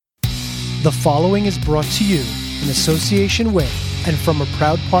The following is brought to you in association with and from a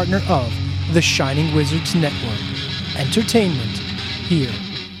proud partner of the Shining Wizards Network. Entertainment here.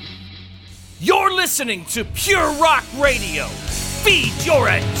 You're listening to Pure Rock Radio. Feed your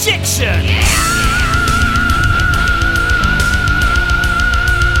addiction!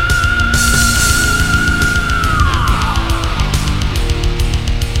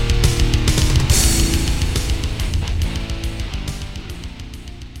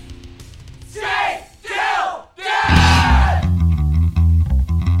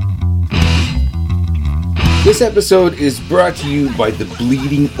 This episode is brought to you by the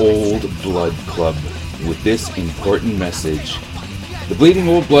Bleeding Old Blood Club with this important message. The Bleeding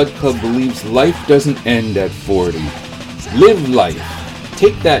Old Blood Club believes life doesn't end at 40. Live life.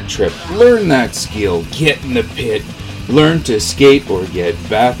 Take that trip. Learn that skill. Get in the pit. Learn to skate or get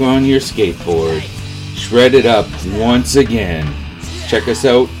back on your skateboard. Shred it up once again. Check us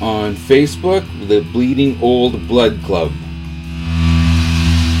out on Facebook, the Bleeding Old Blood Club.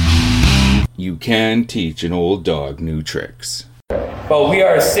 You can teach an old dog new tricks. Well, we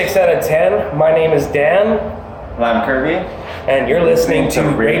are 6 out of 10. My name is Dan. And I'm Kirby. And you're listening to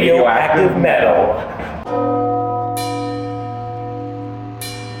Radioactive Metal.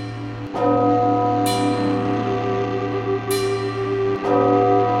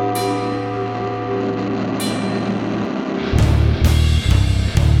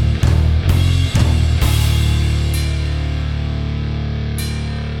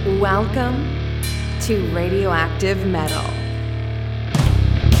 Welcome to Radioactive Metal.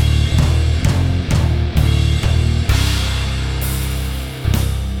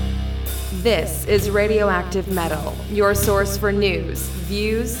 This is Radioactive Metal, your source for news,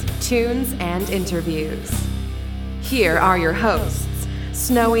 views, tunes, and interviews. Here are your hosts,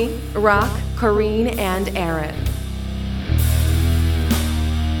 Snowy, Rock, Corrine, and Aaron.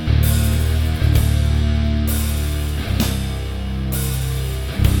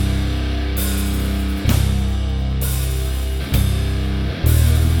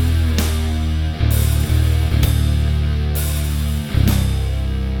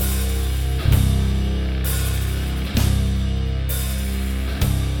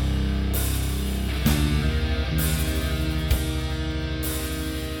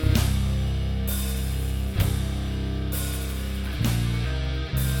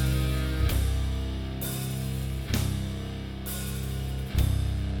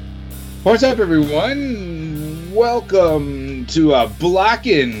 What's up, everyone? Welcome to a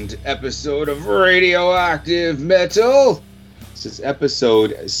blackened episode of Radioactive Metal. This is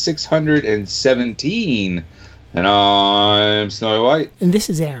episode 617, and I'm Snowy White. And this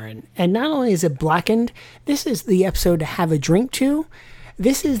is Aaron. And not only is it blackened, this is the episode to have a drink to.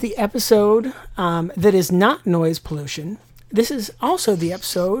 This is the episode that is not noise pollution. This is also the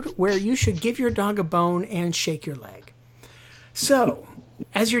episode where you should give your dog a bone and shake your leg. So,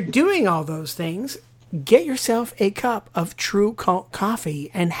 as you're doing all those things, get yourself a cup of True Cult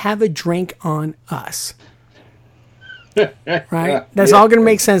coffee and have a drink on us. Right? That's all going to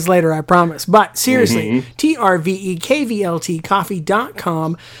make sense later, I promise. But seriously, TRVEKVLT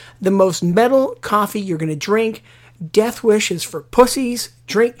coffee.com, the most metal coffee you're going to drink. Death Wish is for pussies.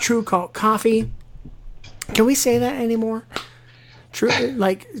 Drink True Cult coffee. Can we say that anymore?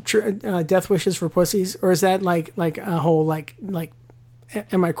 Death Wish is for pussies? Or is that like a whole like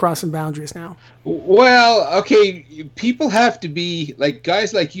am I crossing boundaries now? Well, okay, people have to be, like,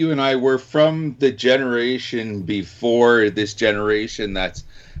 guys like you and I were from the generation before this generation that's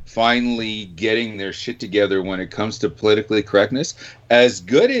finally getting their shit together when it comes to politically correctness. As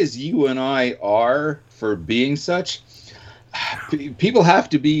good as you and I are for being such, people have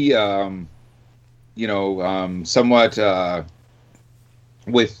to be, somewhat,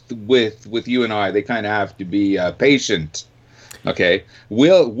 with you and I, they kind of have to be patient. Okay,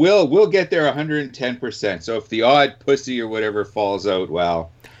 we'll get there 110%. So if the odd pussy or whatever falls out,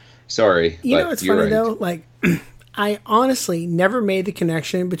 well, sorry. You know what's funny though? Like, I honestly never made the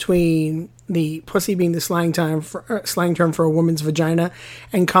connection between the pussy being the slang term for a woman's vagina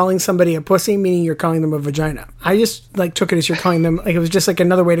and calling somebody a pussy, meaning you're calling them a vagina. I just took it as you're calling them, like it was just like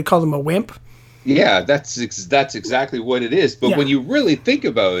another way to call them a wimp. Yeah, that's exactly what it is. But when you really think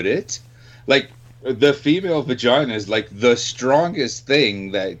about it, like, the female vagina is like the strongest thing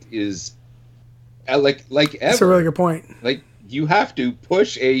that is like ever. That's a really good point. Like, you have to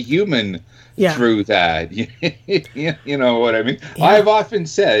push a human through that. You know what I mean? Yeah. I've often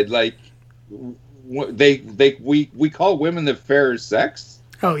said, like, we call women the fairer sex.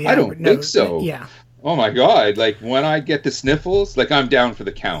 Oh yeah, I don't think so. Yeah. Oh my God! Like when I get the sniffles, like I'm down for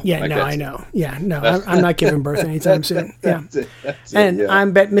the count. Yeah, like, no, I know. Yeah, no, I'm not giving birth anytime soon. Yeah, that's and it, yeah. I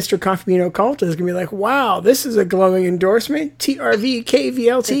bet Mr. Coffee Bean Occulta is gonna be like, "Wow, this is a glowing endorsement." TRV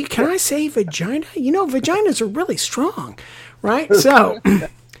KVLT. Can I say vagina? You know, vaginas are really strong, right? So,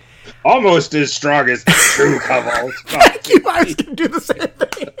 Almost as strong as True Cobalt. thank you. I was gonna do the same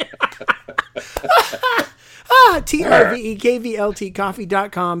thing.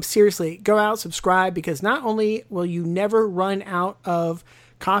 TRVEKVLTcoffee.com. Seriously, go out, subscribe, because not only will you never run out of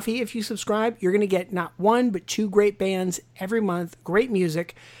coffee if you subscribe, you're going to get not one, but two great bands every month, great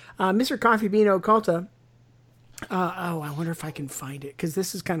music. Mr. Coffee Bean Occulta. I wonder if I can find it, because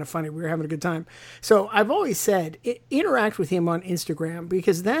this is kind of funny. We were having a good time. So I've always said, interact with him on Instagram,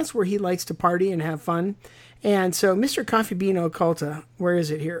 because that's where he likes to party and have fun. And so Mr. Coffee Bean Occulta, where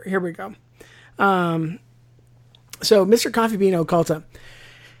is it? Here we go. So Mr. Coffee Bean Occulta,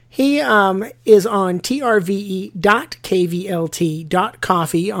 he is on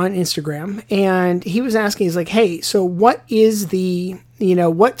trve.kvlt.coffee on Instagram, and he was asking, he's like, hey, so what is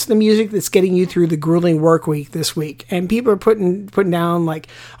what's the music that's getting you through the grueling work week this week? And people are putting down like,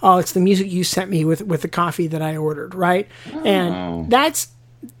 oh, it's the music you sent me with the coffee that I ordered, right? Oh. And that's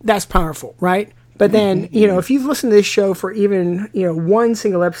powerful, right? But then, if you've listened to this show for even, one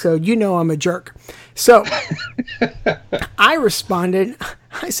single episode, I'm a jerk. So I responded,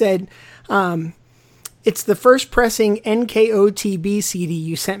 I said, it's the first pressing NKOTB CD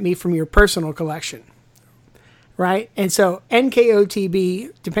you sent me from your personal collection. Right? And so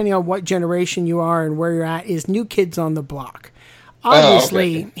NKOTB, depending on what generation you are and where you're at, is New Kids on the Block.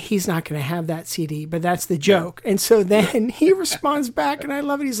 Obviously, he's not going to have that CD, but that's the joke. Yeah. And so then he responds back, and I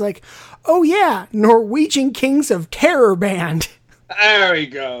love it. He's like, oh, yeah, Norwegian Kings of Terror Band. There we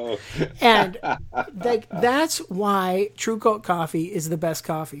go. And that's why True Cult Coffee is the best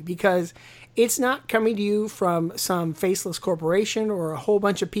coffee, because it's not coming to you from some faceless corporation or a whole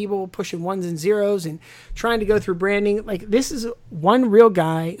bunch of people pushing ones and zeros and trying to go through branding. Like, this is one real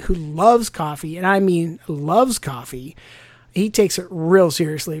guy who loves coffee, and I mean loves coffee. He takes it real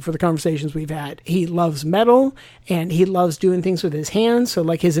seriously for the conversations we've had. He loves metal, and he loves doing things with his hands. So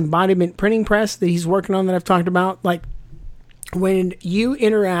like his embodiment printing press that he's working on that I've talked about, like when you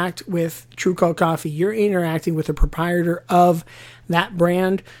interact with True Cult Coffee, you're interacting with the proprietor of that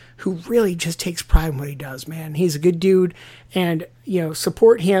brand who really just takes pride in what he does, man. He's a good dude, and,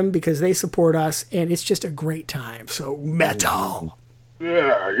 support him because they support us, and it's just a great time. So metal.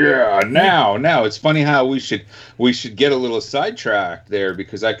 Yeah. Now it's funny how we should get a little sidetracked there,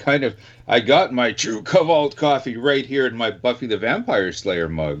 because I got my True Cobalt coffee right here in my Buffy the Vampire Slayer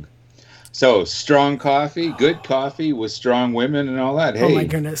mug. So strong coffee, good coffee with strong women and all that. Hey, oh my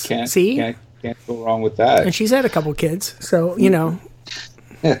goodness! Can't go wrong with that. And she's had a couple kids, so we know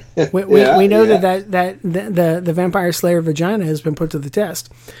that the Vampire Slayer vagina has been put to the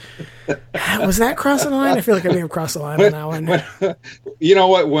test. Was that crossing the line? I feel like I may have crossed the line on that one. You know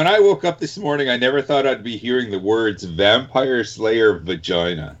what? When I woke up this morning, I never thought I'd be hearing the words Vampire Slayer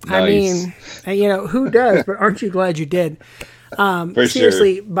vagina. Nice. I mean, who does? But aren't you glad you did?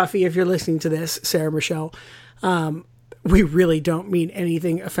 Seriously, sure. Buffy, if you're listening to this, Sarah Michelle, we really don't mean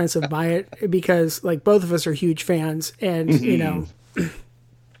anything offensive by it, because like both of us are huge fans, and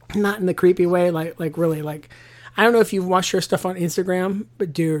not in the creepy way, like really, like, I don't know if you've watched her stuff on Instagram,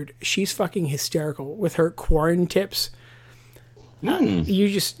 but dude, she's fucking hysterical with her quarantine tips. I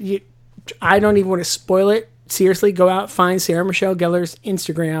don't even want to spoil it. Seriously, go out, find Sarah Michelle Gellar's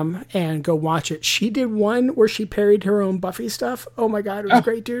Instagram and go watch it. She did one where she parodied her own Buffy stuff. Oh my God, it was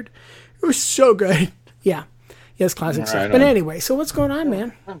great, dude. It was so good. Yeah. Yes, classic stuff. But anyway, so what's going on,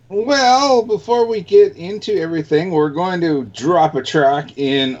 man? Well, before we get into everything, we're going to drop a track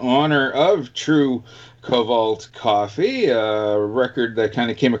in honor of True Cobalt Coffee, a record that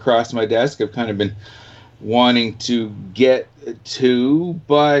kind of came across my desk. I've kind of been wanting to get to,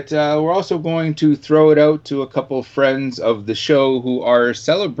 but we're also going to throw it out to a couple friends of the show who are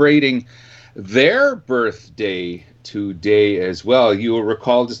celebrating their birthday today as well. You will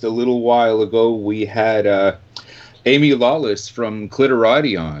recall just a little while ago we had Amy Lawless from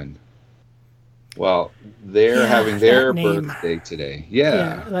Clitorati on. Well, they're having their birthday today.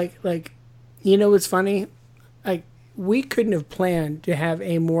 Yeah. Like what's funny? Like, we couldn't have planned to have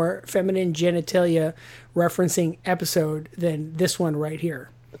a more feminine genitalia referencing episode than this one right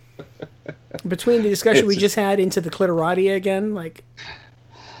here. Between the discussion we just had into the Clitorati again, like...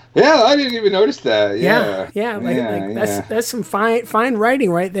 Yeah, I didn't even notice that. That's some fine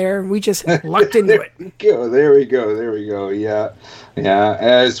writing right there. We just lucked into it. There we go. Yeah.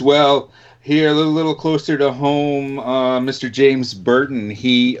 As well, Here, a little closer to home, Mr. James Burton,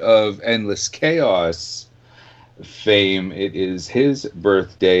 he of Endless Chaos fame. It is his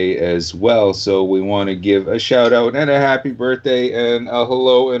birthday as well, so we want to give a shout out and a happy birthday and a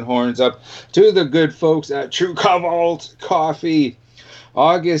hello and horns up to the good folks at True Cobalt Coffee.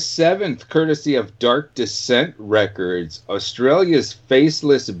 August 7th, courtesy of Dark Descent Records, Australia's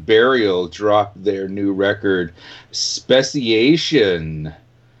Faceless Burial dropped their new record, Speciation.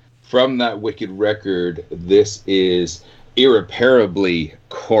 From that wicked record, this is Irreparably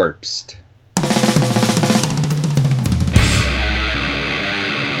Corpsed.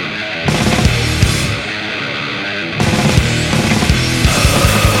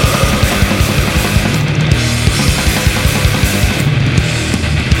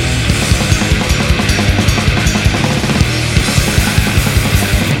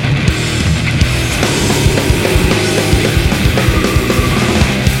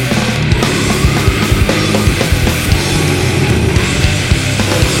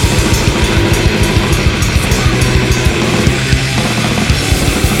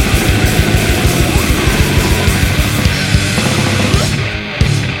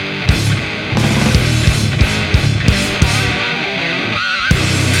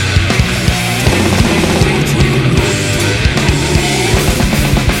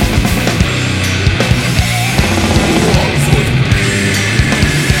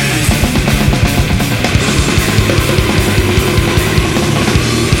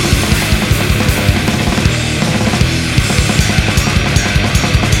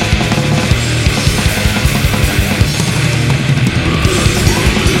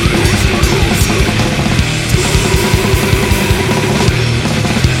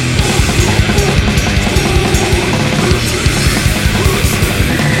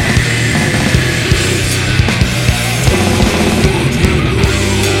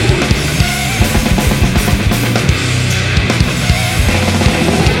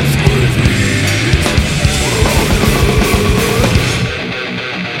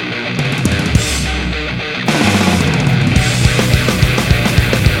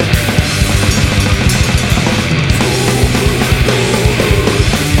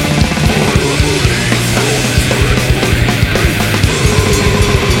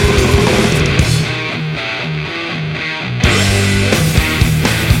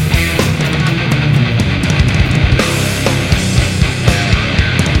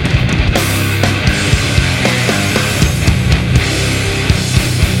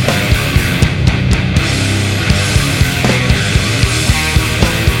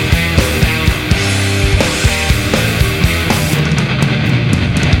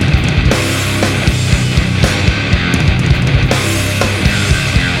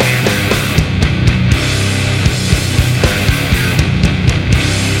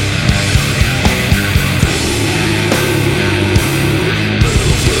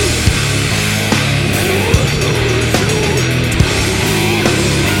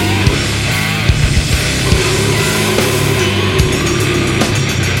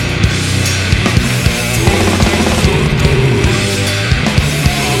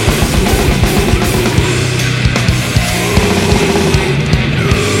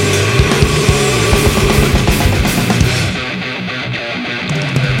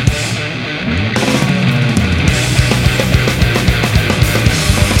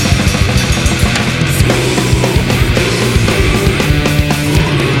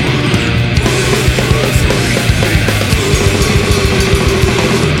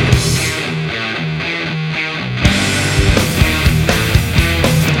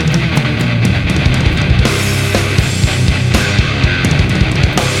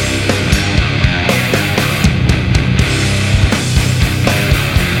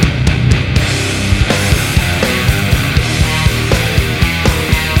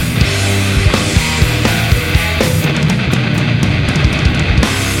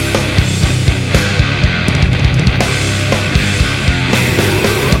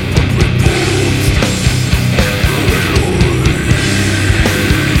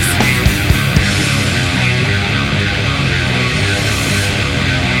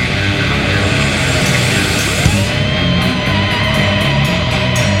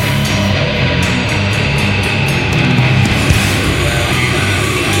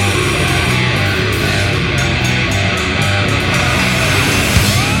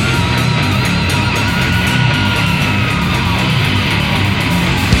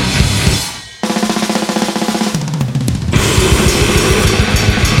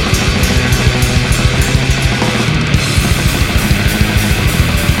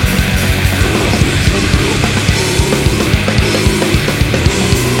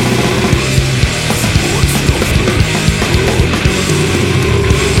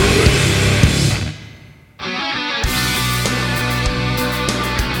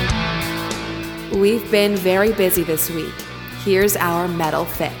 been very busy this week. Here's our metal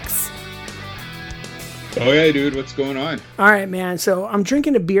fix. Oh yeah, dude, what's going on? All right, man. So I'm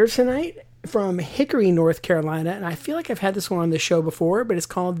drinking a beer tonight from Hickory, North Carolina, and I feel like I've had this one on the show before, but it's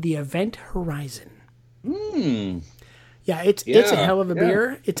called the Event Horizon. Yeah, it's a hell of a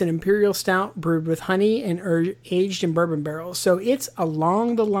beer. It's an imperial stout brewed with honey and aged in bourbon barrels. So it's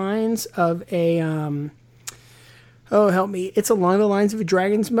along the lines of a It's along the lines of a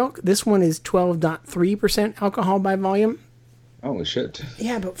Dragon's Milk. This one is 12.3% alcohol by volume. Holy shit.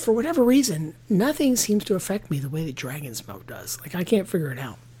 Yeah, but for whatever reason, nothing seems to affect me the way that Dragon's Milk does. Like, I can't figure it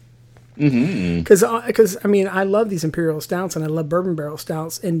out. Because, I mean, I love these imperial stouts and I love bourbon barrel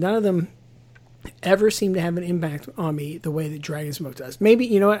stouts, and none of them ever seem to have an impact on me the way that Dragon's Milk does. Maybe,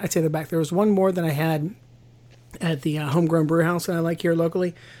 you know what, I take that back. There was one more that I had at the Homegrown Brew House that I like here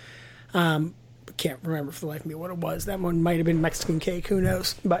locally. Can't remember for the life of me what it was. That one might have been Mexican cake, who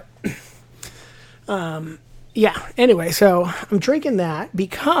knows. But, yeah, anyway, so I'm drinking that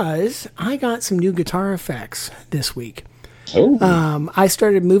because I got some new guitar effects this week. I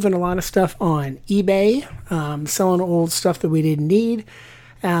started moving a lot of stuff on eBay, selling old stuff that we didn't need.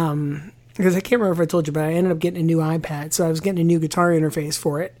 Because I can't remember if I told you, but I ended up getting a new iPad. So I was getting a new guitar interface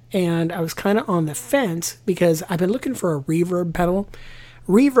for it. And I was kind of on the fence because I've been looking for a reverb pedal.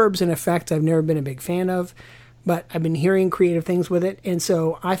 Reverb's an effect I've never been a big fan of, but I've been hearing creative things with it. And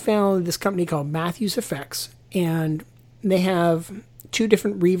so I found this company called Matthews Effects. And they have two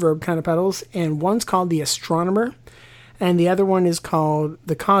different reverb kind of pedals. And one's called the Astronomer. And the other one is called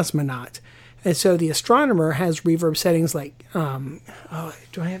the Cosmonaut. And so the Astronomer has reverb settings like,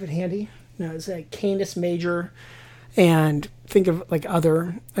 do I have it handy? No, it's like Canis Major, and think of like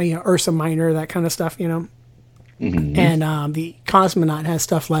other, Ursa Minor, that kind of stuff, Mm-hmm. And the Cosmonaut has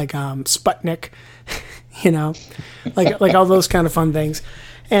stuff like Sputnik, like all those kind of fun things.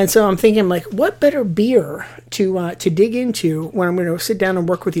 And so I'm thinking, like, what better beer to dig into when I'm going to sit down and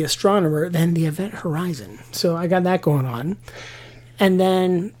work with the Astronomer than the Event Horizon? So I got that going on. And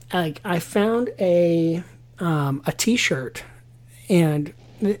then I found a T-shirt, and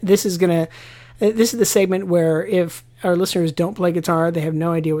this is the segment where if our listeners don't play guitar, they have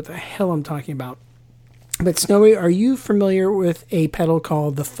no idea what the hell I'm talking about. But Snowy, are you familiar with a pedal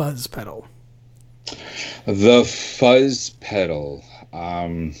called the fuzz pedal? The fuzz pedal.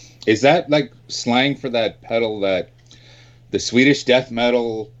 Is that like slang for that pedal that the Swedish death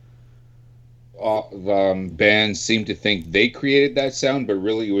metal bands seem to think they created that sound, but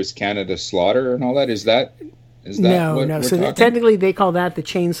really it was Canada Slaughter and all that? Is that no. So technically they call that the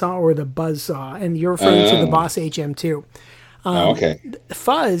chainsaw or the buzzsaw, and you're referring to the Boss HM2. Okay.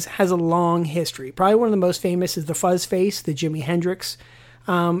 Fuzz has a long history. Probably one of the most famous is the Fuzz Face that Jimi Hendrix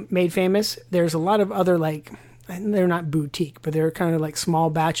made famous. There's a lot of other, like, they're not boutique, but they're kind of like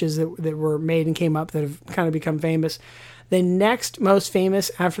small batches that were made and came up that have kind of become famous. The next most famous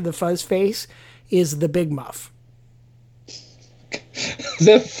after the Fuzz Face is the Big Muff.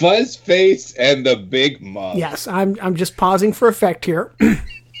 The Fuzz Face and the Big Muff. Yes, I'm just pausing for effect here.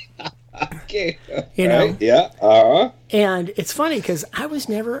 Okay. Right? Yeah. And it's funny because I was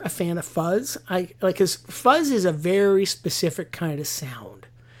never a fan of fuzz. Because fuzz is a very specific kind of sound.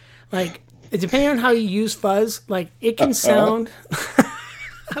 Like, depending on how you use fuzz, like, it can sound.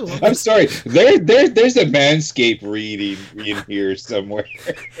 I'm sorry. There's a Manscaped reading in here somewhere.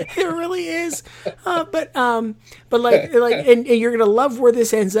 There really is. But and you're gonna love where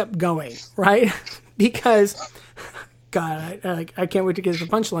this ends up going, right? Because, God, I can't wait to get the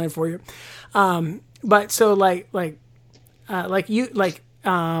punchline for you. But so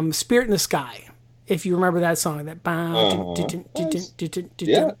Spirit in the Sky. If you remember that song, that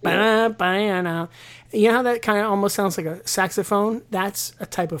you know how that kind of almost sounds like a saxophone? That's a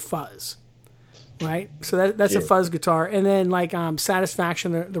type of fuzz, right? So that's a fuzz guitar. And then like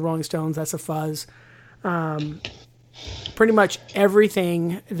Satisfaction, the Rolling Stones, that's a fuzz. Pretty much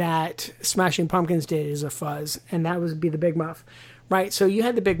everything that Smashing Pumpkins did is a fuzz, and that would be the Big Muff, right? So you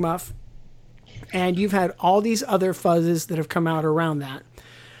had the Big Muff, and you've had all these other fuzzes that have come out around that.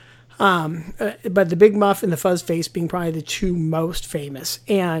 But the Big Muff and the Fuzz Face being probably the two most famous.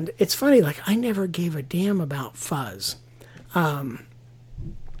 And it's funny, like, I never gave a damn about fuzz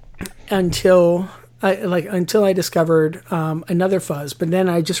until I discovered another fuzz. But then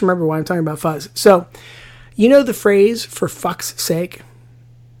I just remember why I'm talking about fuzz. So, you know the phrase "for fuck's sake"?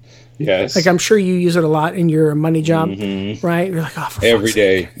 Yes. Like, I'm sure you use it a lot in your money job, right? You're like, oh, for every fuck's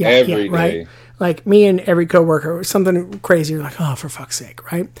day, sake. every day. Right? Like me and every coworker, something crazy. You're like, oh, for fuck's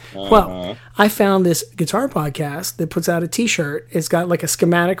sake, right? Well, I found this guitar podcast that puts out a T-shirt. It's got like a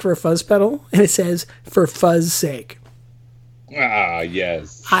schematic for a fuzz pedal, and it says "for fuzz's sake." Ah,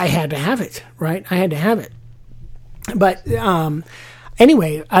 yes. I had to have it, right? I had to have it. But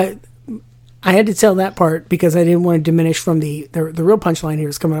anyway, I had to tell that part because I didn't want to diminish from the real punchline here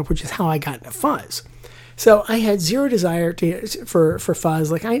is coming up, which is how I got into fuzz. So I had zero desire for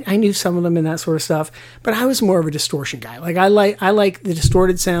fuzz. Like I knew some of them and that sort of stuff, but I was more of a distortion guy. Like I like the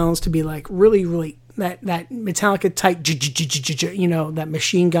distorted sounds to be like really, really that Metallica type, you know, that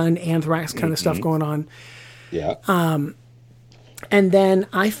Machine Gun, Anthrax kind of stuff going on. Yeah. And then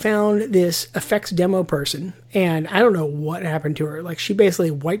I found this effects demo person, and I don't know what happened to her. Like she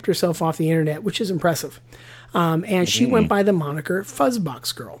basically wiped herself off the internet, which is impressive. And she went by the moniker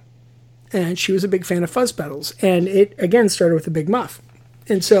Fuzzbox Girl. And she was a big fan of fuzz pedals. And it, again, started with a big muff.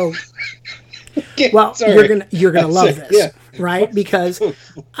 And so, well, sorry. you're gonna love this, right? Because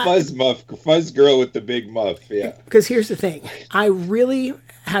Fuzz Girl with the big muff, yeah. Because here's the thing. I really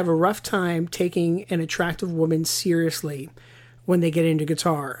have a rough time taking an attractive woman seriously when they get into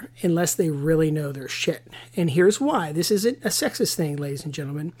guitar, unless they really know their shit. And here's why. This isn't a sexist thing, ladies and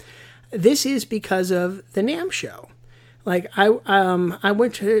gentlemen. This is because of the NAMM show. Like, I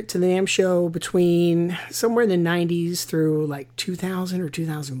went to the NAMM show between somewhere in the 90s through, like, 2000 or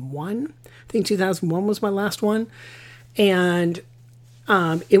 2001. I think 2001 was my last one. And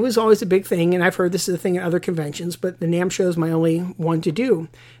it was always a big thing, and I've heard this is a thing at other conventions, but the NAMM show is my only one to do,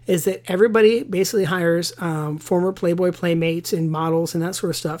 is that everybody basically hires former Playboy playmates and models and that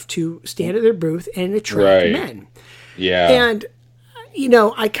sort of stuff to stand at their booth and attract men. Yeah. And, you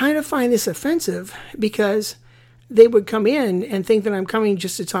know, I kind of find this offensive because they would come in and think that I'm coming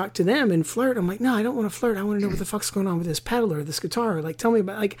just to talk to them and flirt. I'm like, no, I don't want to flirt. I want to know what the fuck's going on with this pedal or this guitar. Like, tell me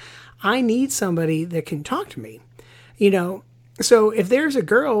about, like, I need somebody that can talk to me, you know. So if there's a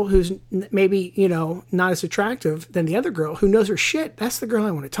girl who's maybe, you know, not as attractive than the other girl who knows her shit, that's the girl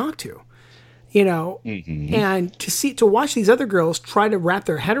I want to talk to, you know. And to watch these other girls try to wrap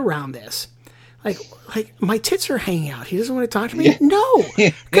their head around this, like my tits are hanging out. He doesn't want to talk to me. No,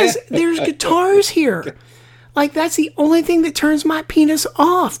 because there's guitars here. Like, that's the only thing that turns my penis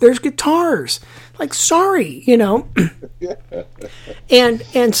off. There's guitars. Like, sorry, you know.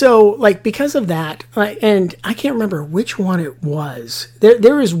 And so, like, because of that, and I can't remember which one it was.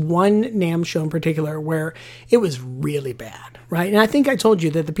 There is one NAMM show in particular where it was really bad, right? And I think I told you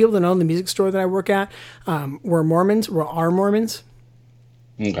that the people that own the music store that I work at are Mormons.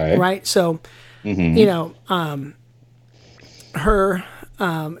 Okay. Right? So, you know,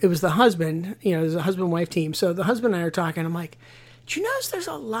 it was the husband, you know, there's a husband-wife team. So the husband and I are talking. I'm like, do you notice there's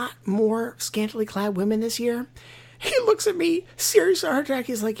a lot more scantily clad women this year? He looks at me, serious heart attack.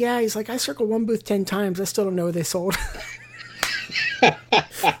 He's like, yeah. He's like, I circled one booth 10 times. I still don't know what they sold. I'm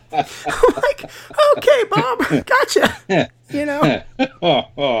like, okay, Bob, gotcha. You know,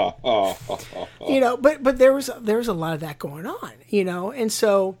 you know, but there was a lot of that going on, you know, and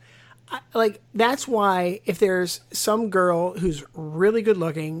so. Like, that's why if there's some girl who's really good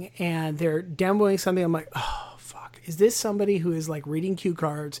looking and they're demoing something, I'm like, oh, fuck. Is this somebody who is, like, reading cue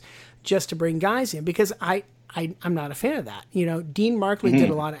cards just to bring guys in? Because I'm not a fan of that. You know, Dean Markley did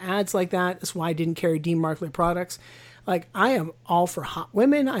a lot of ads like that. That's why I didn't carry Dean Markley products. Like, I am all for hot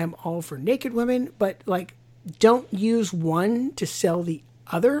women. I am all for naked women. But, like, don't use one to sell the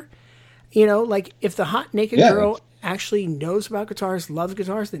other. You know, like, if the hot naked girl actually knows about guitars, loves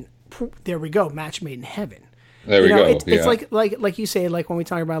guitars, then there we go, match made in heaven. There we go. It's like you say, like when we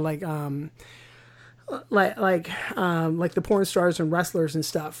talk about like the porn stars and wrestlers and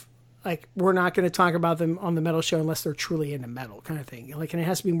stuff. Like, we're not going to talk about them on the metal show unless they're truly into metal, kind of thing. Like, and it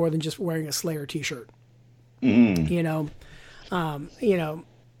has to be more than just wearing a Slayer T-shirt. You know,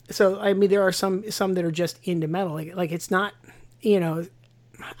 So I mean, there are some that are just into metal. Like it's not, you know,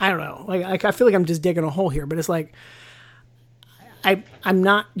 I don't know. Like I feel like I'm just digging a hole here, but it's like. I'm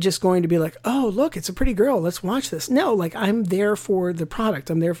not just going to be like, oh, look, it's a pretty girl. Let's watch this. No, like, I'm there for the product.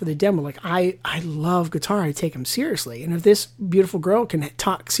 I'm there for the demo. Like, I love guitar. I take them seriously. And if this beautiful girl can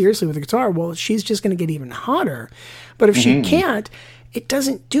talk seriously with a guitar, well, she's just going to get even hotter. But if she can't, it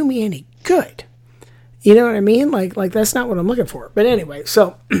doesn't do me any good. You know what I mean? Like that's not what I'm looking for. But anyway,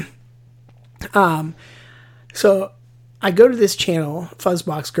 so I go to this channel,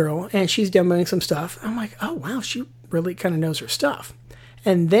 Fuzzbox Girl, and she's demoing some stuff. I'm like, oh, wow, she really kind of knows her stuff.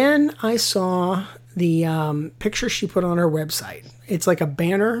 And then I saw the picture she put on her website. It's like a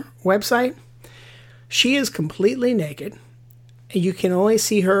banner website. She is completely naked. You can only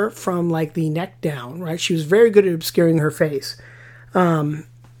see her from like the neck down, right? She was very good at obscuring her face.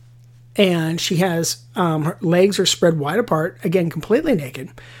 And she has, her legs are spread wide apart, again, completely naked.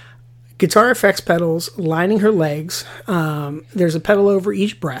 Guitar effects pedals lining her legs. There's a pedal over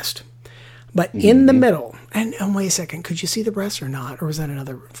each breast. But in the middle, And wait a second, could you see the breast or not? Or was that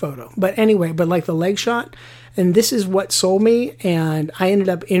another photo? But anyway, but like the leg shot, and this is what sold me. And I ended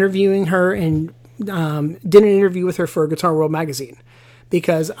up interviewing her and did an interview with her for Guitar World magazine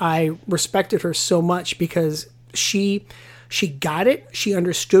because I respected her so much because she got it. She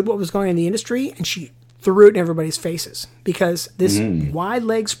understood what was going on in the industry, and she threw it in everybody's faces because this wide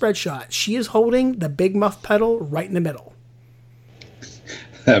leg spread shot, she is holding the big muff pedal right in the middle.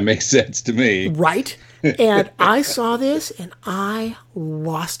 That makes sense to me. Right? And I saw this and I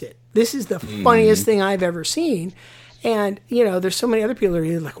lost it. This is the funniest thing I've ever seen. And, you know, there's so many other people that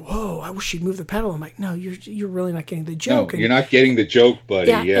are like, whoa, I wish she'd move the pedal. I'm like, no, you're really not getting the joke. No, you're not getting the joke, buddy.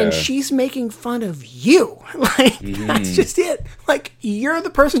 Yeah. And she's making fun of you. Like, that's just it. Like, you're the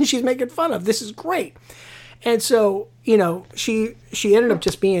person she's making fun of. This is great. And so, you know, she ended up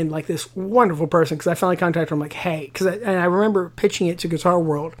just being like this wonderful person because I finally contacted her. I'm like, hey, and I remember pitching it to Guitar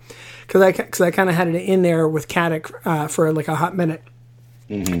World because I kind of had it in there with Caddick for like a hot minute.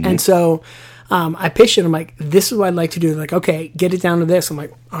 And so I pitched it. I'm like, this is what I'd like to do. They're like, okay, get it down to this. I'm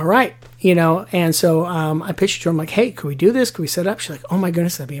like, all right, you know. And so I pitched it to her. I'm like, hey, could we do this? Could we set up? She's like, oh my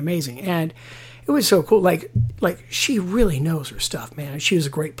goodness, that'd be amazing. And it was so cool. Like she really knows her stuff, man. She was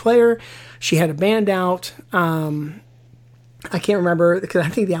a great player. She had a band out. I can't remember because I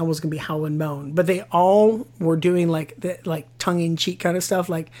think the album was gonna be Howl and Moan, but they all were doing like tongue in cheek kind of stuff.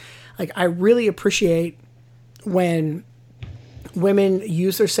 Like I really appreciate when women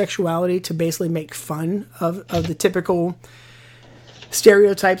use their sexuality to basically make fun of the typical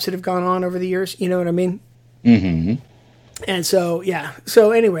stereotypes that have gone on over the years. You know what I mean? Mm-hmm. And so, yeah. So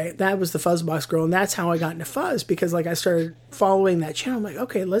anyway, that was the Fuzzbox Girl, and that's how I got into fuzz because like I started following that channel. I'm like,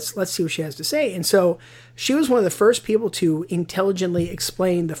 okay, let's see what she has to say. And so she was one of the first people to intelligently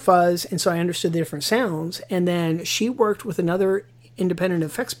explain the fuzz, and so I understood the different sounds. And then she worked with another independent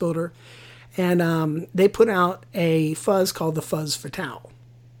effects builder, and they put out a fuzz called the Fuzz Fatale.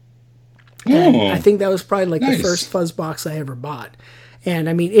 And I think that was probably like the first fuzz box I ever bought. And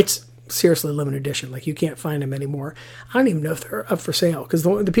I mean, it's seriously limited edition. Like you can't find them anymore. I don't even know if they're up for sale because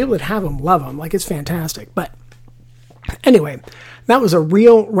the people that have them love them. Like it's fantastic. But anyway, that was a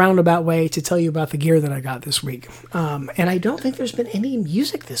real roundabout way to tell you about the gear that I got this week. And I don't think there's been any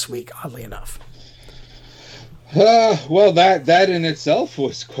music this week, oddly enough. Well, that in itself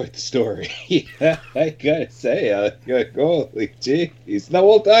was quite the story. Yeah, I gotta say, holy jeez,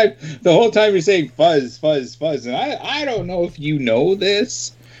 the whole time you're saying fuzz, and I don't know if you know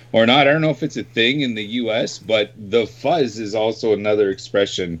this or not. I don't know if it's a thing in the U.S., but the fuzz is also another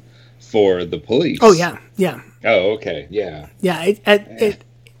expression for the police. Oh yeah. Oh, okay, yeah. Yeah, it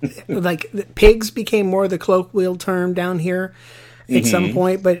like pigs became more the colloquial term down here at some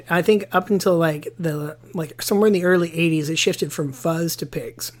point, but I think up until like somewhere in the early 80s, it shifted from fuzz to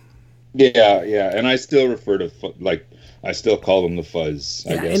pigs. Yeah, and I still refer to I still call them the fuzz.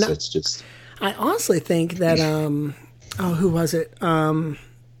 I guess it's just. I honestly think that who was it? Oh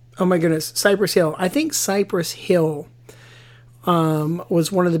my goodness, Cypress Hill. I think Cypress Hill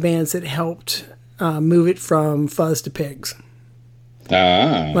was one of the bands that helped move it from fuzz to pigs.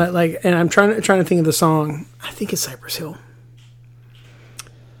 But and I'm trying to think of the song. I think it's Cypress Hill.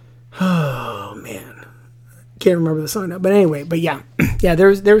 Oh man, can't remember the song now. But anyway, yeah, there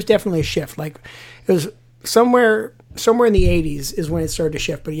was definitely a shift. Like it was somewhere in the 80s is when it started to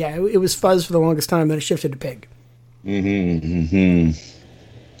shift. But yeah, it was fuzz for the longest time, then it shifted to pig.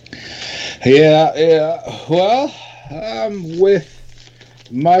 Yeah. Well, with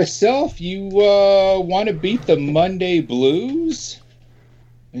myself, you want to beat the Monday blues?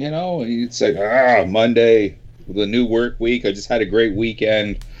 You know, it's like Monday, the new work week. I just had a great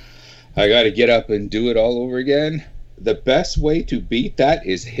weekend. I got to get up and do it all over again. The best way to beat that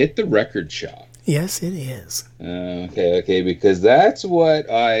is hit the record shop. Yes, it is. Okay, because that's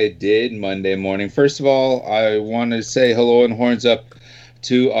what I did Monday morning. First of all, I want to say hello and horns up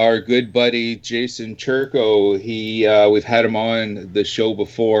to our good buddy Jason Churko. We've had him on the show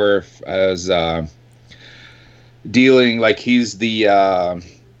before as dealing like he's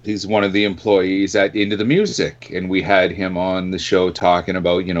one of the employees at Into the Music, and we had him on the show talking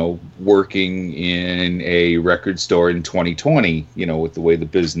about, working in a record store in 2020, with the way the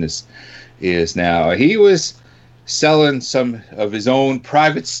business is now. He was selling some of his own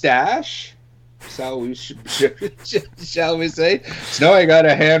private stash, shall we say. So I got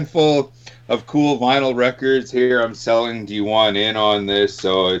a handful of cool vinyl records here I'm selling. Do you want in on this?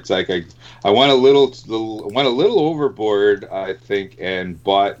 So it's like I went a little overboard, I think, and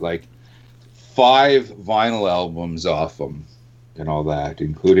bought like 5 vinyl albums off them. and all that,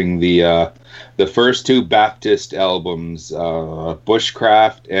 including the first two Baptist albums,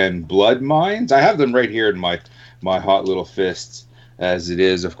 Bushcraft and Blood Mines. I have them right here in my hot little fists, as it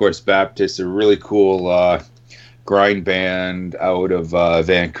is. Of course, Baptist, a really cool grind band out of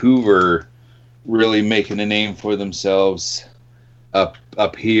Vancouver, really making a name for themselves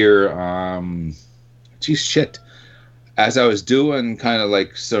up here. Geez, shit. As I was doing kind of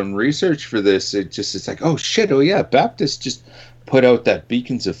like some research for this, it's like, oh shit, oh yeah, Baptist just put out that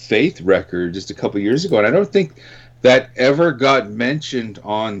Beacons of Faith record just a couple years ago, and I don't think that ever got mentioned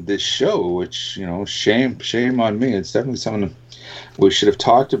on this show, which, you know, shame on me. It's definitely something we should have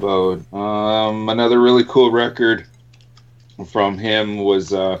talked about. Another really cool record from him was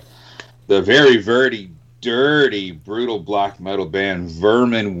the very, very dirty, brutal black metal band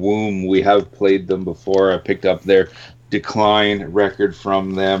Vermin Womb. We have played them before. I picked up their Decline record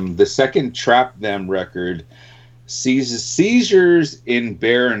from them. The second Trap Them record, Seizures in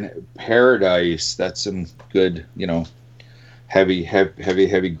Barren Paradise. That's some good, you know, heavy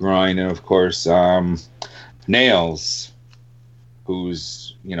grind. And of course, Nails,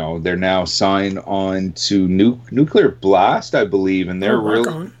 who's, you know, they're now signed on to Nuclear Blast, I believe, and they're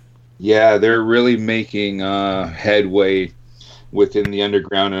they're really making headway within the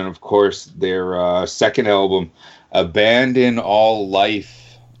underground. And of course, their second album, Abandon All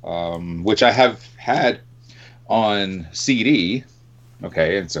Life, which I have had on CD.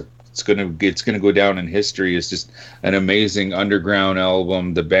 Okay, it's gonna go down in history. It's just an amazing underground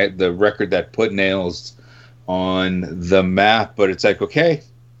album. The record that put Nails on the map. But it's like, okay,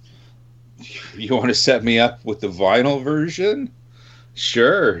 you want to set me up with the vinyl version?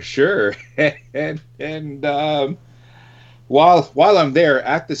 Sure. and while I'm there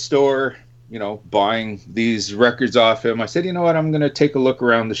at the store, you know, buying these records off him, I said, you know what, I'm going to take a look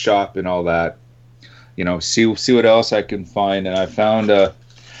around the shop and all that, you know, see what else I can find. And I found a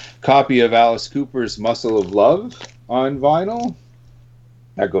copy of Alice Cooper's Muscle of Love on vinyl.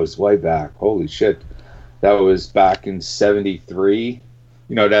 That goes way back. Holy shit. That was back in 73.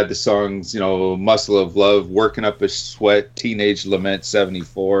 You know, it had the songs, you know, Muscle of Love, Working Up a Sweat, Teenage Lament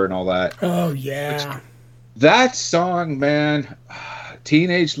 74, and all that. Oh, yeah. That song, man,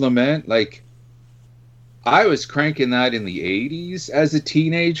 Teenage Lament, like, I was cranking that in the 80s as a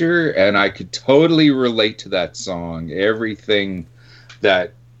teenager, and I could totally relate to that song. Everything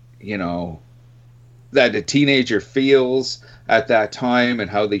that, you know, that a teenager feels at that time and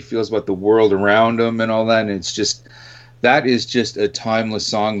how they feels about the world around them and all that. And it's just, that is just a timeless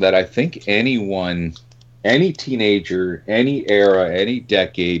song that I think anyone, any teenager, any era, any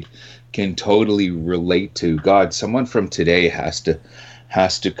decade can totally relate to. God, someone from today has to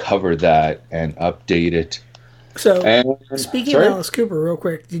cover that and update it. So, speaking of Alice Cooper, real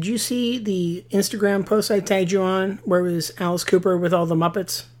quick, did you see the Instagram post I tagged you on where it was Alice Cooper with all the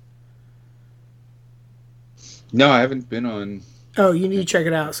Muppets? No, I haven't been on. Oh, you need to check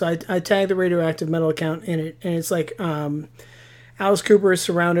it out. So I tagged the Radioactive Metal account in it, and it's like Alice Cooper is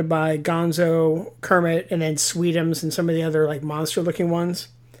surrounded by Gonzo, Kermit, and then Sweetums and some of the other like monster-looking ones.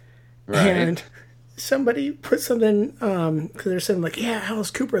 Right. And somebody put something, because they're saying like, yeah,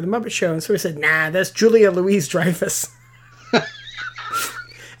 Alice Cooper, the Muppet Show. And somebody said, nah, that's Julia Louis-Dreyfus.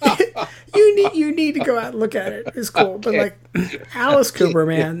 You need to go out and look at it. It's cool. Okay. But like Alice Cooper,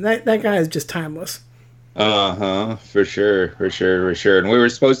 man, that guy is just timeless. For sure. And we were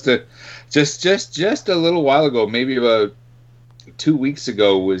supposed to just a little while ago, maybe about 2 weeks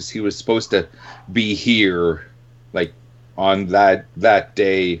ago, he was supposed to be here, like on that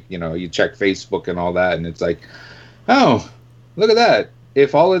day. You know, you check Facebook and all that, and it's like, oh, look at that.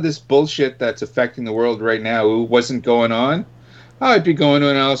 If all of this bullshit that's affecting the world right now wasn't going on, I'd be going to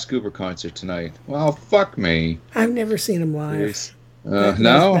an Alice Cooper concert tonight. Well, fuck me. I've never seen him live.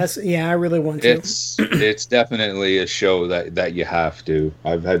 No? Yeah, I really want to. It's definitely a show that you have to.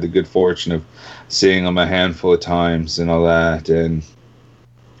 I've had the good fortune of seeing him a handful of times and all that, and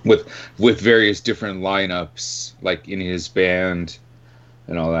with various different lineups, like in his band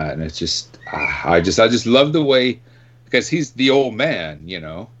and all that. And it's just, I just love the way, because he's the old man, you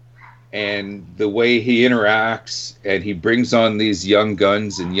know, and the way he interacts, and he brings on these young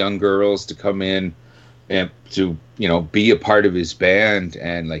guns and young girls to come in and to, you know, be a part of his band.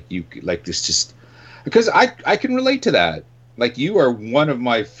 And like this, just because I can relate to that. Like, you are one of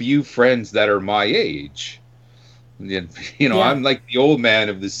my few friends that are my age. You know, yeah. I'm like the old man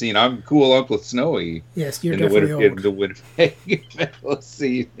of the scene. I'm cool Uncle Snowy. Yes, you're definitely old. In the Winnipeg metal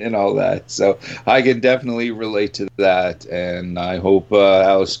scene and all that. So I can definitely relate to that. And I hope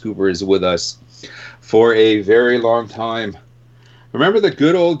Alice Cooper is with us for a very long time. Remember the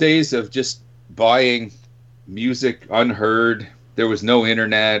good old days of just buying music unheard There was no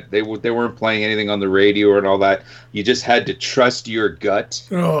internet. They weren't playing anything on the radio and all that. You just had to trust your gut.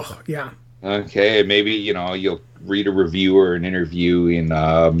 Oh, yeah. Okay, maybe, you'll read a review or an interview in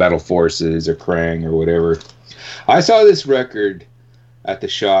Metal Forces or Krang or whatever. I saw this record at the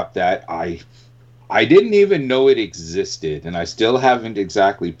shop that I didn't even know it existed, and I still haven't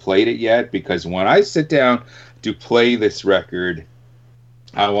exactly played it yet, because when I sit down to play this record,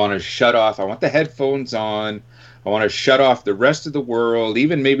 I want to shut off. I want the headphones on. I want to shut off the rest of the world,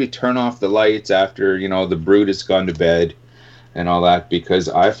 even maybe turn off the lights after, the brood has gone to bed and all that, because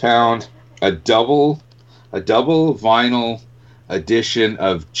I found a double vinyl edition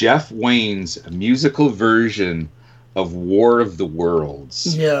of Jeff Wayne's musical version of War of the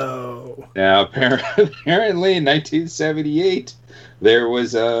Worlds. No. Now, apparently in 1978, there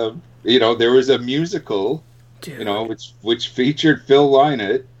was a musical, Dude. which featured Phil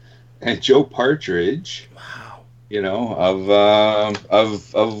Lynott and Joe Partridge. Wow. Of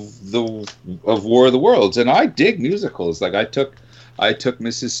War of the Worlds, and I dig musicals. Like I took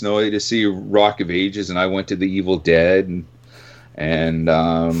Mrs. Snowy to see Rock of Ages, and I went to The Evil Dead, and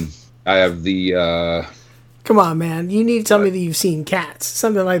I have the. Come on, man! You need to tell me that you've seen Cats,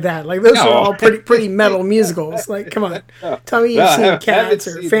 something like that. Like those are all pretty metal musicals. Like, come on, tell me you've seen Cats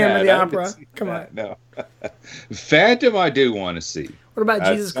or Phantom of the Opera. Come on. No, Phantom I do want to see. What about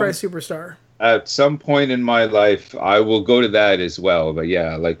Jesus Christ Superstar? At some point in my life, I will go to that as well. But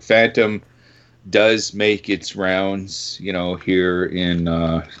yeah, like Phantom does make its rounds, here in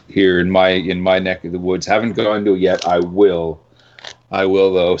my neck of the woods. Haven't gone to it yet. I will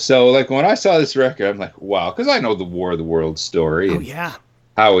though. So like when I saw this record, I'm like, wow, because I know the War of the Worlds story. Oh yeah.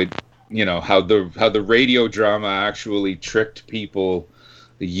 How it, how the radio drama actually tricked people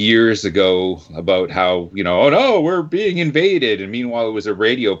years ago about how, oh no, we're being invaded, and meanwhile it was a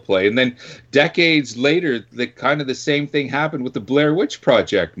radio play. And then decades later, the same thing happened with the Blair Witch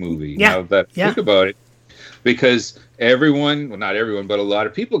Project movie. Yeah. Think about it. Because not everyone, but a lot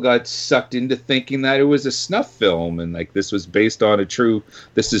of people got sucked into thinking that it was a snuff film, and like this was based on true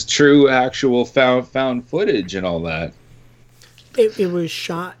actual found footage and all that. It was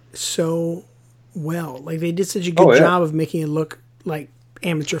shot so well. Like they did such a good job of making it look like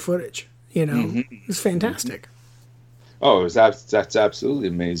amateur footage. Mm-hmm. It was fantastic. Oh, that's absolutely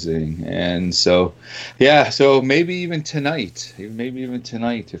amazing. And so, yeah, so maybe even tonight,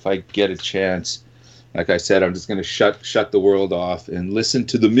 if I get a chance. Like I said, I'm just going to shut the world off and listen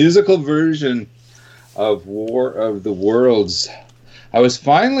to the musical version of War of the Worlds. I was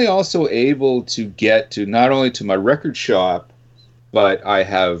finally also able to get to not only to my record shop, but I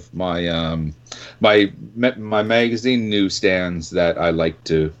have my my magazine newsstands that I like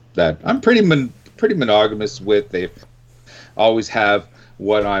that I'm pretty monogamous with. They always have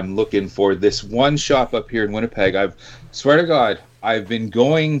what I'm looking for. This one shop up here in Winnipeg, swear to God, I've been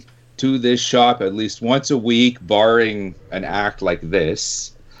going to this shop at least once a week, barring an act like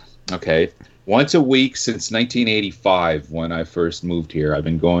this. Okay, once a week since 1985 when I first moved here. I've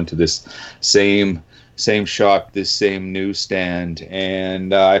been going to this same shop, this same newsstand,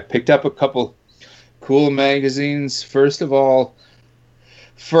 and I picked up a couple cool magazines. First of all,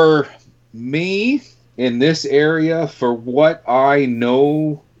 for me in this area, for what I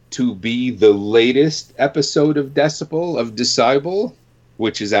know to be the latest episode of Decibel,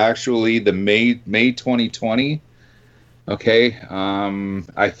 which is actually the May 2020. Okay,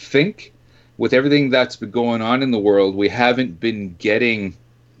 I think with everything that's been going on in the world, we haven't been getting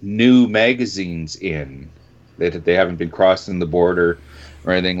new magazines in. They haven't been crossing the border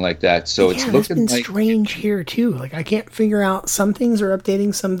or anything like that. So it's looking been strange here too. Like I can't figure out. Some things are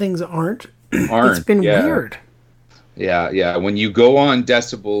updating, some things aren't. It's been weird. Yeah. When you go on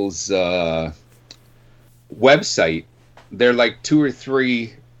Decibel's website, they're like 2 or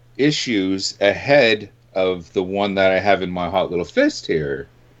 3 issues ahead of the one that I have in my hot little fist here.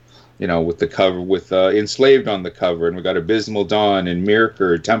 With the cover, with Enslaved on the cover, and we got Abysmal Dawn and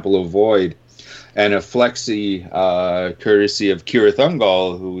Mirror, Temple of Void, and a flexi courtesy of Kira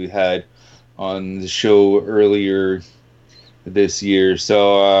Thungal, who we had on the show earlier this year.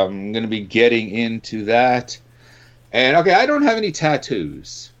 So I'm going to be getting into that. And okay, I don't have any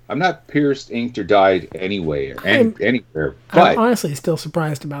tattoos. I'm not pierced, inked, or dyed anywhere. But I'm honestly still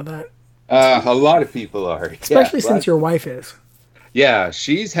surprised about that. A lot of people are. Especially since your wife is. Yeah,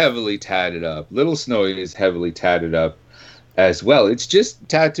 she's heavily tatted up. Little Snowy is heavily tatted up as well. It's just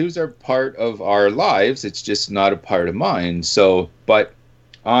tattoos are part of our lives. It's just not a part of mine. So, but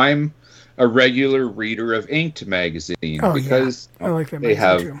I'm a regular reader of Inked magazine because I like that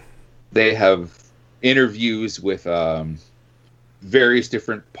magazine too. They have interviews with various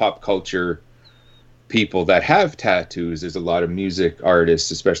different pop culture people that have tattoos. There's a lot of music artists,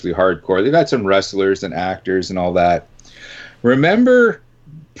 especially hardcore. They've got some wrestlers and actors and all that. Remember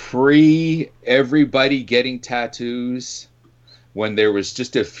everybody getting tattoos, when there was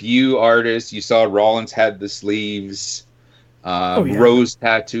just a few artists? You saw Rollins had the sleeves. Rose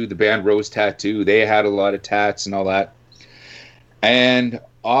Tattoo, the band Rose Tattoo, they had a lot of tats and all that. And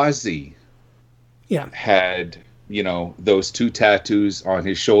Ozzy had, those 2 tattoos on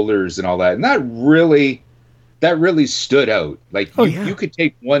his shoulders and all that. And that really stood out. Like, you could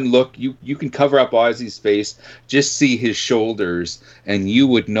take one look, you can cover up Ozzy's face, just see his shoulders, and you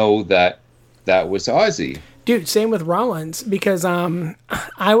would know that was Ozzy. Dude, same with Rollins, because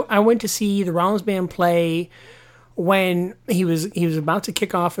I went to see the Rollins band play when he was about to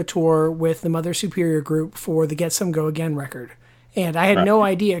kick off a tour with the Mother Superior group for the Get Some Go Again record. And I had no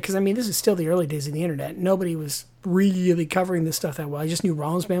idea, because, this is still the early days of the internet. Nobody was really covering this stuff that well. I just knew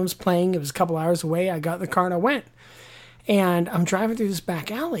Rollins band was playing. It was a couple hours away. I got in the car and I went. And I'm driving through this back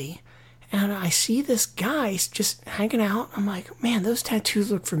alley, and I see this guy just hanging out. I'm like, man, those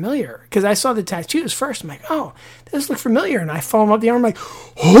tattoos look familiar. Because I saw the tattoos first. I'm like, oh, those look familiar. And I follow him up the arm. I'm like,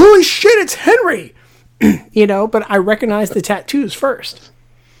 holy shit, it's Henry. But I recognized the tattoos first.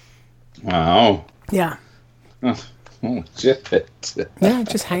 Wow. Yeah. Oh, shit. Yeah,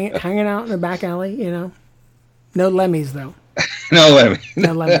 just hanging out in the back alley, No Lemmys, though. No Lemmys.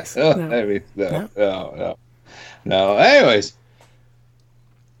 No Lemmys. No Lemmys. No. Anyways,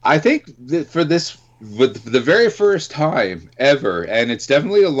 I think that for this, with the very first time ever, and it's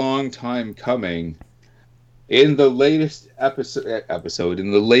definitely a long time coming, in the latest episode,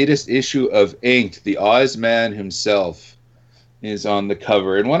 in the latest issue of Inked, the Ozman himself is on the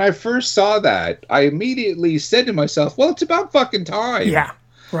cover. And when I first saw that, I immediately said to myself, well, it's about fucking time. Yeah,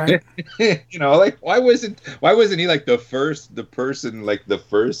 right. Why wasn't he like the first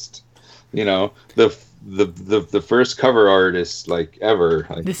cover artist like ever?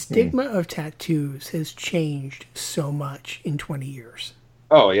 The stigma of tattoos has changed so much in 20 years.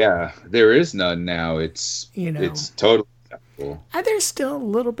 Oh yeah, there is none now. It's totally acceptable. There's still a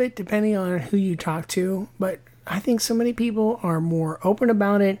little bit depending on who you talk to, but I think so many people are more open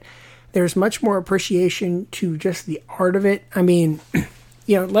about it. There's much more appreciation to just the art of it. Let's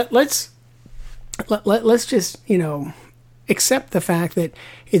just accept the fact that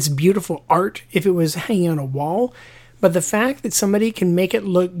it's beautiful art if it was hanging on a wall. But the fact that somebody can make it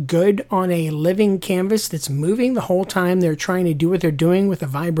look good on a living canvas that's moving the whole time they're trying to do what they're doing with a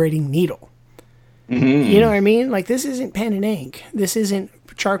vibrating needle. Mm-hmm. You know what I mean? Like, this isn't pen and ink. This isn't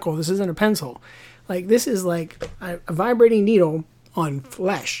charcoal. This isn't a pencil. Like, this is like a vibrating needle on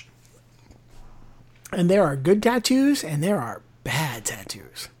flesh. And there are good tattoos and there are bad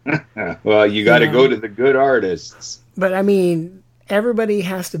tattoos. Well, you got to go to the good artists. But everybody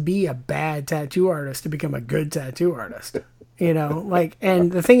has to be a bad tattoo artist to become a good tattoo artist.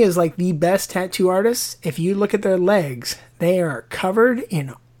 And the thing is, like, the best tattoo artists, if you look at their legs, they are covered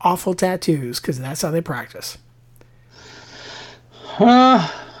in awful tattoos because that's how they practice. Yeah,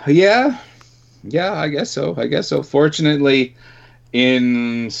 I guess so. Fortunately,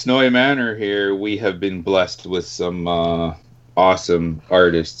 in Snowy Manor here, we have been blessed with some awesome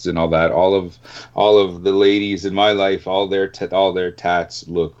artists and all that. All of the ladies in my life, all their tats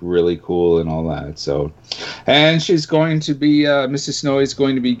look really cool and all that. So, and she's going to be Mrs. Snowy's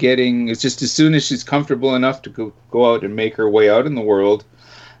going to be getting. It's just as soon as she's comfortable enough to go out and make her way out in the world.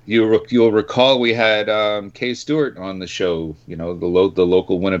 You'll recall we had Kay Stewart on the show. The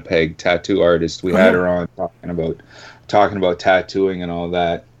local Winnipeg tattoo artist. We had her on talking about tattooing and all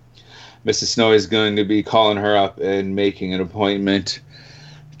that. Mrs. Snowy is going to be calling her up and making an appointment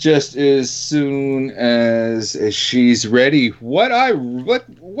just as soon as she's ready. What are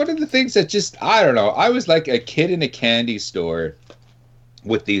the things that just, I don't know. I was like a kid in a candy store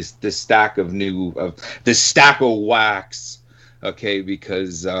with this stack of wax. Okay,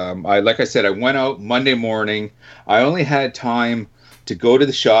 because I went out Monday morning. I only had time to go to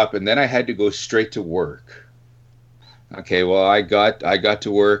the shop, and then I had to go straight to work. Okay, well, I got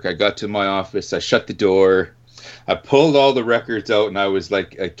to work. I got to my office. I shut the door. I pulled all the records out, and I was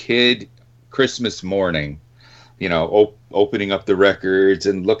like a kid Christmas morning, opening up the records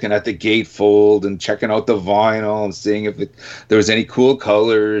and looking at the gatefold and checking out the vinyl and seeing if there was any cool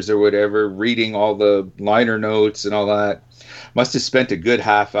colors or whatever, reading all the liner notes and all that. Must have spent a good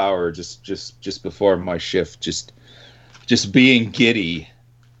half hour just before my shift, just being giddy.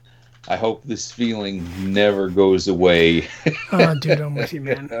 I hope this feeling never goes away. Oh, dude, I'm with you,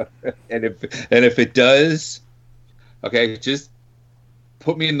 man. And if it does, okay, just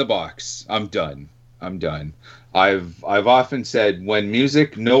put me in the box. I'm done. I'm done. I've often said, when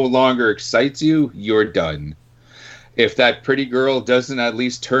music no longer excites you, you're done. If that pretty girl doesn't at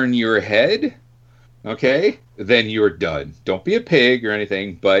least turn your head, okay, then you're done. Don't be a pig or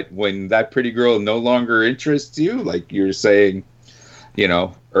anything, but when that pretty girl no longer interests you, like you're saying, you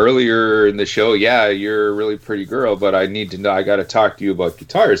know, earlier in the show, yeah, you're a really pretty girl, but I need to know, I got to talk to you about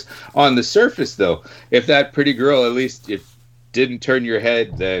guitars. On the surface, though, if that pretty girl at least didn't turn your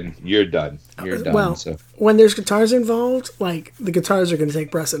head, then you're done. You're done. Well, so when there's guitars involved, like, the guitars are going to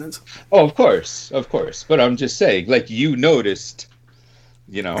take precedence. Oh, of course. But I'm just saying, like, you noticed,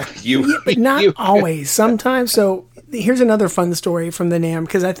 you know, Yeah, but not always. Sometimes. So here's another fun story from the NAMM,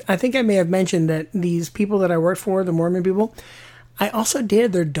 because I think I may have mentioned that these people that I worked for, the Mormon people, I also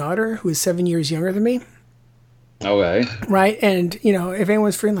dated their daughter, who is 7 years younger than me. Okay. Right? And, you know, if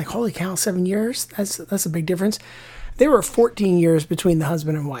anyone's feeling like, holy cow, 7 years? That's a big difference. There were 14 years between the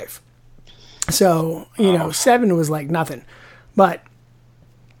husband and wife. So, you know, 7 was like nothing. But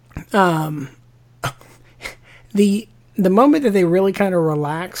the moment that they really kind of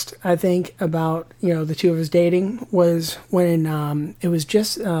relaxed, I think, about, you know, the two of us dating was when it was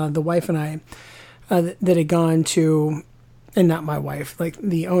just the wife and I that had gone to, and not my wife, like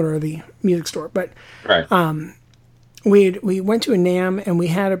the owner of the music store, but Right. we went to a NAMM and we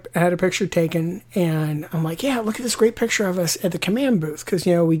had a picture taken, and I'm like, yeah, look at this great picture of us at the Command booth, because,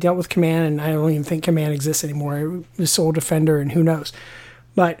 you know, we dealt with Command, and I don't even think Command exists anymore. It was sold to Fender, and who knows.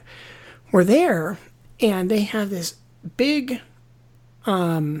 But we're there, and they have this big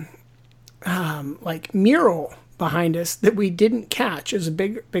like mural behind us that we didn't catch. It was a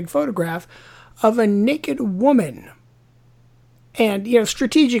big photograph of a naked woman, and, you know,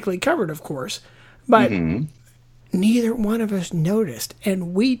 strategically covered, of course, but neither one of us noticed,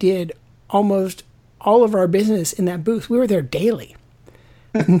 and we did almost all of our business in that booth. We were there daily.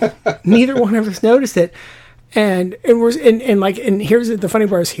 Neither one of us noticed it, and it was and here's the funny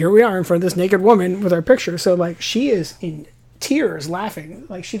part is, here we are in front of this naked woman with our picture. So, like, she is in tears, laughing,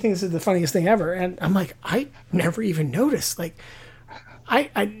 like she thinks it's the funniest thing ever, and I'm like, I never even noticed. Like, I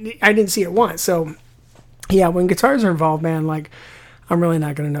didn't see it once. So, yeah, when guitars are involved, man, like, I'm really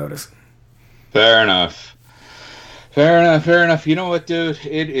not going to notice. Fair enough. You know what, dude?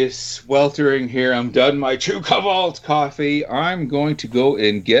 It is sweltering here. I'm done my True Cobalt coffee. I'm going to go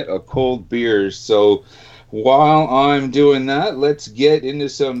and get a cold beer. So while I'm doing that, let's get into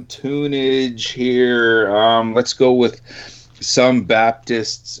some tunage here. Let's go with some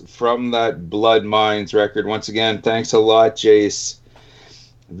Baptists from that Blood Mines record. Once again, thanks a lot, Jace.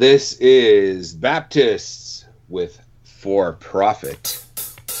 This is Baptists with For Profit.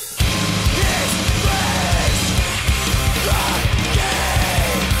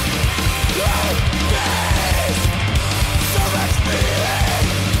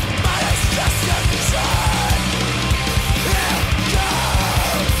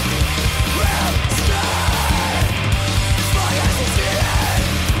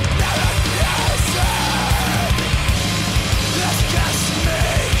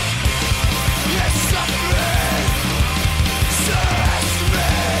 Suffering, so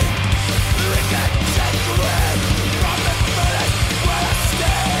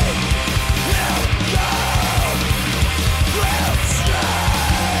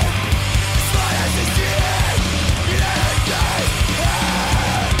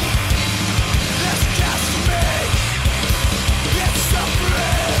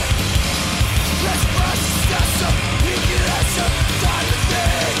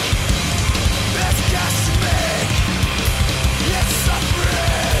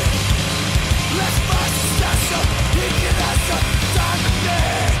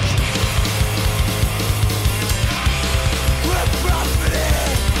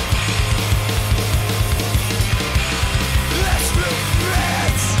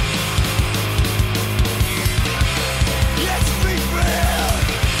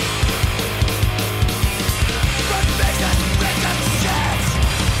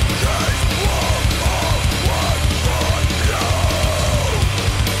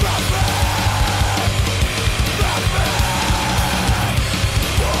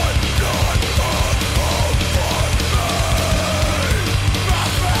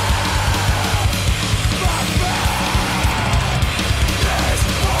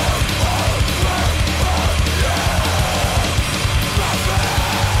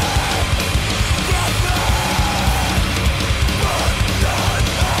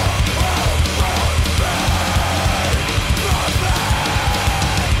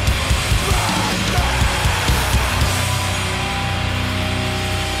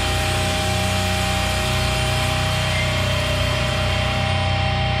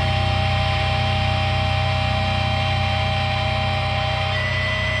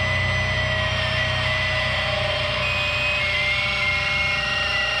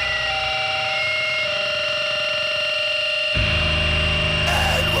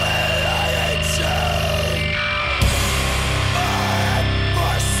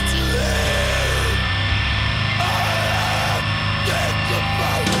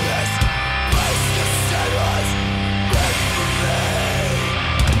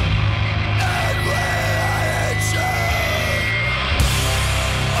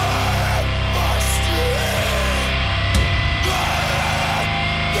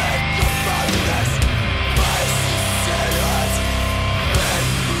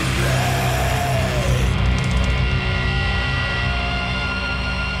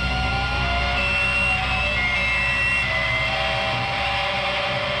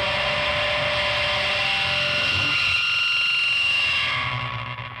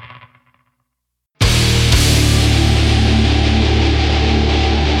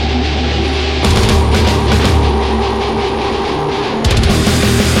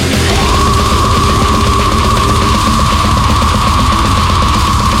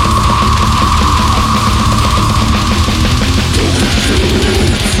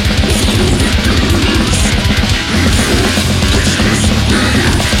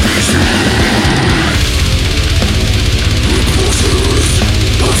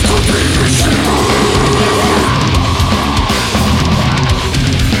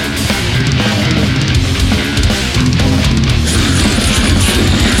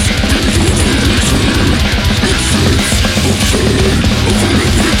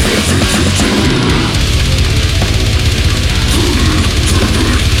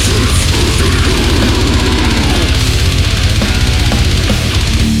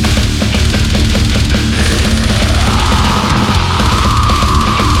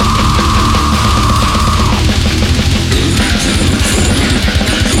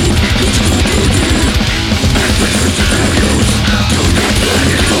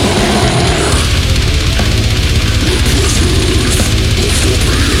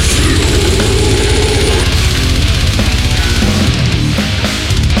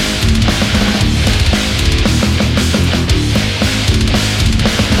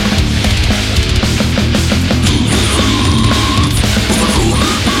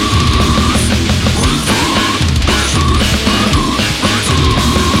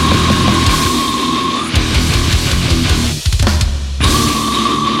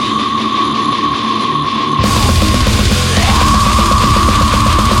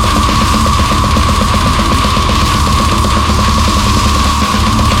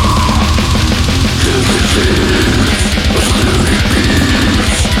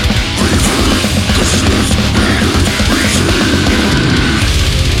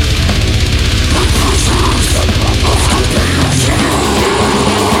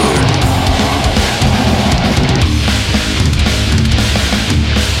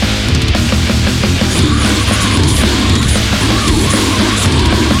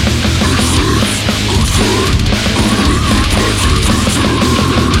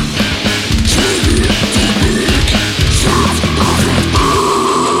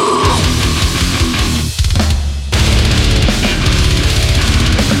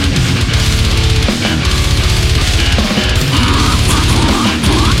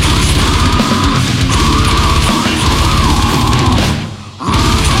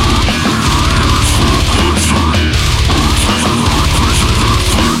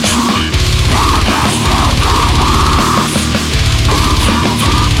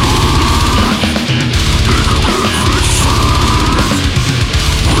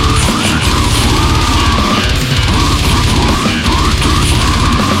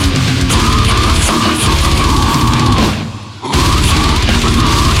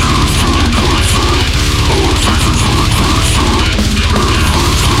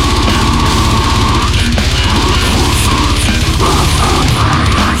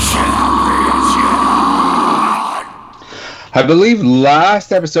I believe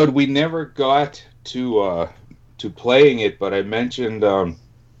last episode we never got to playing it, but I mentioned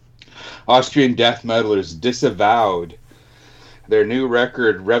Austrian death metalers disavowed. Their new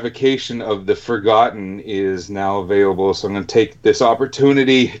record, Revocation of the Forgotten, is now available. So I'm going to take this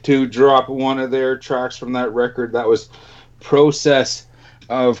opportunity to drop one of their tracks from that record. That was Process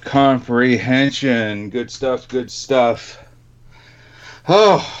of Comprehension. Good stuff, good stuff.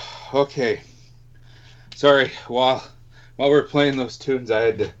 Oh, okay. Sorry, while we're playing those tunes, I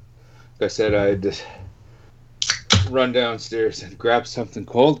had to run downstairs and grab something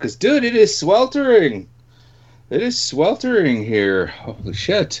cold. Because, dude, it is sweltering. It is sweltering here. Holy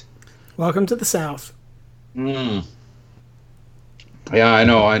shit. Welcome to the South. Yeah, I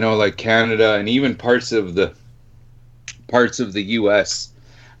know, like Canada and even parts of the US,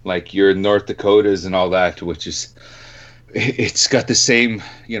 like your North Dakotas and all that, which is, it's got the same,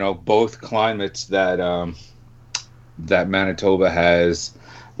 both climates that that Manitoba has,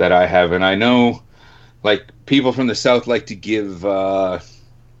 that I have. And I know, like, people from the South like to give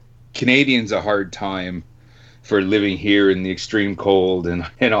Canadians a hard time for living here in the extreme cold and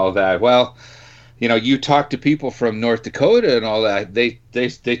all that. Well, you talk to people from North Dakota and all that, they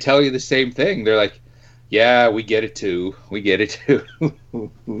tell you the same thing. They're like, yeah, we get it too.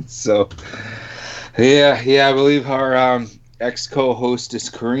 So, yeah, I believe our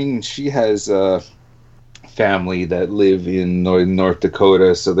ex-co-hostess Corrine, she has a family that live in North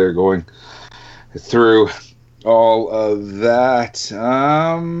Dakota, so they're going through all of that.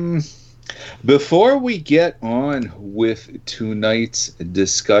 Before we get on with tonight's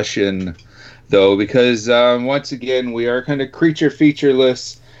discussion, though, because once again, we are kind of creature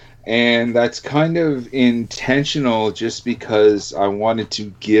featureless, and that's kind of intentional just because I wanted to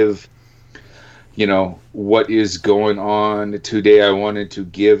give, what is going on today. I wanted to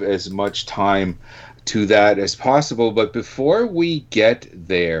give as much time to that as possible. But before we get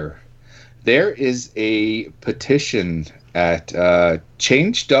there is a petition at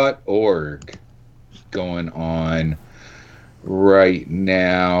change.org going on right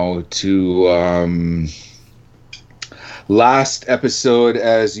now to last episode,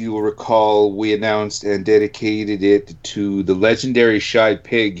 as you will recall, we announced and dedicated it to the legendary Shy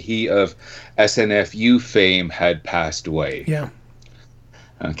Pig. He of SNFU fame had passed away. Yeah.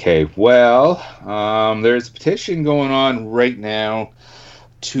 Okay, well, there's a petition going on right now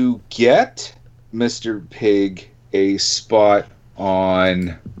to get Mr. Pig a spot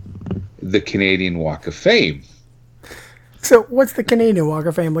on the Canadian Walk of Fame. So what's the Canadian Walk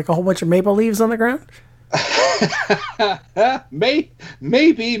of Fame? Like a whole bunch of maple leaves on the ground? Maybe.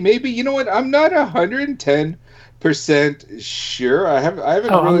 You know what? I'm not 110% sure. I haven't really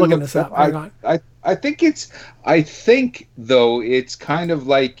I'm looking looked this up. Hang on. I think though it's kind of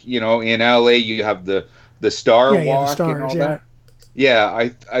like, in LA you have the Star Walk the stars, and all that. Yeah,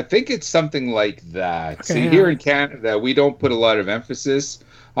 I think it's something like that. Okay, See, here in Canada, we don't put a lot of emphasis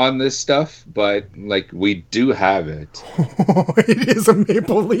on this stuff, but, like, we do have it. It is a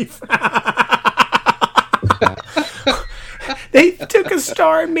maple leaf. They took a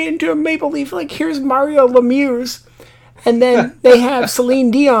star and made it into a maple leaf. Like, here's Mario Lemieux. And then they have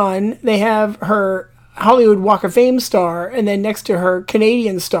Celine Dion. They have her Hollywood Walk of Fame star. And then next to her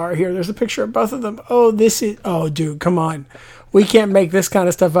Canadian star here, there's a picture of both of them. Oh, dude, come on. We can't make this kind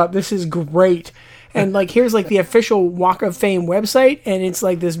of stuff up. This is great. And like, here's like the official Walk of Fame website, and it's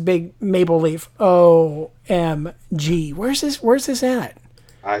like this big maple leaf. OMG. Where's this at?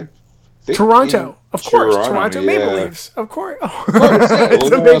 I think Toronto. Of course. Toronto yeah. Maple Leafs. Of course. Of course, yeah. It's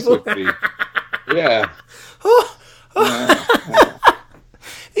Well, a who else would be? Yeah.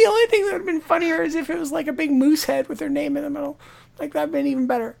 The only thing that would have been funnier is if it was like a big moose head with their name in the middle. Like, that'd been even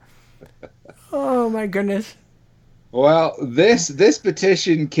better. Oh my goodness. Well, this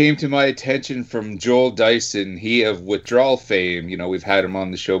petition came to my attention from Joel Dyson, he of Withdrawal fame. We've had him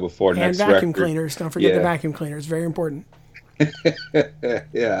on the show before. And vacuum cleaners. Don't forget the vacuum cleaners. Very important.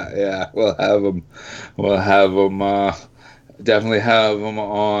 yeah. We'll have him. Definitely have him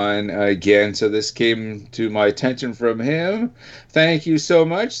on again. So this came to my attention from him. Thank you so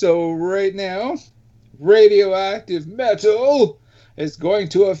much. So right now, Radioactive Metal is going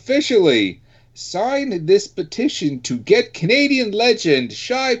to officially sign this petition to get Canadian legend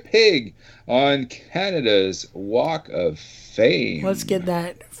Shy Pig on Canada's Walk of Fame. Let's get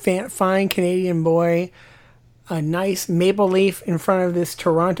that fine Canadian boy a nice maple leaf in front of this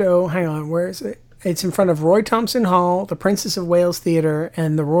Toronto. Hang on, where is it? It's in front of Roy Thompson Hall, the Princess of Wales Theatre,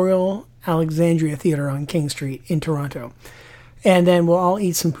 and the Royal Alexandria Theatre on King Street in Toronto. And then we'll all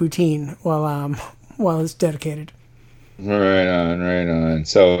eat some poutine while it's dedicated. Right on, right on.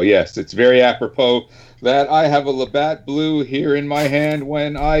 So, yes, it's very apropos that I have a Labatt Blue here in my hand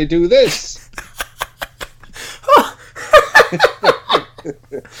when I do this.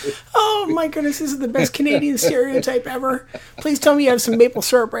 Oh my goodness, this is the best Canadian stereotype ever. Please tell me you have some maple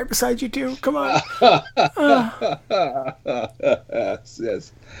syrup right beside you too. Come on.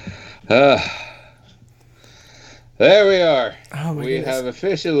 Yes. There we are. Oh my We goodness. have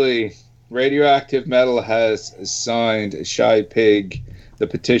officially, Radioactive Metal has signed Shy Pig, the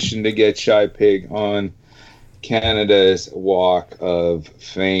petition to get Shy Pig on Canada's Walk of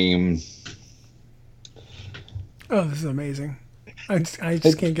Fame. Oh, this is amazing. I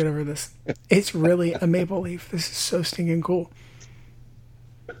just can't get over this. It's really a maple leaf. This is so stinking cool.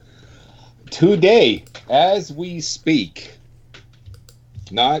 Today, as we speak,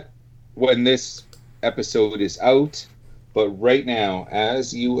 not when this episode is out, but right now,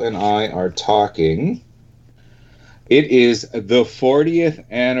 as you and I are talking, it is the 40th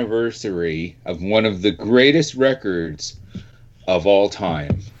anniversary of one of the greatest records of all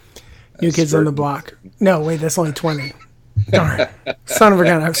time. New Kids on the Block. No, wait, that's only 20. Darn. Son of a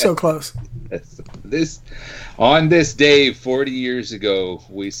gun, I was so close. On this day, 40 years ago,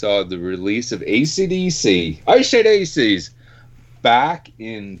 we saw the release of AC/DC. I said AC's Back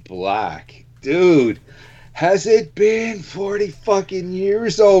in Black. Dude, has it been 40 fucking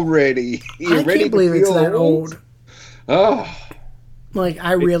years already? I can't believe it's that old. Oh. Like,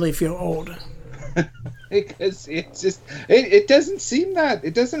 I really feel old. Because it's just, it doesn't seem that,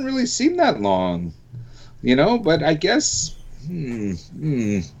 it doesn't really seem that long. You know, but I guess, I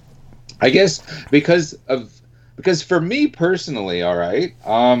guess because for me personally, all right,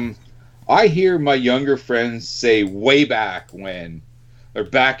 I hear my younger friends say way back when, or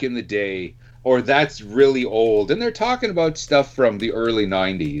back in the day, or that's really old, and they're talking about stuff from the early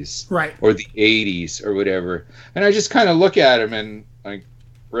 90s, Right. or the 80s, or whatever, and I just kind of look at them and like,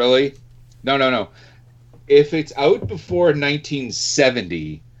 really? No. If it's out before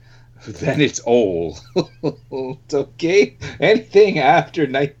 1970, then it's old. Okay? Anything after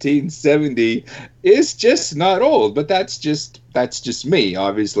 1970 is just not old, but that's just me,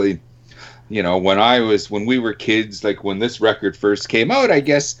 obviously. You know, when we were kids, like when this record first came out, I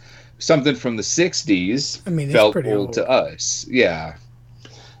guess something from the 60s felt old to us. Yeah.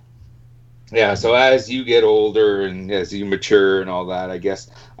 Yeah, so as you get older and as you mature and all that, I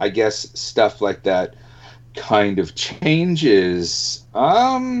guess stuff like that kind of changes.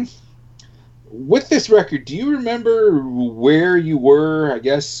 With this record, do you remember where you were? I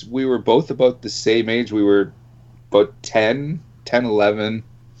guess we were both about the same age. We were about 10, 11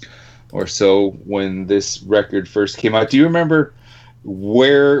 or so when this record first came out. Do you remember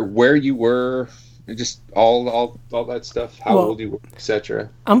where you were? Just all that stuff, how old you were, etc.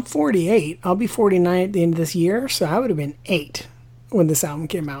 I'm 48. I'll be 49 at the end of this year, so I would have been 8 when this album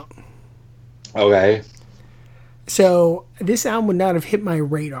came out. Okay. So this album would not have hit my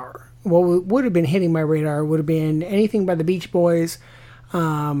radar. What would have been hitting my radar would have been anything by the Beach Boys.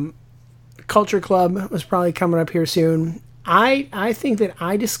 Culture Club was probably coming up here soon. I think that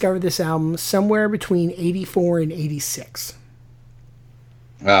I discovered this album somewhere between 84 and 86.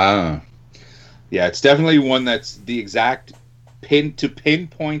 Yeah, it's definitely one that's the exact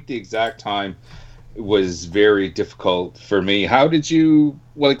pinpoint the exact time was very difficult for me. How did you,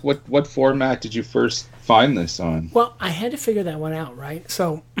 like, what format did you first find this on? Well, I had to figure that one out, right?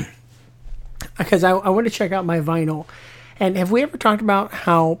 So, because I want to check out my vinyl. And have we ever talked about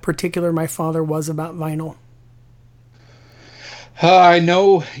how particular my father was about vinyl? I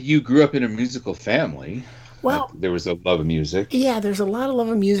know you grew up in a musical family. Well, there was a love of music. Yeah, there's a lot of love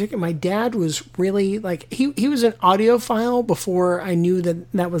of music, and my dad was really like he was an audiophile before I knew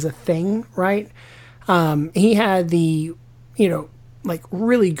that was a thing, right? He had the, like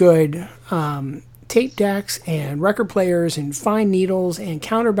really good tape decks and record players and fine needles and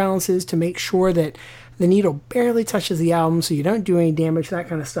counterbalances to make sure that the needle barely touches the album so you don't do any damage, that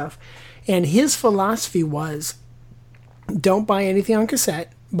kind of stuff. And his philosophy was, don't buy anything on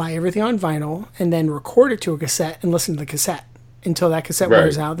cassette, buy everything on vinyl, and then record it to a cassette and listen to the cassette until that cassette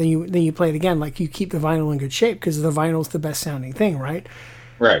wears out. Then you play it again. Like, you keep the vinyl in good shape because the vinyl's the best sounding thing, right?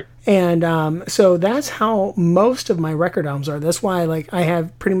 Right. And so that's how most of my record albums are. That's why, like, I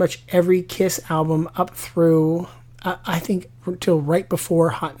have pretty much every Kiss album up through I think till right before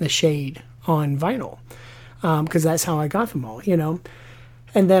Hot in the Shade on vinyl, because that's how I got them all,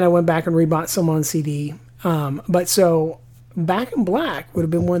 And then I went back and rebought some on CD. But so Back in Black would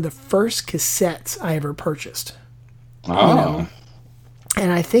have been one of the first cassettes I ever purchased. Oh.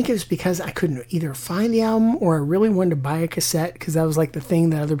 And I think it was because I couldn't either find the album or I really wanted to buy a cassette because that was like the thing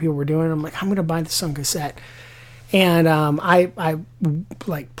that other people were doing. I'm like, I'm going to buy this on cassette. And I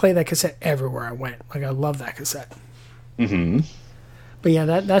like play that cassette everywhere I went. Like I love that cassette. Mm-hmm. But yeah,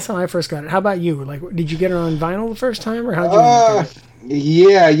 that's how I first got it. How about you? Like, did you get it on vinyl the first time, or how did you get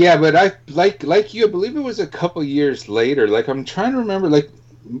it? Yeah, but I like you. I believe it was a couple years later. Like I'm trying to remember,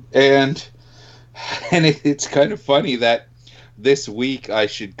 and it's kind of funny that this week I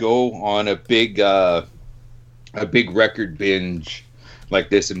should go on a big record binge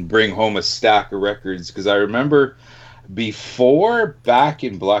like this and bring home a stack of records, because I remember before Back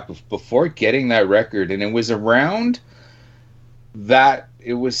in Black, before getting that record, and it was around that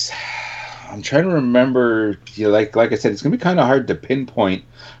it was. I'm trying to remember, like I said, it's going to be kind of hard to pinpoint,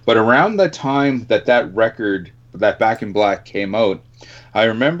 but around the time that record, that Back in Black came out, I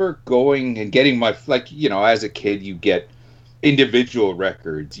remember going and getting my, as a kid, you get individual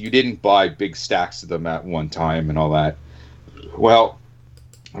records. You didn't buy big stacks of them at one time and all that. Well,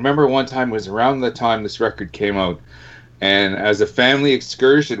 I remember one time, it was around the time this record came out, and as a family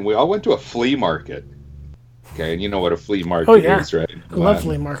excursion, we all went to a flea market. Okay, and you know what a flea market is, right? I love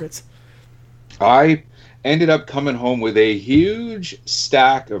flea markets. I ended up coming home with a huge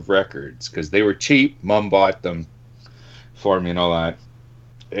stack of records because they were cheap. Mom bought them for me and all that.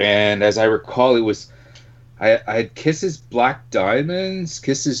 And as I recall, it was I had Kiss's Black Diamonds,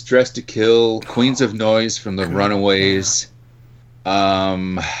 Kiss's Dress to Kill, Queens of Noise from the Runaways,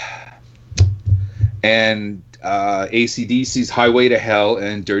 and AC/DC's Highway to Hell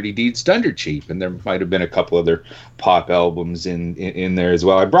and Dirty Deeds Done Dirt Cheap, and there might have been a couple other pop albums in there as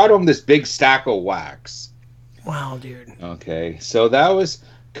well. I brought home this big stack of wax. Wow, dude. Okay, so that was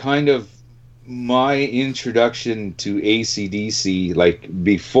kind of my introduction to AC/DC, like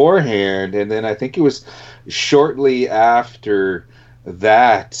beforehand, and then I think it was shortly after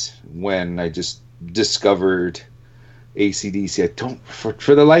that when I just discovered AC/DC. I don't,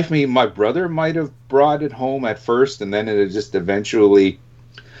 for the life of me, my brother might have brought it home at first, and then it just eventually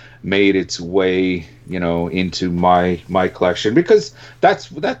made its way, into my collection, because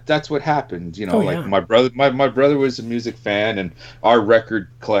that's what happened. My brother was a music fan, and our record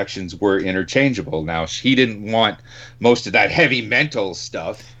collections were interchangeable. Now, he didn't want most of that heavy metal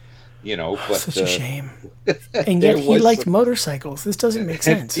stuff, but such a shame. And yet he liked motorcycles. This doesn't make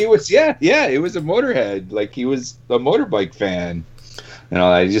sense. He was, it was a motorhead. Like, he was a motorbike fan.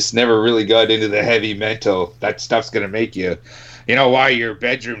 I just never really got into the heavy metal. That stuff's gonna make you, why your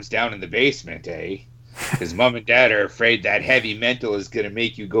bedroom's down in the basement, eh? Because mom and dad are afraid that heavy metal is gonna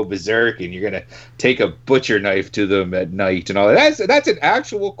make you go berserk, and you're gonna take a butcher knife to them at night and all that. That's an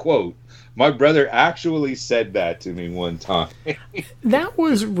actual quote. My brother actually said that to me one time. That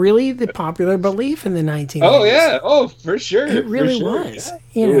was really the popular belief in the 1980s. Oh, yeah. Oh, for sure. It really was.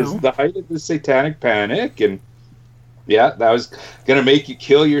 Yeah. It was the height of the Satanic Panic, and that was going to make you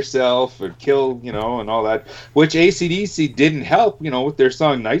kill yourself or kill, and all that, which AC/DC didn't help, with their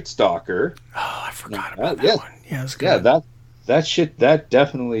song Night Stalker. Oh, I forgot about that one. Yeah, it was good. Yeah, that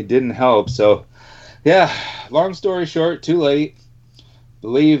definitely didn't help. So, long story short, too late.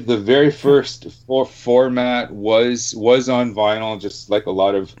 Believe the very first format was on vinyl, just like a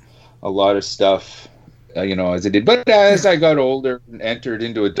lot of stuff, as I did. But as I got older and entered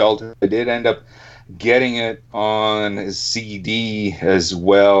into adulthood, I did end up getting it on CD as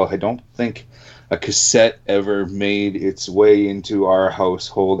well. I don't think a cassette ever made its way into our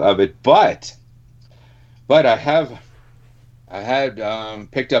household of it, but I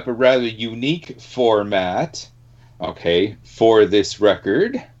had picked up a rather unique format. Okay, for this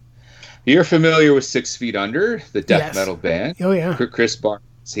record. You're familiar with 6 Feet Under, the death metal band. Oh, yeah. Chris Barnes,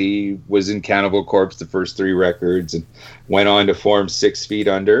 he was in Cannibal Corpse, the first 3 records, and went on to form 6 Feet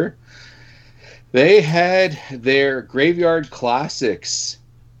Under. They had their Graveyard Classics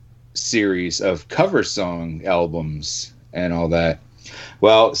series of cover song albums and all that.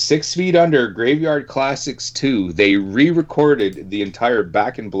 Well, 6 Feet Under, Graveyard Classics 2, they re-recorded the entire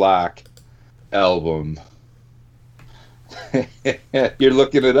Back in Black album. You're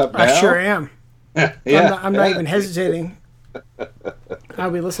looking it up now? I sure am. I'm not even hesitating.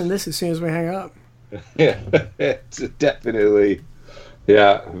 I'll be listening to this as soon as we hang up. Yeah, it's definitely,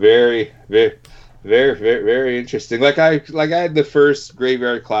 very, very, very, very, very interesting. Like I had the first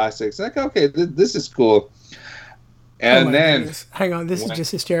Graveyard Classics. Like, okay, this is cool. And then, goodness. Hang on, this is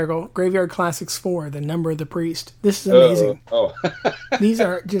just hysterical. Graveyard Classics 4, The Number of the Priest. This is amazing. These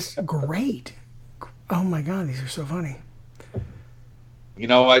are just great. Oh my God, these are so funny. You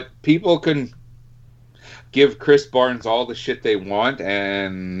know what? People can give Chris Barnes all the shit they want,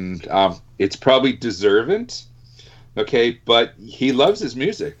 and it's probably deserving. Okay, but he loves his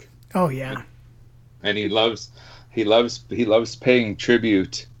music. Oh yeah, and he loves paying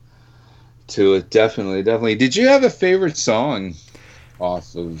tribute to it. Definitely. Did you have a favorite song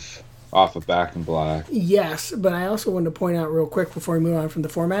off of Back in Black? Yes, but I also wanted to point out real quick before we move on from the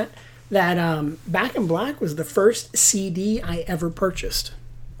format that Back in Black was the first CD I ever purchased.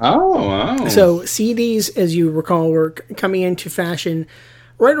 Oh, wow. So CDs, as you recall, were coming into fashion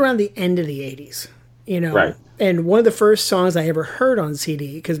right around the end of the 80s. Right. And one of the first songs I ever heard on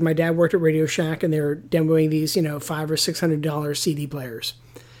CD, because my dad worked at Radio Shack and they were demoing these, $500 or $600 CD players,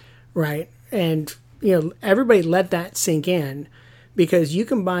 right? And, everybody let that sink in because you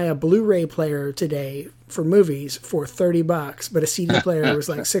can buy a Blu-ray player today for movies for $30, but a CD player was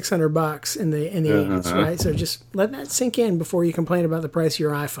like $600 in the 80s, right? So just let that sink in before you complain about the price of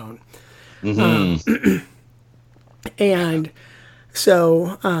your iPhone. And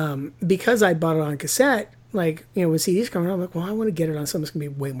so because I bought it on cassette, when CDs come out, I'm like, well, I want to get it on something that's going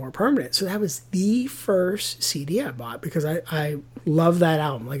to be way more permanent. So that was the first CD I bought because I love that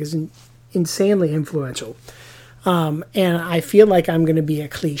album. Like, it's insanely influential. And I feel like I'm going to be a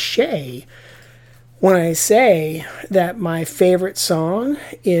cliche when I say that my favorite song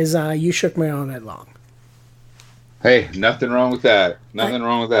is You Shook Me All Night Long. Hey, nothing wrong with that.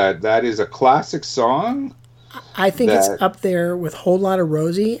 That is a classic song. I think it's up there with Whole Lotta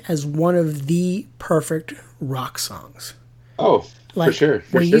Rosie as one of the perfect rock songs. Oh, for sure.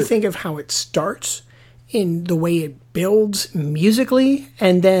 You think of how it starts in the way it builds musically,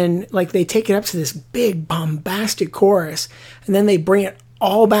 and then they take it up to this big bombastic chorus, and then they bring it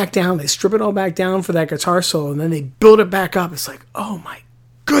all back down. They strip it all back down for that guitar solo, and then they build it back up. It's like, oh my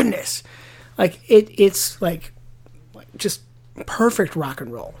goodness. It's just perfect rock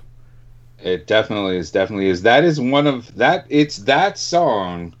and roll. It definitely is. That is one of that. It's that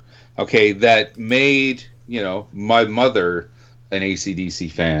song, okay, that made, my mother an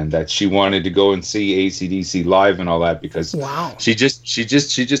AC/DC fan, that she wanted to go and see AC/DC live and all that because she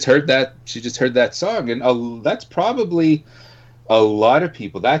just heard that song, and that's probably a lot of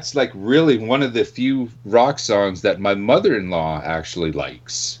people. That's really one of the few rock songs that my mother-in-law actually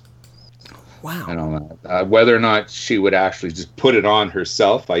likes. Wow. And all that. Whether or not she would actually just put it on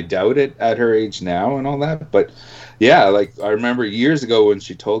herself, I doubt it at her age now and all that. But yeah, I remember years ago when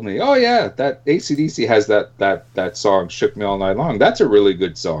she told me, oh yeah, that AC/DC has that song, Shook Me All Night Long. That's a really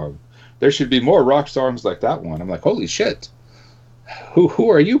good song. There should be more rock songs like that one. I'm like, holy shit.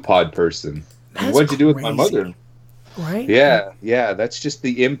 Who are you, pod person? What'd you do with my mother? Right? Yeah. That's just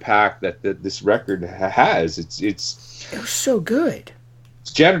the impact that this record has. It was so good.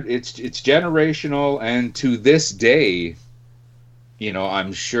 It's generational, and to this day,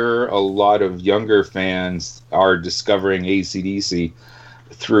 I'm sure a lot of younger fans are discovering AC/DC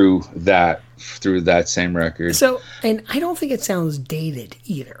through that same record. So, and I don't think it sounds dated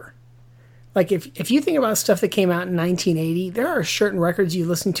either. If you think about stuff that came out in 1980, there are certain records you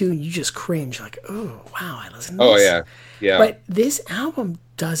listen to and you just cringe, oh wow, I listen to this. Oh yeah. But this album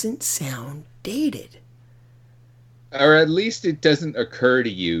doesn't sound dated. Or at least it doesn't occur to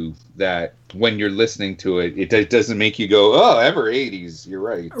you that when you're listening to it, it doesn't make you go, oh, ever 80s. You're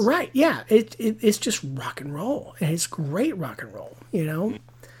right. Right, yeah. It's just rock and roll. And it's great rock and roll,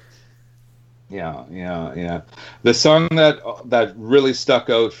 Yeah. The song that really stuck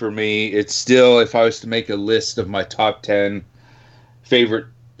out for me, it's still, if I was to make a list of my top 10 favorite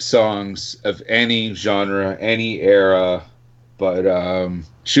songs of any genre, any era, but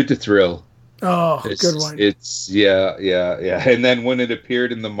Shoot to Thrill. Oh, good one. It's yeah. And then when it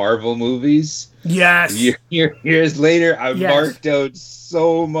appeared in the Marvel movies, yes, years later, I marked out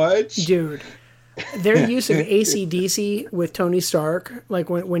so much, dude. Their use of AC/DC with Tony Stark,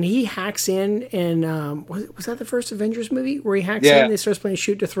 when he hacks in, and was that the first Avengers movie where he hacks in and he starts playing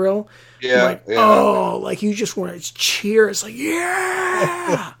 "Shoot to Thrill"? Yeah. Oh, you just want to cheer. It's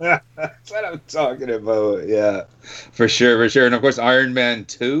yeah. That's what I'm talking about. Yeah, for sure. And of course, Iron Man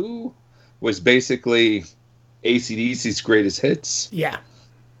 2 was basically AC/DC's greatest hits. Yeah.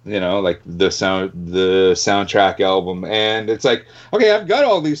 The soundtrack album, and it's okay, I've got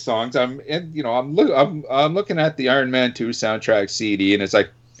all these songs. I'm looking at the Iron Man 2 soundtrack CD, and it's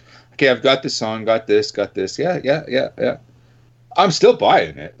okay, I've got this song, got this. Yeah. I'm still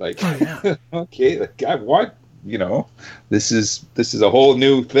buying it. Okay, I want, this is a whole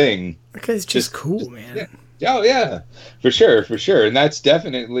new thing. Because it's just cool, man. Yeah. Oh yeah, for sure, and that's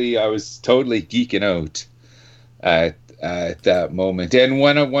definitely, I was totally geeking out at that moment. And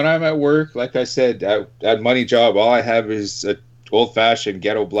when I'm at work, like I said, at Money Job, all I have is an old-fashioned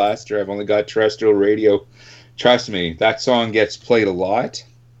ghetto blaster. I've only got terrestrial radio. Trust me, that song gets played a lot.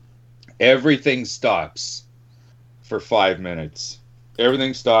 Everything stops for 5 minutes.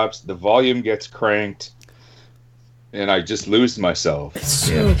 Everything stops. The volume gets cranked, and I just lose myself. It's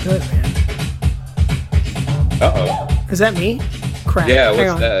so good, man. Uh-oh. Is that me? Crap. Yeah, Hang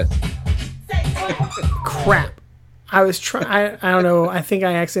what's on. that? Crap. I was trying. I don't know. I think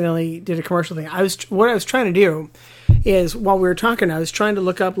I accidentally did a commercial thing. What I was trying to do is, while we were talking, I was trying to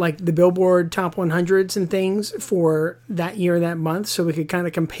look up like the Billboard Top 100s and things for that year, that month, so we could kind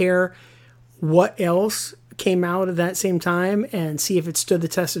of compare what else came out at that same time and see if it stood the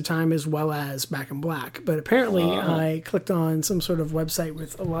test of time as well as Back in Black. But apparently, I clicked on some sort of website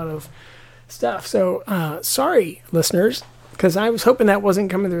with a lot of stuff. So sorry, listeners. Because I was hoping that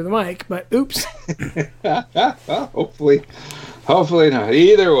wasn't coming through the mic, but oops. Hopefully not.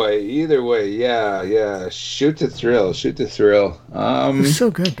 Either way, yeah. Shoot to thrill. You're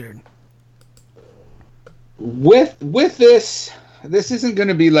so good, dude. With this isn't going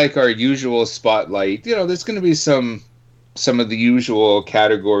to be like our usual spotlight. You know, there's going to be some of the usual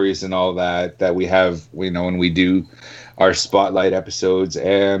categories and all that we have. You know, when we do our spotlight episodes,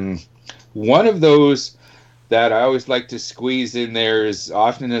 and one of those that I always like to squeeze in there as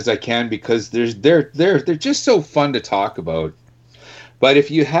often as I can, because they're just so fun to talk about. But if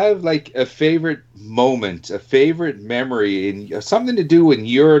you have like a favorite moment, a favorite memory, and something to do in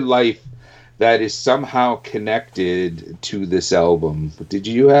your life that is somehow connected to this album, do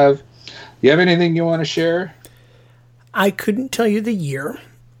you have anything you want to share? I couldn't tell you the year,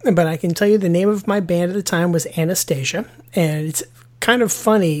 but I can tell you the name of my band at the time was Anastasia, and it's kind of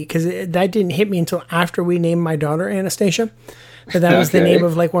funny because that didn't hit me until after we named my daughter Anastasia. But that was the name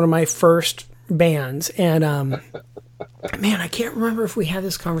of like one of my first bands. And man, I can't remember if we had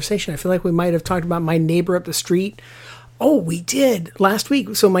this conversation. I feel like we might have talked about my neighbor up the street. Oh, we did last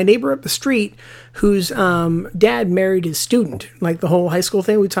week. So my neighbor up the street, whose dad married his student, like the whole high school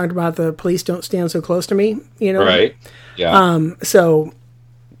thing. We talked about the police don't stand so close to me, you know? Right. Yeah. So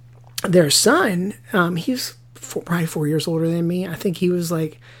their son, he's probably 4 years older than me. I think he was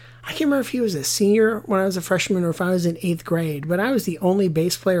like, I can't remember if he was a senior when I was a freshman or if I was in 8th grade, but I was the only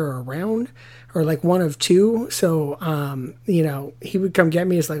bass player around, or like one of two. So, you know, he would come get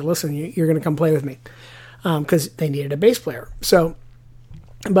me. It's like, listen, you're going to come play with me. Because they needed a bass player. So,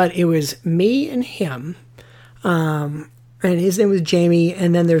 but it was me and him, and his name was Jamie.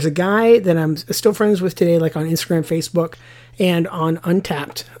 And then there's a guy that I'm still friends with today, like on Instagram, Facebook, and on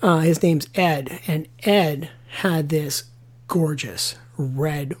Untapped. His name's Ed, and Ed had this gorgeous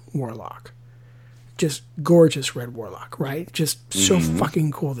red Warlock, just gorgeous red Warlock, right? Just so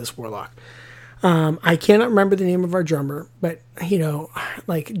fucking cool, this Warlock. I cannot remember the name of our drummer, but you know,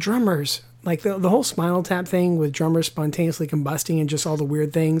 like drummers. Like the whole Spinal Tap thing with drummers spontaneously combusting and just all the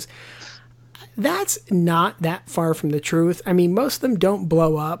weird things, that's not that far from the truth. I mean, most of them don't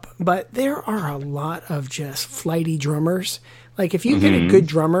blow up, but there are a lot of just flighty drummers. Like if you get a good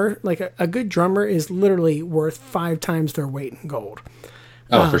drummer, like a good drummer is literally worth 5 times their weight in gold.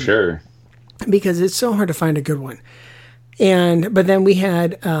 Oh, for sure. Because it's so hard to find a good one. But then we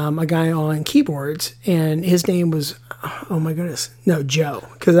had a guy on keyboards, and his name was, oh my goodness, no, Joe,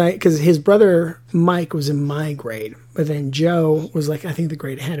 because his brother Mike was in my grade, but then Joe was like, I think the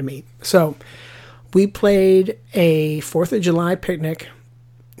grade ahead of me. So we played a 4th of July picnic.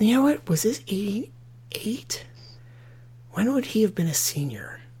 You know what? Was this 88? When would he have been a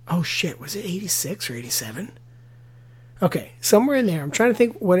senior? Oh shit, was it 86 or 87? Okay, somewhere in there. I'm trying to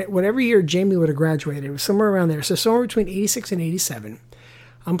think whatever year Jamie would have graduated. It was somewhere around there. So somewhere between 86 and 87.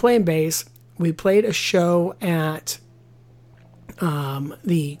 I'm playing bass. We played a show at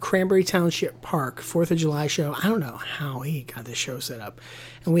the Cranberry Township Park, 4th of July show. I don't know how he got this show set up.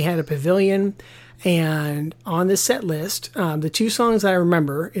 And we had a pavilion. And on the set list, the 2 songs I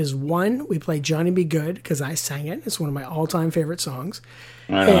remember is, 1, we played Johnny Be Good because I sang it. It's one of my all-time favorite songs.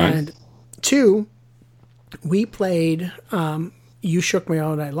 And 2, we played You Shook Me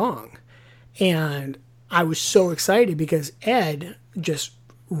All Night Long. And I was so excited because Ed just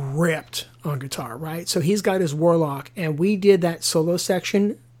ripped on guitar, right? So he's got his Warlock, and we did that solo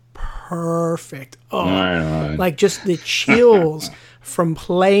section perfect. Oh, like just the chills from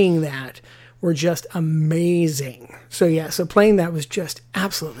playing that were just amazing. So yeah, so playing that was just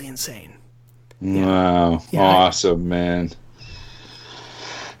absolutely insane. Yeah. Wow. Yeah, awesome, man.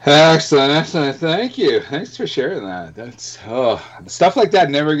 Excellent. Thank you. Thanks for sharing that. That's stuff like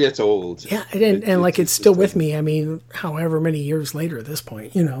that never gets old. Yeah, and like it's still with me. I mean, however many years later at this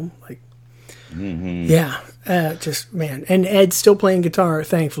point, you know, like, yeah, just man. And Ed's still playing guitar,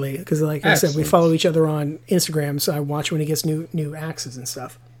 thankfully, because like I said, we follow each other on Instagram, so I watch when he gets new axes and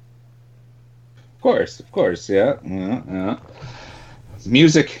stuff. Of course, yeah.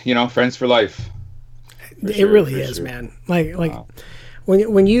 Music, you know, friends for life. It really is, man. Like. Wow.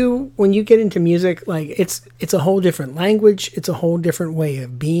 when you get into music, like it's a whole different language. It's a whole different way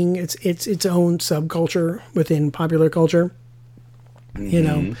of being. It's its own subculture within popular culture. You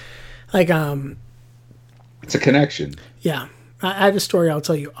know, like it's a connection. Yeah, I have a story I'll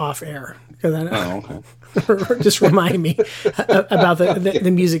tell you off air because I know. Oh, okay. Just remind me about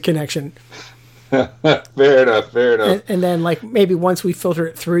the music connection. Fair enough. And then, like, maybe once we filter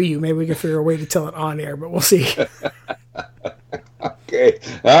it through you, maybe we can figure a way to tell it on air, but we'll see. Okay.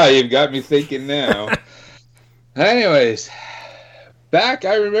 You've got me thinking now. Anyways, I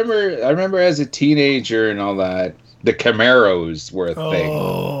remember as a teenager and all that, the Camaros were a thing.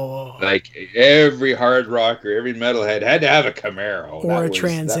 Like, every hard rocker, every metalhead had to have a Camaro. Or a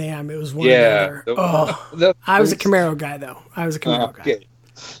Trans Am. It was one or the other. I was a Camaro guy, though. Okay.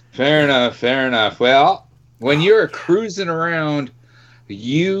 Fair enough. Well, when you're cruising around,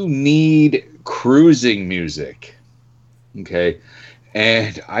 you need cruising music. Okay.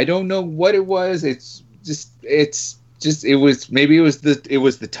 And I don't know what it was. It was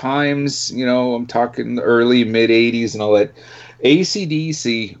the times, you know, I'm talking early mid 80s and all that.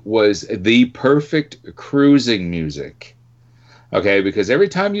 AC/DC was the perfect cruising music. Okay, because every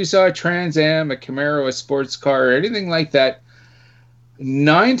time you saw a Trans Am, a Camaro, a sports car, or anything like that,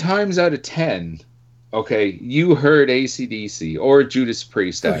 9 times out of 10, okay, you heard AC/DC or Judas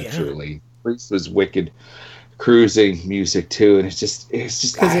Priest. Actually, Priest was wicked cruising music too, and it's just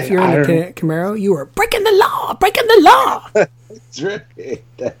because if you're in a Camaro, you are breaking the law.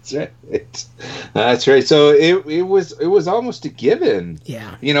 That's right. So it was almost a given.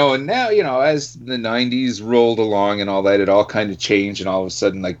 Yeah. You know, and now, you know, as the 90s rolled along and all that, it all kind of changed, and all of a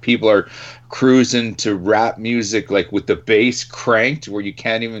sudden, like, people are cruising to rap music, like, with the bass cranked where you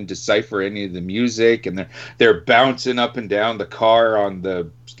can't even decipher any of the music, and they're bouncing up and down the car on the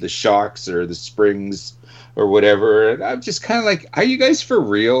shocks or the springs or whatever. And I'm just kind of like, are you guys for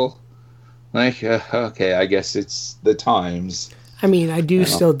real? Like, okay, I guess it's the times. I mean, I do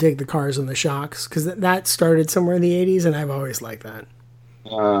still dig the cars and the shocks because that started somewhere in the 80s, and I've always liked that.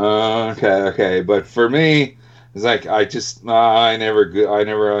 Okay. But for me, it's like, I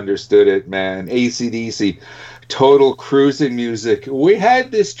never understood it, man. AC/DC, total cruising music. We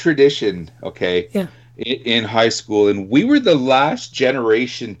had this tradition, okay, in high school, and we were the last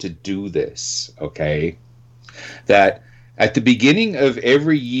generation to do this, okay, that at the beginning of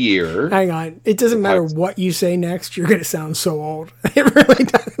every year... Hang on. It doesn't matter what you say next. You're going to sound so old. It really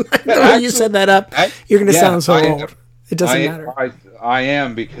doesn't. The way you set that up, you're going to sound so old. It doesn't matter. I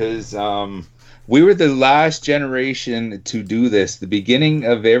am, because we were the last generation to do this. The beginning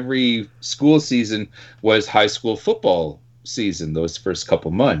of every school season was high school football season, those first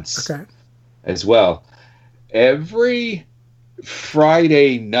couple months. Okay. As well. Every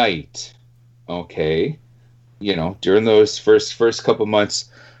Friday night, okay, you know, during those first couple months,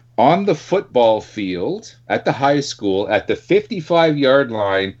 on the football field at the high school at the 55-yard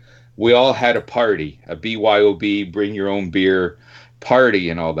line, we all had a party, a BYOB, bring your own beer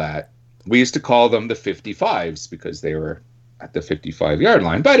party and all that. We used to call them the 55s because they were at the 55-yard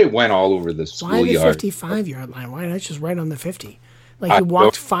line, but it went all over the schoolyard. Why the 55-yard line? Why not just right on the 50? Like, you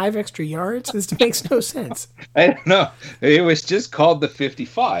walked 5 extra yards? This makes no sense. I don't know. It was just called the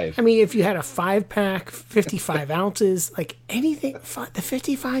 55. I mean, if you had a 5-pack, 55 ounces, like anything, the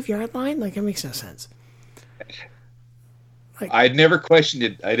 55-yard line, like, it makes no sense. Like, I'd never questioned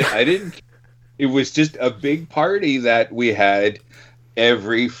it. I didn't. It was just a big party that we had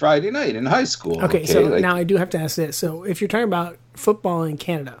every Friday night in high school. Okay, so now I do have to ask this. So if you're talking about football in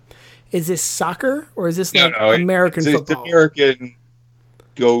Canada, is this soccer or is this American football? It's American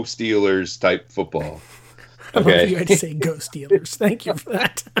Go Steelers type football. I love you had to say Go Steelers. Thank you for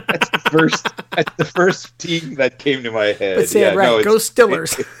that. That's the first team that came to my head. But say it right. No, Go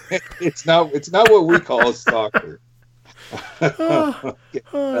Steelers. It's not what we call soccer.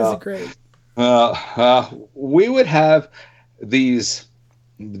 That's great. We would have these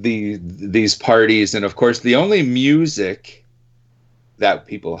parties, and of course, the only music that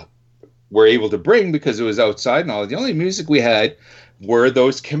people were able to bring, because it was outside and all, the only music we had were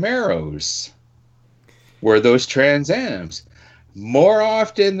those Camaros, were those Trans Ams. More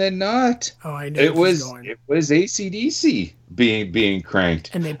often than not, it was AC/DC being cranked.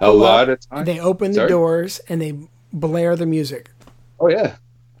 And they a lot of times they open the doors and they blare the music. Oh yeah.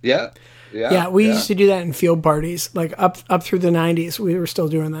 We used to do that in field parties, like up through the 90s. We were still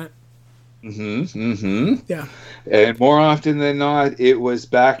doing that. Yeah. And more often than not, it was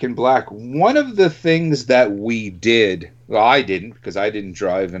Back in Black. One of the things that we did, well, I didn't because I didn't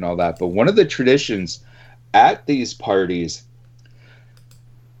drive and all that, but one of the traditions at these parties,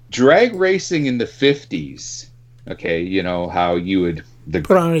 drag racing in the 50s, okay, you know how you would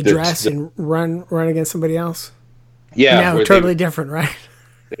put on a dress and run against somebody else. Yeah, now totally different, right?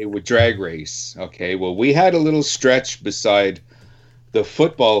 They would drag race. Okay, well, we had a little stretch beside the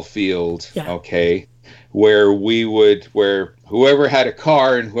football field. Yeah. Okay, where whoever had a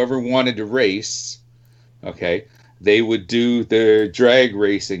car and whoever wanted to race, okay, they would do the drag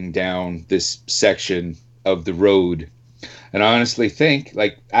racing down this section of the road. And I honestly think,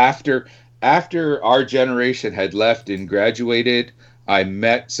 like, after our generation had left and graduated, I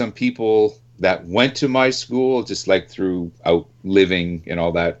met some people that went to my school, just like throughout living and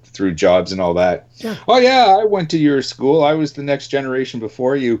all that, through jobs and all that. Yeah. Oh yeah, I went to your school. I was the next generation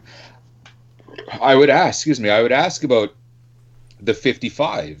before you. I would ask about the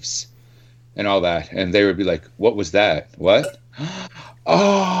 55s and all that, and they would be like, "What was that? What?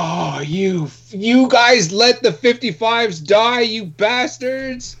 Oh, you guys let the 55s die, you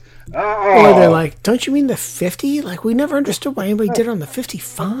bastards!" Oh. Or they're like, "Don't you mean the 50? Like, we never understood why anybody did it on the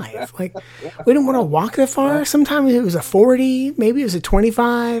 55. Like, we didn't want to walk that far. Sometimes it was a 40, maybe it was a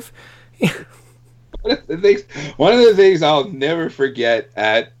 25." One of the things I'll never forget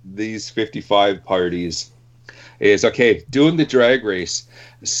at these 55 parties is, okay, doing the drag race.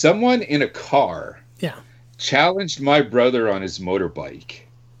 Someone in a car challenged my brother on his motorbike.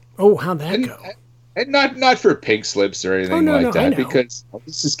 Oh, how'd that go? And not for pink slips or anything that, because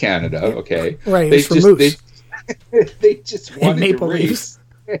this is Canada, okay? Right, they for moose. They just wanted to race.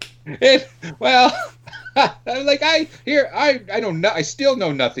 Well, like I don't know. I still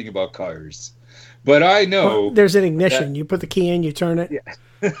know nothing about cars, but I know there's an ignition. You put the key in, you turn it. Yeah.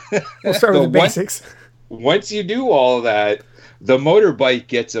 We'll start with the basics. Once you do all that, the motorbike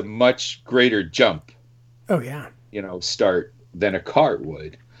gets a much greater jump. Oh yeah. Start than a car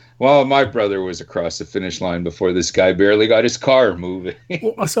would. Well, my brother was across the finish line before this guy barely got his car moving.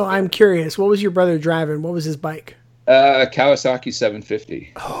 Well, so I'm curious, what was your brother driving? What was his bike? Kawasaki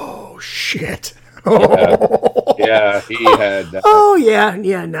 750. Oh, shit. Yeah, he had that. Oh,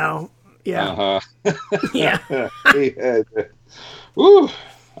 yeah, no. Yeah. Uh-huh. Yeah. He had woo.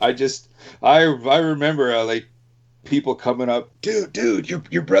 I remember like people coming up, dude,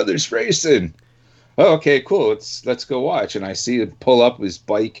 your brother's racing. Oh, okay, cool. Let's go watch. And I see him pull up his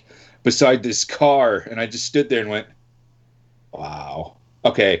bike beside this car, and I just stood there and went, "Wow,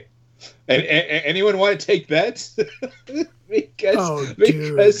 okay." And anyone want to take bets?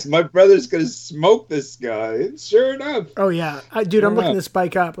 because my brother's gonna smoke this guy. And sure enough. Oh yeah, dude, I'm looking this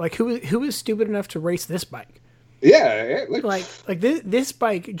bike up. Like, who is stupid enough to race this bike? Yeah, like this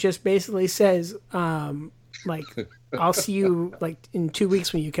bike just basically says, like, I'll see you like in 2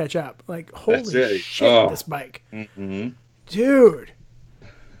 weeks when you catch up. Like, holy shit, this bike, dude.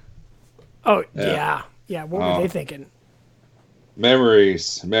 Oh yeah. What were they thinking?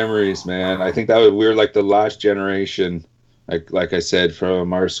 Memories, man. I think we were like the last generation, like I said,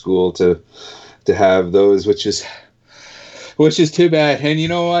 from our school to have those, which is too bad. And you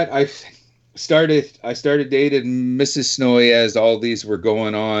know what? I started dating Mrs. Snowy as all these were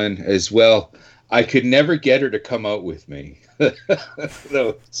going on as well. I could never get her to come out with me.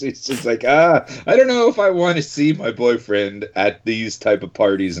 So she's just like, I don't know if I want to see my boyfriend at these type of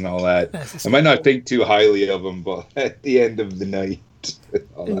parties and all that. I might not think too highly of him, but at the end of the night.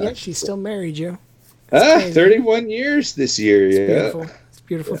 And yet she still married you. 31 years this year. It's yeah. Beautiful. It's a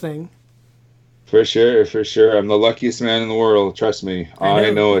beautiful thing. For sure. I'm the luckiest man in the world. Trust me.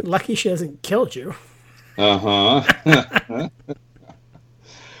 I know it. Lucky she hasn't killed you. Uh-huh.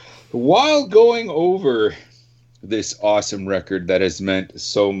 While going over this awesome record that has meant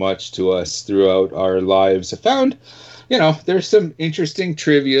so much to us throughout our lives, I found, there's some interesting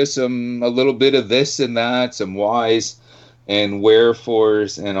trivia, a little bit of this and that, some whys and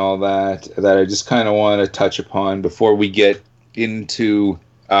wherefores and all that I just kind of want to touch upon before we get into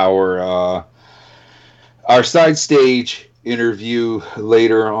our side stage interview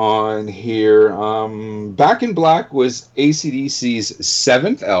later on here. Back in Black was AC/DC's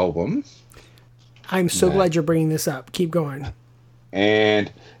 7th album. I'm so glad you're bringing this up. Keep going.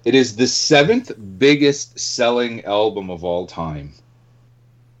 And it is the 7th biggest selling album of all time.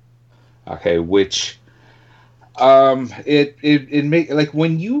 Okay, which it make, like,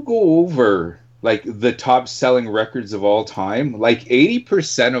 when you go over like the top selling records of all time, like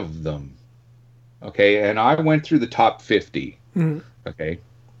 80% of them. Okay, and I went through the top 50. Mm-hmm. Okay,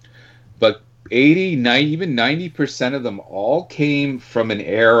 but 80, 90, even 90% of them all came from an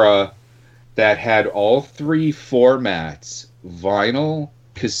era that had all three formats: vinyl,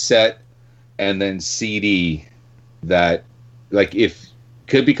 cassette, and then CD. That, like,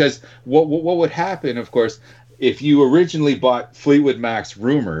 because what would happen, of course, if you originally bought Fleetwood Mac's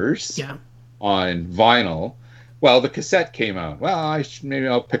Rumors on vinyl, Well, the cassette came out. Well, maybe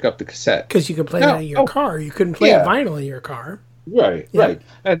I'll pick up the cassette. Because you could play that in your car. You couldn't play vinyl in your car. Right, right.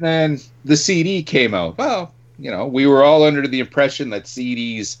 And then the CD came out. Well, we were all under the impression that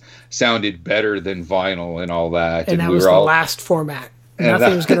CDs sounded better than vinyl and all that. And that was the last format.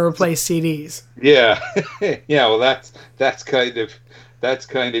 Nothing was going to replace CDs. Yeah. Yeah, well, that's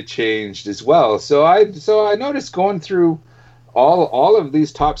kind of changed as well. So I noticed going through all of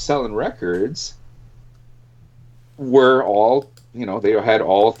these top selling records were all, they had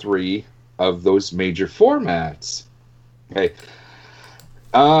all three of those major formats. Okay.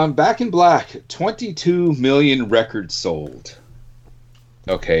 Back in Black, 22 million records sold.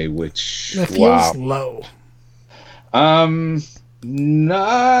 Okay, which that feels low.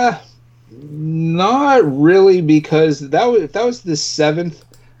 Not really, because that was the seventh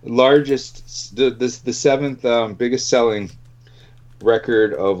largest, the seventh biggest selling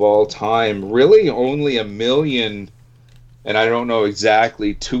record of all time. Really only 1 million, and I don't know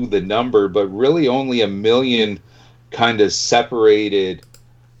exactly to the number, but really only 1 million kind of separated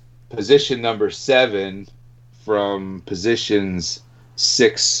position number 7 from positions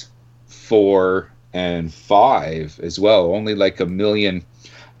 6, 4, and 5 as well. Only like 1 million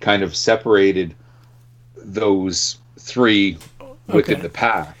kind of separated those three within the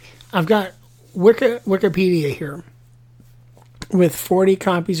pack. I've got Wikipedia here with 40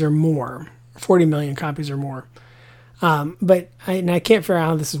 copies or more, 40 million copies or more. But I can't figure out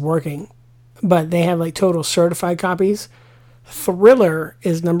how this is working, but they have like total certified copies. Thriller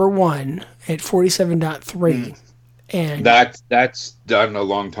is number 1 at 47.3. And that's done a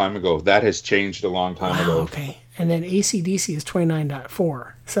long time ago. That has changed a long time ago. Okay. And then AC/DC is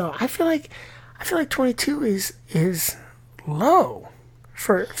 29.4. So I feel like 22 is low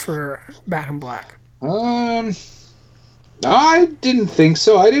for Back in Black. I didn't think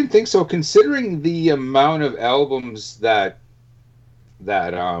so. Considering the amount of albums the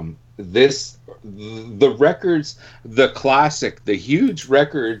records, the classic, the huge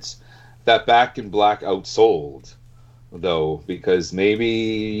records that Back in Black outsold, though, because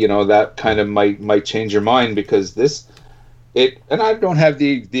maybe that kind of might change your mind, because and I don't have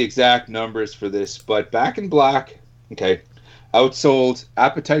the exact numbers for this, but Back in Black, outsold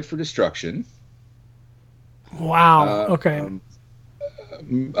Appetite for Destruction. Wow. Okay.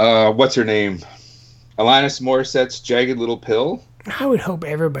 What's her name? Alanis Morissette's Jagged Little Pill. I would hope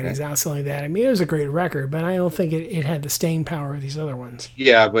everybody's outselling that. I mean, it was a great record, but I don't think it had the staying power of these other ones.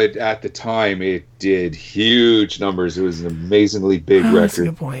 Yeah, but at the time, it did huge numbers. It was an amazingly big record. That's a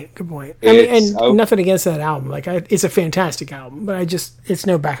good point. Good point. I mean, and nothing against that album. Like, it's a fantastic album, but it's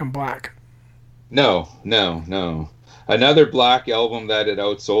no Back in Black. No. Another Black album that it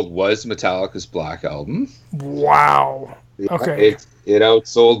outsold was Metallica's Black Album. Wow. Okay. It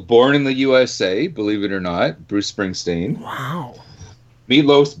outsold Born in the USA, believe it or not, Bruce Springsteen. Wow.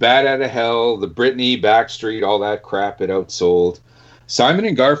 Meatloaf's Bad Outta Hell, the Britney, Backstreet, all that crap, it outsold. Simon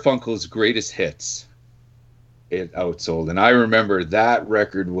and Garfunkel's Greatest Hits, it outsold. And I remember that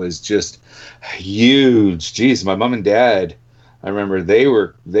record was just huge. Jeez, my mom and dad, I remember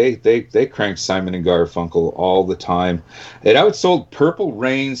they cranked Simon and Garfunkel all the time. It outsold Purple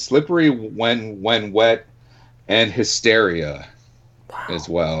Rain, Slippery When Wet, and Hysteria as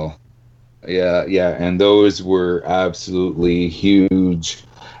well. Yeah, and those were absolutely huge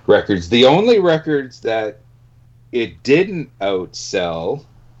records. The only records that it didn't outsell,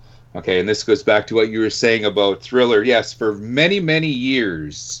 and this goes back to what you were saying about Thriller. Yes, for many, many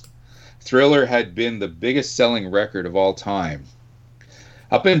years, Thriller had been the biggest selling record of all time.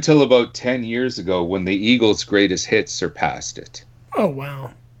 Up until about 10 years ago, when the Eagles' Greatest Hits surpassed it. Oh,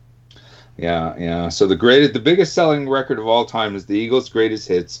 wow. Yeah. So the biggest selling record of all time is the Eagles' Greatest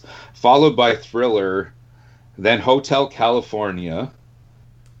Hits, followed by Thriller, then Hotel California,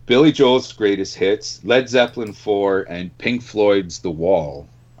 Billy Joel's Greatest Hits, Led Zeppelin 4, and Pink Floyd's The Wall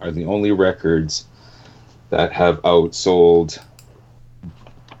are the only records that have outsold,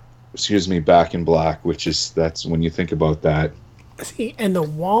 Back in Black, that's when you think about that. See, and The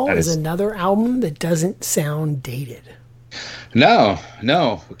Wall is another album that doesn't sound dated. No,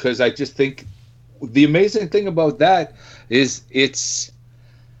 because I just think the amazing thing about that is it's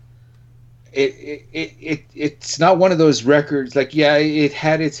not one of those records, like, yeah, it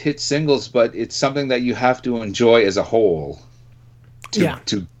had its hit singles, but it's something that you have to enjoy as a whole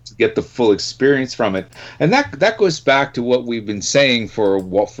to get the full experience from it. And that goes back to what we've been saying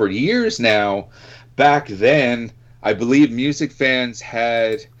for years now. Back then, I believe music fans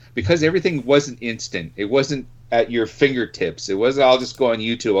had, because everything wasn't instant, it wasn't at your fingertips. It wasn't, I'll just go on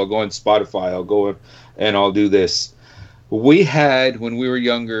YouTube, I'll go on Spotify, I'll go and I'll do this. We had, when we were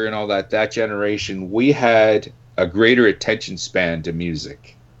younger and all that generation, we had a greater attention span to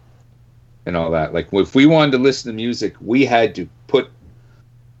music and all that. Like if we wanted to listen to music, we had to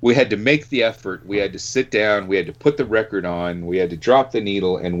make the effort. We had to sit down. We had to put the record on. We had to drop the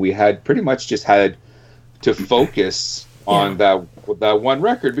needle, and we had pretty much just had to focus on that one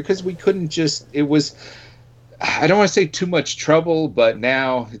record, because we couldn't just. It was, I don't want to say too much trouble, but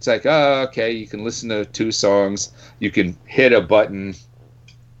now it's like, oh, okay, you can listen to 2 songs, you can hit a button,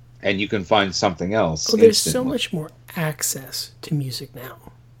 and you can find something else. Well, there's so much more access to music now.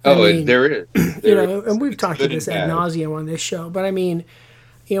 There is. And we've talked about this ad nauseum on this show, but I mean,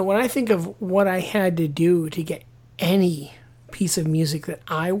 when I think of what I had to do to get any piece of music that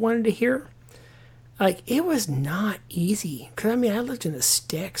I wanted to hear, like, it was not easy. Because, I mean, I lived in the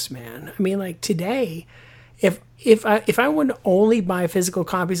sticks, man. I mean, like, today, if I wanted to only buy physical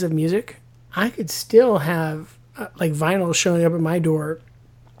copies of music, I could still have, like, vinyl showing up at my door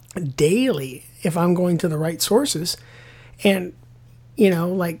daily if I'm going to the right sources. And,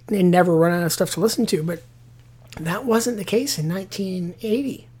 and never run out of stuff to listen to. But that wasn't the case in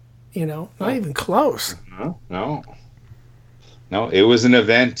 1980, not even close. No, it was an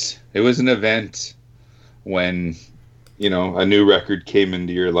event. It was an event when, a new record came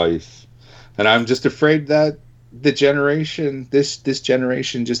into your life. And I'm just afraid that this generation just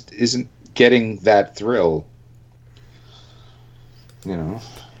isn't getting that thrill. Yeah.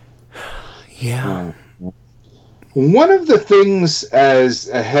 One of the things as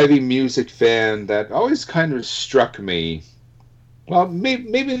a heavy music fan that always kind of struck me, well,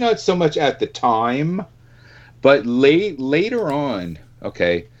 maybe not so much at the time, but later on,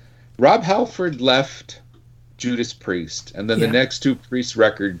 okay, Rob Halford left Judas Priest, and then the next 2 Priest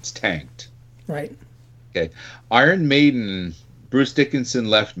records tanked. Right. Okay. Iron Maiden, Bruce Dickinson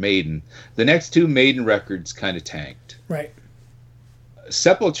left Maiden. The next 2 Maiden records kind of tanked. Right.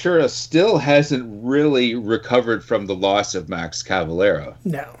 Sepultura still hasn't really recovered from the loss of Max Cavalera.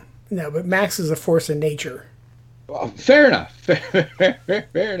 No, but Max is a force of nature. Well, fair enough. Fair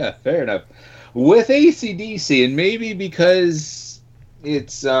enough. With AC/DC, and maybe because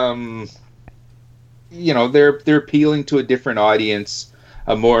it's, they're appealing to a different audience,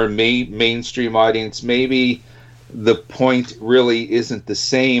 a more mainstream audience. Maybe the point really isn't the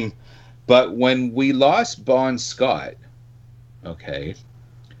same. But when we lost Bon Scott, okay,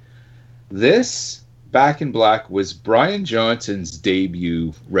 this Back in Black was Brian Johnson's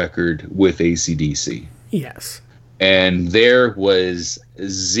debut record with AC/DC. Yes. And there was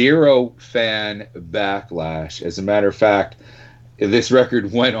zero fan backlash. As a matter of fact, this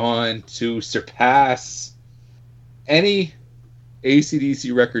record went on to surpass any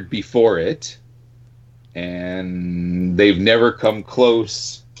AC/DC record before it. And they've never come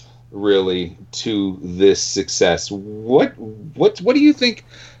close, really, to this success. What do you think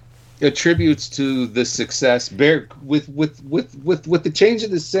attributes to the success with the change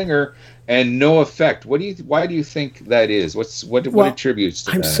of the singer and no effect? Why do you think that is? What attributes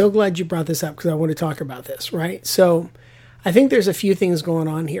to that? I'm so glad you brought this up, because I want to talk about this, right? So I think there's a few things going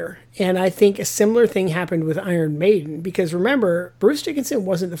on here, and I think a similar thing happened with Iron Maiden, because remember, Bruce Dickinson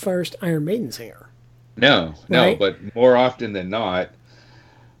wasn't the first Iron Maiden singer. No, right? But more often than not,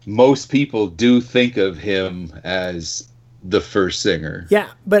 most people do think of him as the first singer. Yeah,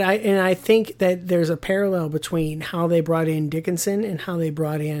 but I think that there's a parallel between how they brought in Dickinson and how they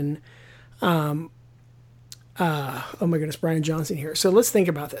brought in, oh my goodness, Brian Johnson here. So let's think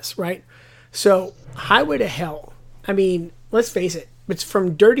about this, right? So Highway to Hell, I mean, let's face it, it's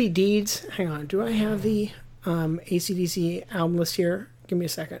from Dirty Deeds. Hang on, do I have the AC/DC album list here? Give me a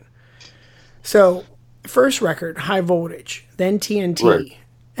second. So first record, High Voltage, then TNT. Right.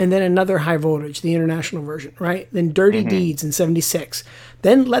 And then another High Voltage, the international version, right? Then Dirty Deeds in 76.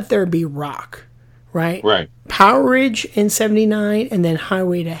 Then Let There Be Rock, right? Right. Power Ridge in 79, and then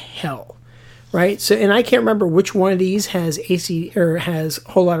Highway to Hell, right? So, and I can't remember which one of these has has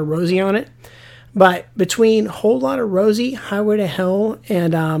Whole Lotta Rosie on it. But between Whole Lotta Rosie, Highway to Hell,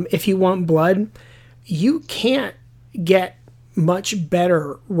 and If You Want Blood, you can't get much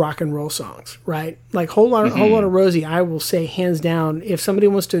better rock and roll songs, right? Like Whole Lotta Rosie, I will say hands down, if somebody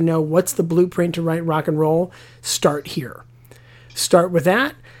wants to know what's the blueprint to write rock and roll, start here. Start with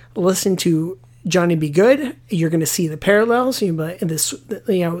that. Listen to Johnny Be Good. You're going to see the parallels.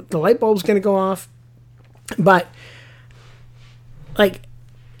 The light bulb's going to go off. But like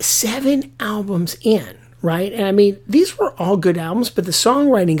 7 albums in, right? And I mean, these were all good albums, but the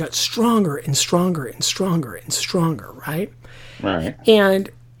songwriting got stronger and stronger and stronger and stronger, right? Right. And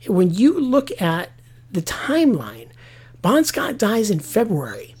when you look at the timeline, Bon Scott dies in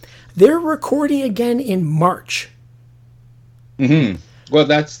February. They're recording again in March. Mm-hmm. Well,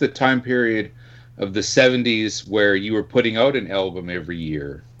 that's the time period of the 70s where you were putting out an album every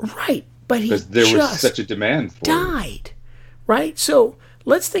year. Right. But he because there was just such a demand for it. died. Right? So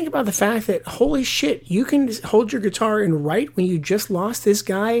let's think about the fact that, holy shit, you can hold your guitar and write when you just lost this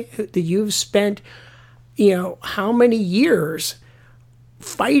guy that you've spent, how many years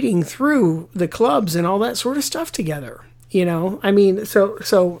fighting through the clubs and all that sort of stuff together. I mean,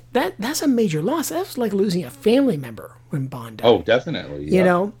 so that's a major loss. That's like losing a family member when Bond died. Oh, definitely.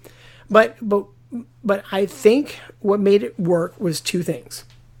 Yeah. But I think what made it work was two things.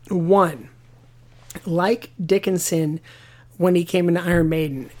 One, like Dickinson when he came into Iron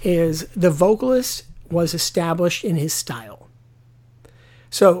Maiden, is the vocalist was established in his style.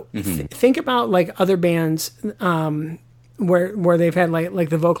 So think about like other bands where they've had like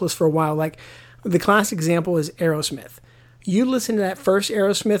the vocalist for a while. Like the classic example is Aerosmith. You listen to that first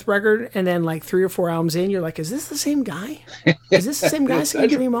Aerosmith record, and then like 3 or 4 albums in, you're like, is this the same guy? Is this the same guy singing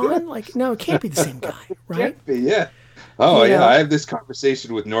Dream On? Like, no, it can't be the same guy, right? Can't be, yeah. Oh, yeah. I have this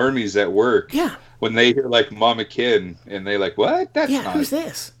conversation with normies at work. Yeah. When they hear like Mama Kin, and they're like, what? That's not... who's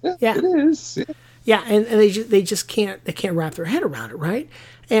this? Yeah. It is. Yeah, and they just can't wrap their head around it, right?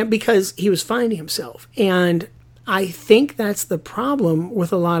 And because he was finding himself. And I think that's the problem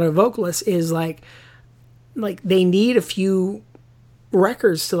with a lot of vocalists is like they need a few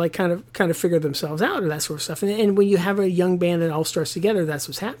records to like kind of figure themselves out or that sort of stuff. And when you have a young band that all starts together, that's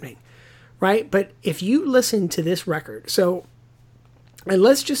what's happening, right? But if you listen to this record, and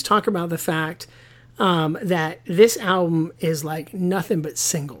let's just talk about the fact that this album is like nothing but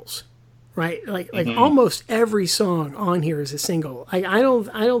singles, right? Like almost every song on here is a single. I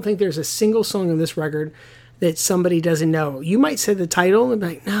don't think there's a single song on this record that somebody doesn't know. You might say the title and be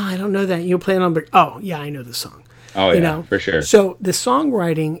like, no, I don't know that. You'll play it on, but oh yeah, I know the song. Oh yeah, for sure. So the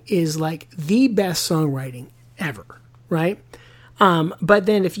songwriting is like the best songwriting ever, right? But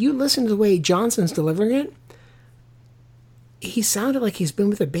then if you listen to the way Johnson's delivering it, he sounded like he's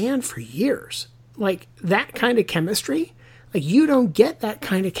been with a band for years. Like that kind of chemistry, like you don't get that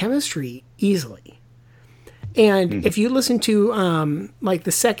kind of chemistry easily. And if you listen to like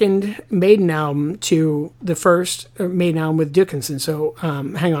the second Maiden album to the first Maiden album with Dickinson, so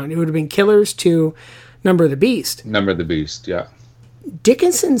hang on, it would have been Killers to Number of the Beast. Number of the Beast, yeah.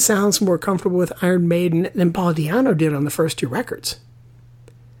 Dickinson sounds more comfortable with Iron Maiden than Paul Di'Anno did on the first 2 records.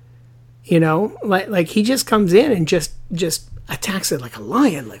 Like he just comes in and just attacks it like a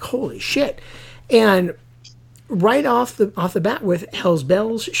lion, like holy shit. And right off the bat with Hell's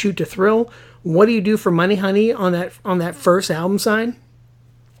Bells, Shoot to Thrill, What Do You Do for Money, Honey on that first album side,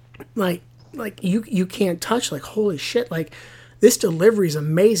 like you can't touch, like holy shit, like this delivery is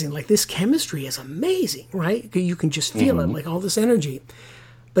amazing, like this chemistry is amazing, right? You can just feel it, like all this energy.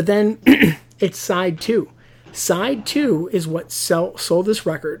 But then it's side 2. Side 2 is what sold this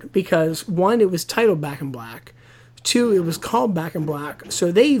record because 1, it was titled Back in Black. 2, it was called Back in Black.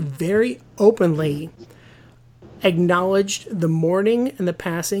 So they very openly acknowledged the mourning and the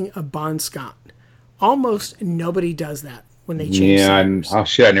passing of Bon Scott. Almost nobody does that when they change singers. Oh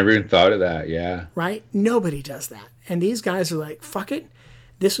shit, I never even thought of that, yeah. Right? Nobody does that. And these guys are like, fuck it.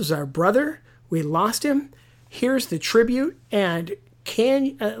 This was our brother. We lost him. Here's the tribute. And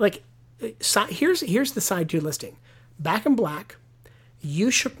here's the side 2 listing. Back in Black, You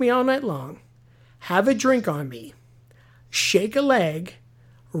Shook Me All Night Long, Have a Drink on Me, Shake a Leg,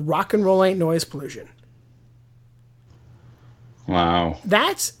 Rock and Roll Ain't Noise Pollution. Wow.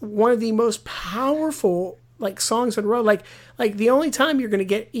 That's one of the most powerful like songs in a row. Like the only time you're going to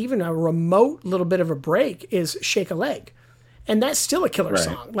get even a remote little bit of a break is Shake a Leg. And that's still a killer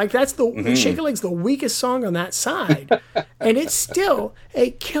song. Like that's the Shake a Leg's the weakest song on that side. And it's still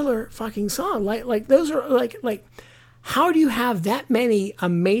a killer fucking song. Like those are like how do you have that many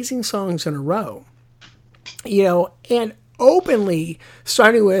amazing songs in a row? And openly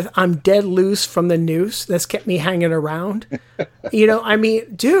starting with I'm Dead Loose from the Noose that's kept me hanging around. I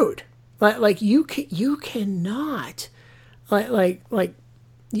mean, dude, like you cannot I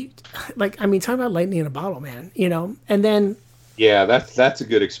mean, talk about lightning in a bottle, man, and then yeah, that's a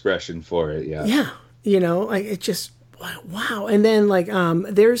good expression for it. Yeah, like it just wow. And then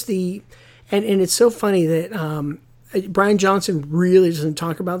there's the and it's so funny that Brian Johnson really doesn't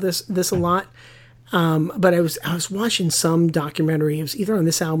talk about this a lot. But I was watching some documentary. It was either on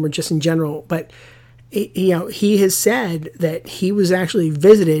this album or just in general. But he has said that he was actually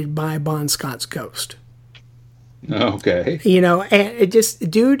visited by Bon Scott's ghost. Okay. And it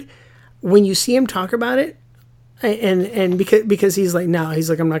just, dude, when you see him talk about it, and because he's like, no, he's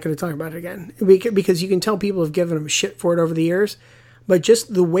like, I'm not going to talk about it again, because you can tell people have given him shit for it over the years, but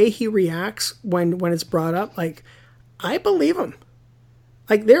just the way he reacts when it's brought up, like, I believe him.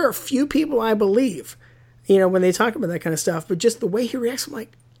 Like, there are a few people I believe, when they talk about that kind of stuff, but just the way he reacts, I'm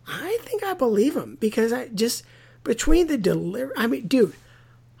like, I think I believe him, because between the delivery, I mean, dude,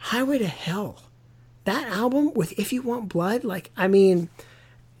 Highway to Hell, that album with If You Want Blood,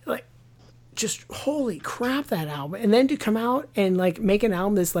 just holy crap, that album. And then to come out and make an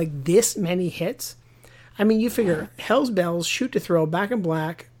album that's this many hits. I mean, you figure Hell's Bells, Shoot to Thrill, Back in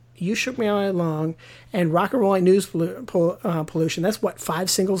Black, You Shook Me All Night Long, and Rock and Roll Like News Pollution. That's 5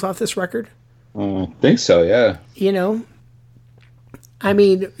 singles off this record? I think so, yeah. I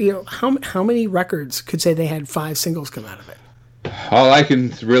mean, how many records could say they had 5 singles come out of it? All I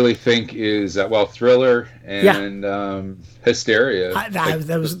can really think is Thriller and Hysteria.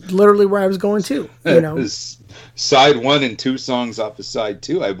 That was literally where I was going to. Side 1 and 2 songs off of side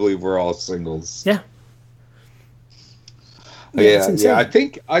 2, I believe, were all singles. Yeah. Yeah.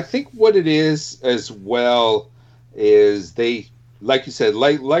 I think what it is as well is they, like you said,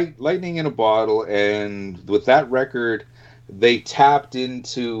 lightning in a bottle, and with that record, they tapped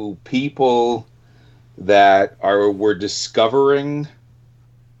into people that were discovering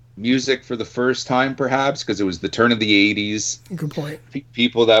music for the first time, perhaps, because it was the turn of the 80s. Good point.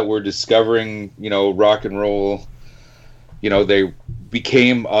 People that were discovering, rock and roll, they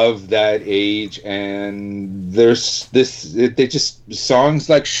became of that age, and there's they just, songs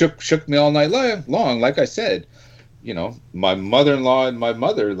like Shook Me All Night Long, like I said, my mother-in-law and my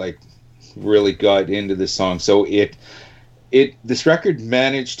mother, really got into this song. So this record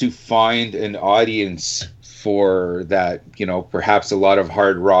managed to find an audience for that, perhaps a lot of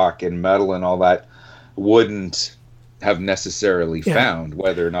hard rock and metal and all that wouldn't have necessarily found,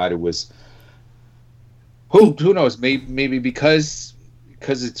 whether or not it was, who knows, maybe because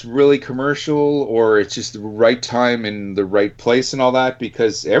it's really commercial, or it's just the right time and the right place and all that,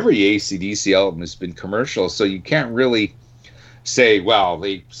 because every AC/DC album has been commercial, so you can't really say, well,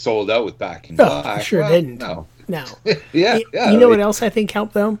 they sold out with Back in Black. Sure didn't. No. Yeah. You know what else I think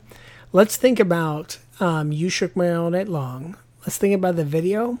helped, though? Let's think about You Shook Me All Night Long. Let's think about the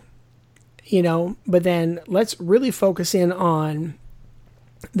video, but then let's really focus in on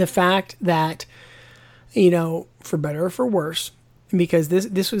the fact that, for better or for worse, because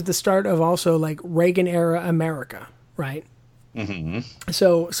this was the start of also Reagan era America, right? Mm-hmm.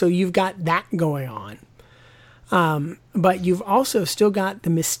 So you've got that going on. But you've also still got the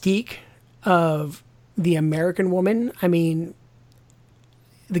mystique of the American woman. I mean,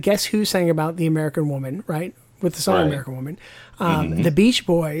 the Guess Who sang about the American woman, right? With the song American Woman. The Beach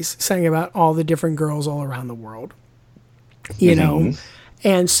Boys sang about all the different girls all around the world, know?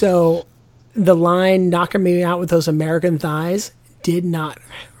 And so the line, knocking me out with those American thighs, did not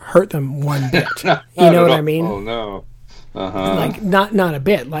hurt them one bit. You know what I mean? Oh, no. Uh-huh. Not a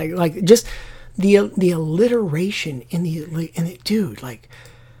bit. Just the alliteration in the dude,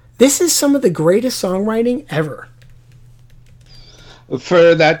 this is some of the greatest songwriting ever.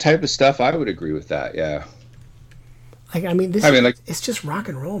 For that type of stuff, I would agree with that, yeah. It's just rock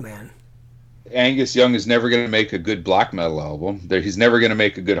and roll, man. Angus Young is never going to make a good black metal album. He's never going to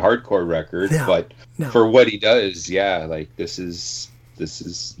make a good hardcore record, but for what he does, this is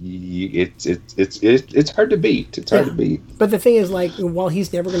it's hard to beat. It's hard to beat. But the thing is, while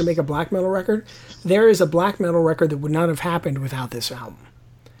he's never going to make a black metal record, there is a black metal record that would not have happened without this album.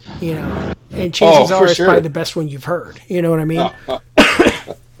 And chances are it's probably the best one you've heard. You know what I mean?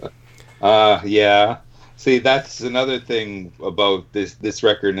 Yeah. See, that's another thing about this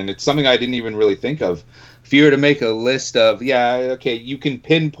record, and it's something I didn't even really think of. If you were to make a list of, you can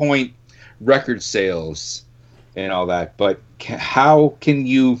pinpoint record sales and all that, but how can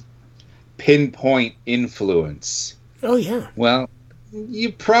you pinpoint influence? Oh, yeah. Well,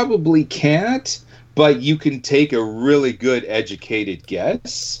 you probably can't, but you can take a really good educated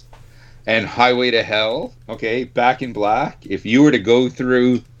guess. And Highway to Hell, Back in Black, if you were to go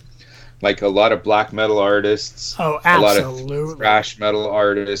through a lot of black metal artists, a lot of thrash metal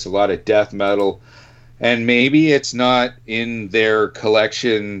artists, a lot of death metal, and maybe it's not in their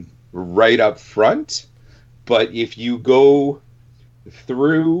collection right up front, but if you go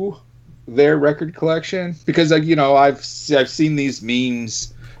through their record collection, because I've seen these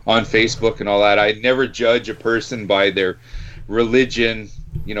memes on Facebook and all that. I never judge a person by their religion,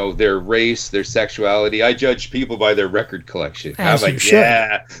 their race, their sexuality. I judge people by their record collection. As I'm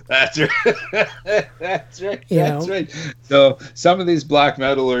that's right. That's right. So some of these black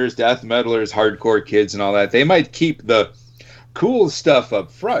metalers, death metalers, hardcore kids and all that, they might keep the cool stuff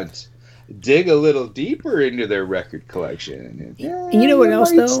up front, dig a little deeper into their record collection. You know what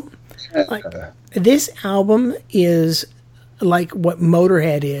else, though? This album is what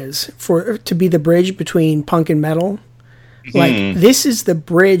Motorhead is to be the bridge between punk and metal. Like this is the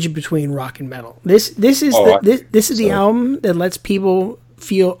bridge between rock and metal. This is the album that lets people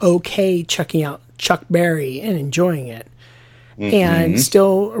feel okay checking out Chuck Berry and enjoying it, and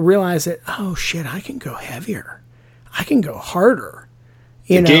still realize that, oh shit, I can go heavier, I can go harder.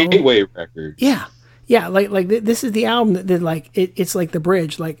 You know, gateway record. Yeah. Like this is the album that like it's like the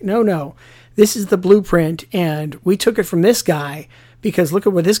bridge. Like no, this is the blueprint, and we took it from this guy because look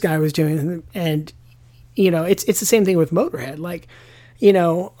at what this guy was doing, and you know, it's the same thing with Motorhead. Like, you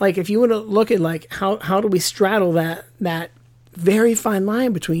know, like if you want to look at like how do we straddle that very fine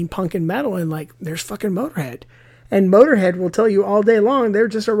line between punk and metal, and like there's fucking Motorhead, and Motorhead will tell you all day long they're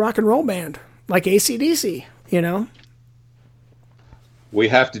just a rock and roll band like AC/DC. You know, we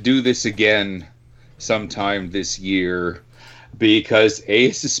have to do this again sometime this year. Because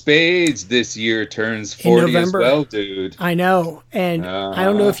Ace of Spades this year turns 40 as well, dude. I know. And I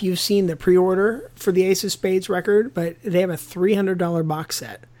don't know if you've seen the pre-order for the Ace of Spades record, but they have a $300 box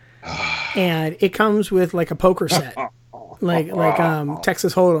set. And it comes with like a poker set. like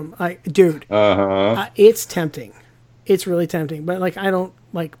Texas Hold'em. Dude, it's tempting. It's really tempting. But like I don't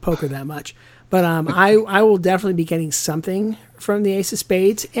like poker that much. But I will definitely be getting something from the Ace of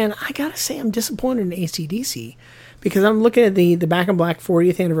Spades. And I got to say I'm disappointed in AC/DC. Because I'm looking at the Back in Black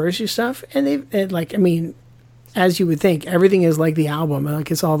 40th anniversary stuff, and they've like, I mean, as you would think, everything is like the album, like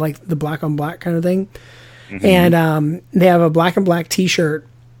it's all like the black on black kind of thing. And they have a Black and Black T-shirt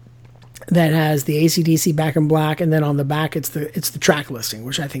that has the AC/DC Back in Black, and then on the back it's the track listing,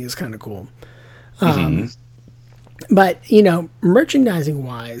 which I think is kind of cool. But you know, merchandising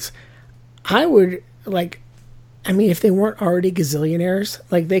wise, I would like, I mean, if they weren't already gazillionaires,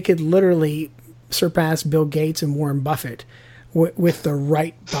 like they could literally surpass Bill Gates and Warren Buffett with the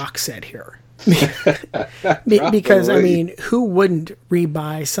right box set here. Because I mean, who wouldn't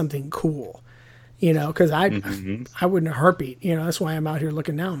rebuy something cool? You know, because I wouldn't heartbeat. You know, that's why I'm out here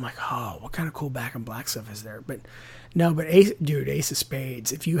looking now. I'm like, oh, what kind of cool Back in Black stuff is there? But no, but Ace of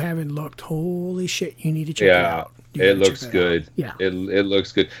Spades. If you haven't looked, holy shit, you need to check it out. It looks good. Yeah, it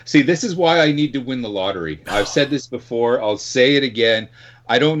looks good. See, this is why I need to win the lottery. I've said this before. I'll say it again.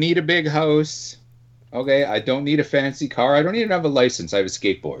 I don't need a big house. Okay, I don't need a fancy car. I don't even have a license. I have a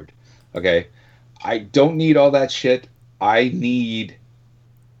skateboard. Okay, I don't need all that shit. I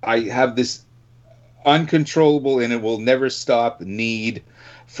have this uncontrollable and it will never stop need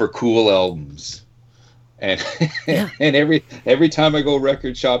for cool albums. And and every time I go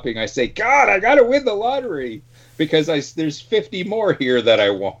record shopping, I say, God, I gotta win the lottery because there's 50 more here that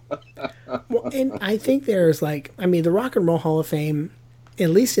I want. Well, and I think there's like, I mean, the Rock and Roll Hall of Fame, at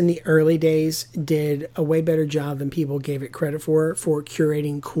least in the early days, did a way better job than people gave it credit for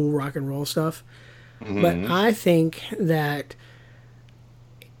curating cool rock and roll stuff. But I think that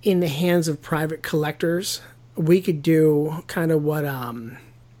in the hands of private collectors, we could do kind of what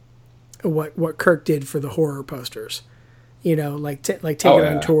Kirk did for the horror posters. You know, like take it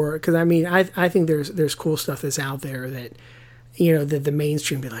on tour. Because I mean, I think there's cool stuff that's out there that, you know, that the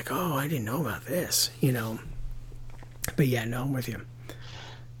mainstream be like, oh, I didn't know about this. You know. But yeah, no, I'm with you.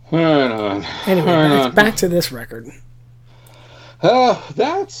 Anyway, back to this record.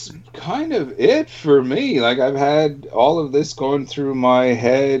 That's kind of it for me. Like, I've had all of this going through my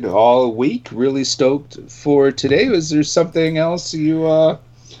head all week. Really stoked for today. Was there something else you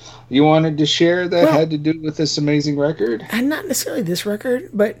wanted to share that had to do with this amazing record? And not necessarily this record,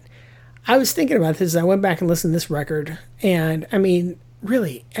 but I was thinking about this as I went back and listened to this record. And, I mean,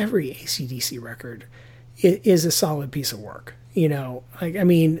 really, every AC/DC record is a solid piece of work. You know, like, I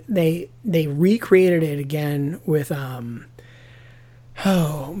mean, they recreated it again with, oh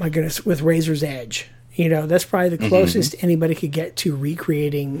my goodness, with Razor's Edge. You know, that's probably the closest anybody could get to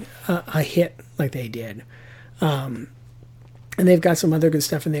recreating a hit like they did. And they've got some other good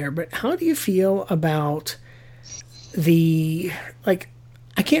stuff in there. But how do you feel about like,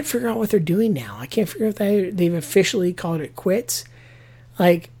 I can't figure out what they're doing now. I can't figure out if they've officially called it quits.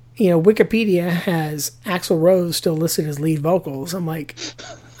 Like, you know, Wikipedia has Axl Rose still listed as lead vocals. I'm like,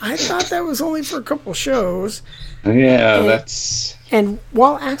 I thought that was only for a couple shows. Yeah, And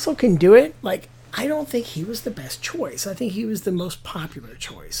while Axl can do it, like, I don't think he was the best choice. I think he was the most popular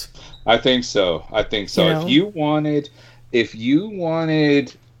choice. I think so. You know? If you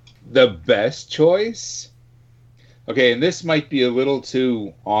wanted the best choice, okay, and this might be a little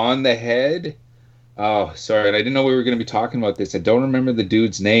too on the head. Oh, sorry, and I didn't know we were going to be talking about this. I don't remember the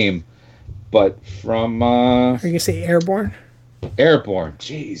dude's name, but from... Are you going to say Airborne? Airborne,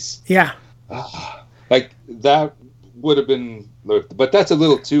 jeez. Yeah. Like, that would have been... But that's a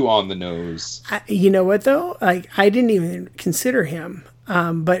little too on the nose. You know what, though? Like, I didn't even consider him.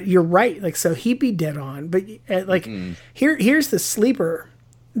 But you're right. Like, so he'd be dead on. But here's the sleeper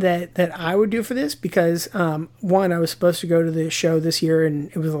that I would do for this, because one, I was supposed to go to the show this year and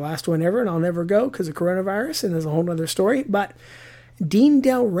it was the last one ever, and I'll never go because of coronavirus, and there's a whole other story. But Dean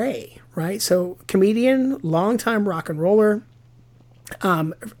Del Rey, right? So comedian, longtime rock and roller.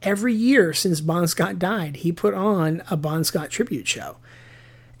 Every year since Bon Scott died, he put on a Bon Scott tribute show,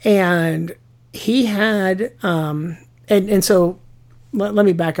 and he had and so let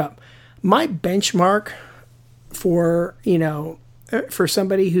me back up. My benchmark for for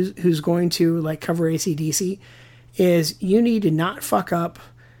somebody who's going to like cover AC/DC is you need to not fuck up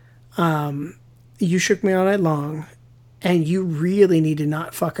You Shook Me All Night Long, and you really need to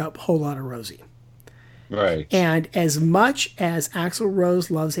not fuck up Whole Lotta Rosie. Right. And as much as Axl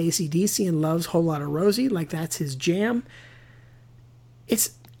Rose loves AC/DC and loves Whole Lotta Rosie, like that's his jam,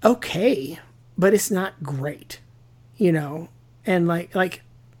 it's okay, but it's not great, and like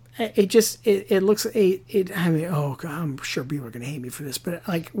it looks I mean, oh God, I'm sure people are gonna hate me for this, but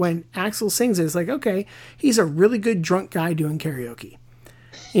like when Axl sings it, it's like, okay, he's a really good drunk guy doing karaoke,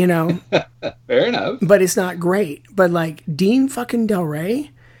 Fair enough. but it's not great. But like Dean fucking Del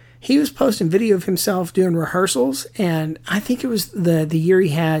Rey, he was posting video of himself doing rehearsals, and I think it was the year he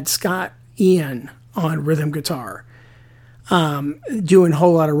had Scott Ian on rhythm guitar, doing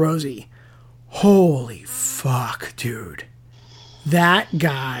Whole Lotta Rosie. Holy fuck, dude. That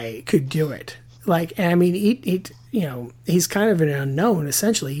guy could do it. Like, and I mean, he's kind of an unknown,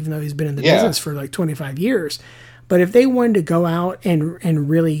 essentially, even though he's been in the business for like 25 years. But if they wanted to go out and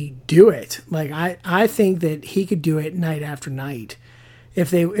really do it, like, I think that he could do it night after night. If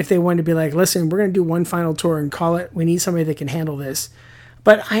they wanted to be like, listen, we're going to do one final tour and call it, we need somebody that can handle this.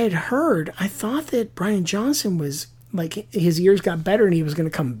 But I thought that Brian Johnson was, like, his years got better and he was going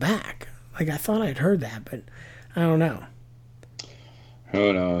to come back. Like, I thought I'd heard that, but I don't know.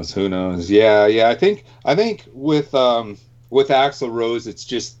 Who knows? Yeah. I think with Axl Rose, it's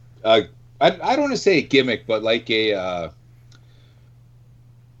just, I don't want to say a gimmick, but like a,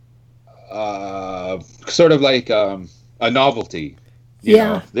 sort of like, a novelty. You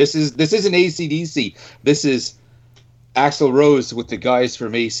know? This isn't AC/DC. This is Axl Rose with the guys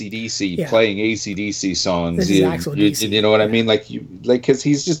from AC/DC playing AC/DC songs. This is Axl DC. You know what I mean? Because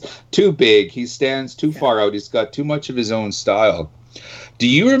he's just too big. He stands too far out. He's got too much of his own style. Do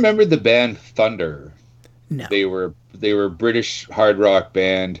you remember the band Thunder? No. They were a British hard rock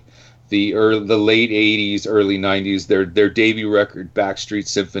band. The late 80s, early 90s. Their debut record, Backstreet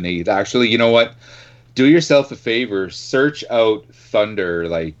Symphony. Actually, you know what? Do yourself a favor, search out Thunder.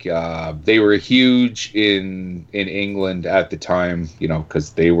 Like, they were huge in England at the time,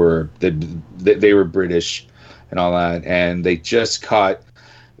 because they were British and all that, and they just caught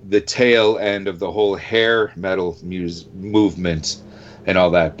the tail end of the whole hair metal movement and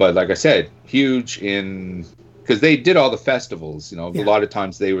all that. But like I said, huge because they did all the festivals. A lot of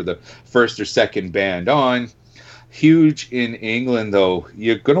times they were the first or second band on. Huge in England, though.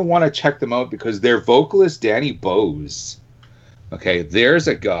 You're going to want to check them out because their vocalist, Danny Bowes, okay, there's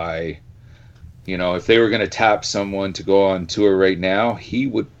a guy, if they were going to tap someone to go on tour right now, he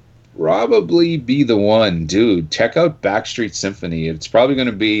would probably be the one. Dude, check out Backstreet Symphony. It's probably going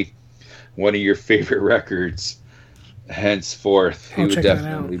to be one of your favorite records henceforth. He would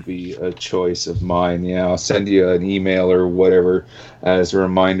definitely be a choice of mine. Yeah, I'll send you an email or whatever as a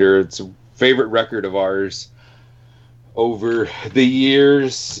reminder. It's a favorite record of ours over the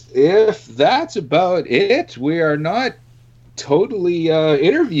years. If that's about it, we are not totally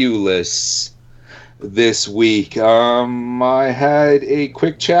interviewless this week. I had a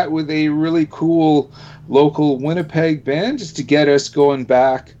quick chat with a really cool local Winnipeg band just to get us going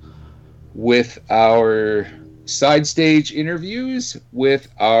back with our side stage interviews with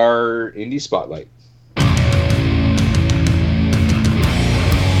our Indie Spotlight.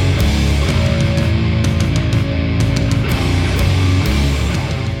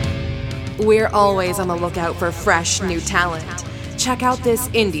 We're always on the lookout for fresh new talent. Check out this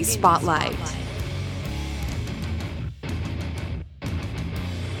Indie Spotlight.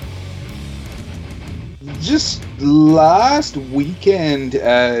 Just last weekend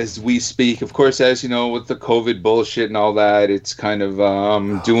as we speak, of course, as you know, with the COVID bullshit and all that, it's kind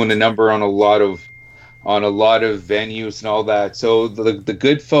of doing a number on a lot of venues and all that. So the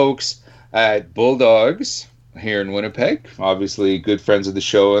good folks at Bulldogs here in Winnipeg, obviously good friends of the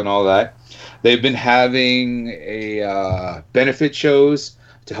show and all that, they've been having a benefit shows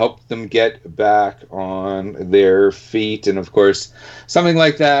to help them get back on their feet. And of course, something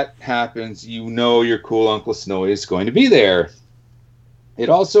like that happens, your cool Uncle Snowy is going to be there. It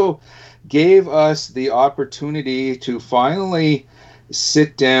also gave us the opportunity to finally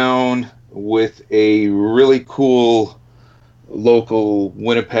sit down with a really cool local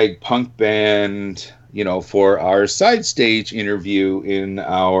Winnipeg punk band, for our side stage interview in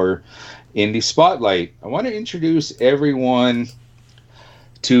our Indie Spotlight. I want to introduce everyone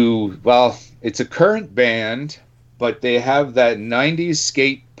to, it's a current band, but they have that 90s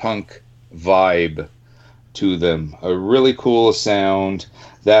skate punk vibe to them. A really cool sound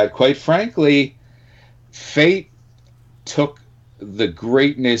that, quite frankly, Fate took the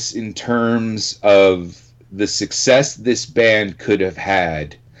greatness in terms of the success this band could have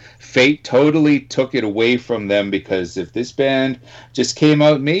had. Fate totally took it away from them, because if this band just came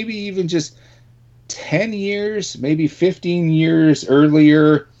out maybe even just 10 years, maybe 15 years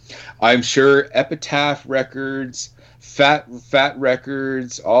earlier, I'm sure Epitaph Records, Fat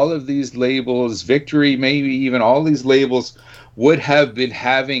Records, all of these labels, Victory, maybe even all these labels would have been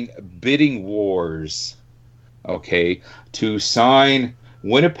having bidding wars, okay, to sign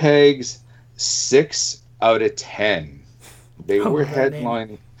Winnipeg's 6 out of 10. They were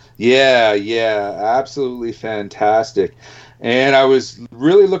headlining. Yeah, absolutely fantastic. And I was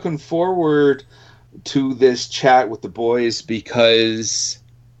really looking forward to this chat with the boys, because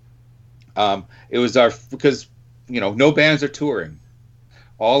because no bands are touring.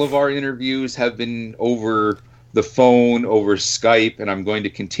 All of our interviews have been over the phone, over Skype, and I'm going to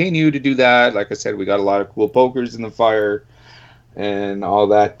continue to do that. Like I said, we got a lot of cool pokers in the fire and all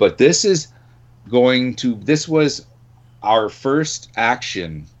that. But this was our first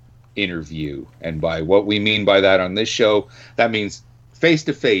action interview. And by what we mean by that on this show, that means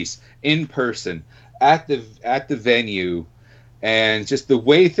face-to-face, in person, at the venue. And just the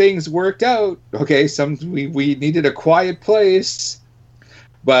way things worked out, okay, we needed a quiet place,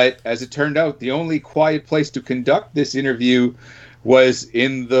 but as it turned out, the only quiet place to conduct this interview was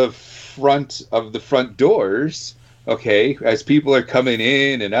in the front of the front doors, okay, as people are coming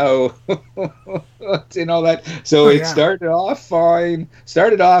in and out and all that. So it started off fine,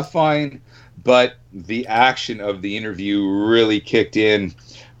 but the action of the interview really kicked in.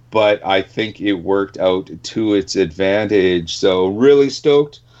 But I think it worked out to its advantage. So really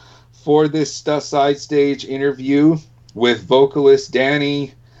stoked for this side stage interview with vocalist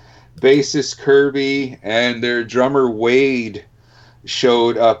Danny, bassist Kirby, and their drummer Wade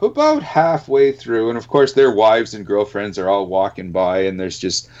showed up about halfway through. And of course their wives and girlfriends are all walking by, and there's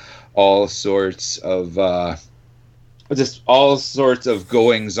just all sorts of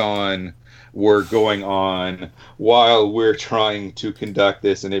goings on were going on while we're trying to conduct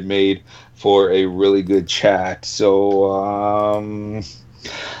this, and it made for a really good chat. So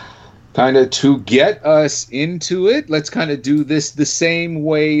kind of to get us into it, let's kind of do this the same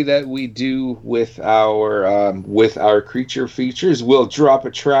way that we do with our creature features. We'll drop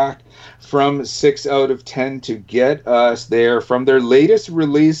a track from 6 out of 10 to get us there from their latest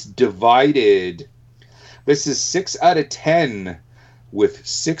release, Divided. This is 6 out of 10 with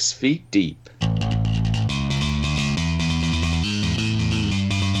 6 Feet Deep.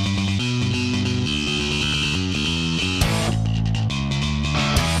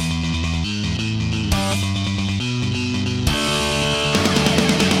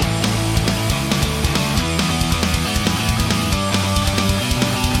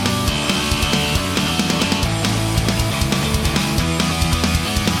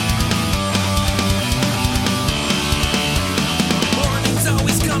 Mornings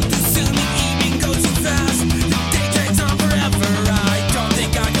always come too soon, the evening goes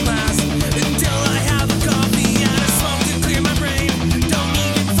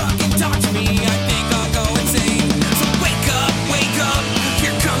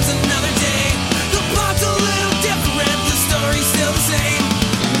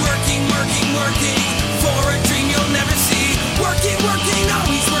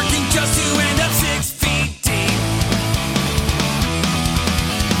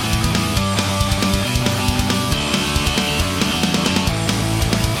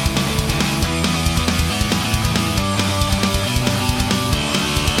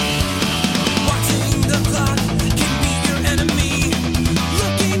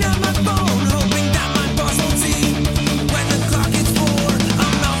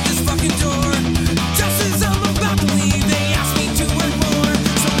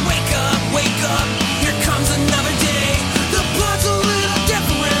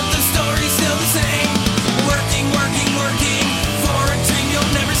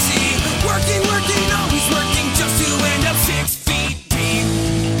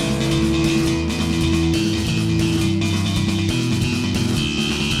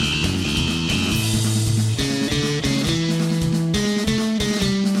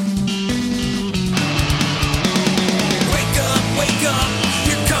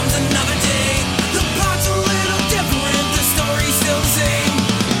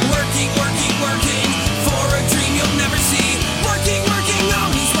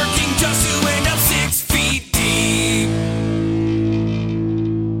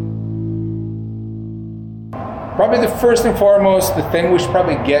probably the first and foremost, the thing we should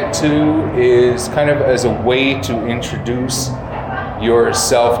probably get to is kind of as a way to introduce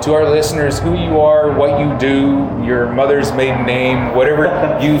yourself to our listeners, who you are, what you do, your mother's maiden name, whatever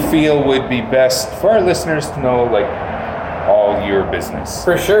you feel would be best for our listeners to know, like, all your business.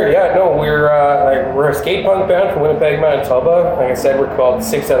 For sure, yeah. No, we're a skate punk band from Winnipeg, Manitoba. Like I said, we're called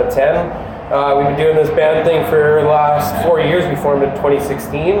 6 out of 10. We've been doing this band thing for the last 4 years. We formed in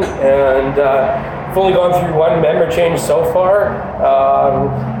 2016, and we've only gone through one member change so far.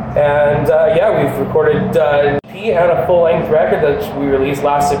 We've recorded an EP and a full-length record that we released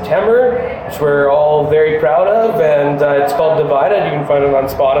last September, which we're all very proud of, and it's called Divided. You can find it on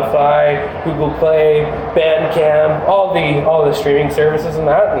Spotify, Google Play, Bandcamp, all the streaming services and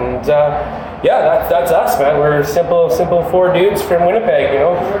that, and that's us, man. We're simple 4 dudes from Winnipeg,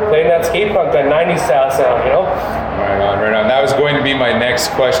 playing that skate punk, that 90s style sound, Right on. That was going to be my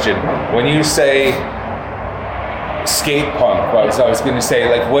next question. When you say skate punk, I was going to say,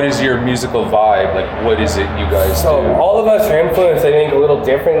 like, what is your musical vibe? Like, what is it you guys do? All of us are influenced, I think, a little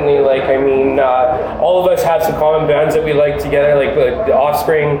differently. Like, I mean, all of us have some common bands that we like together, like The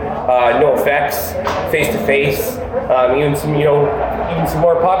Offspring, No Effects, Face to Face, even some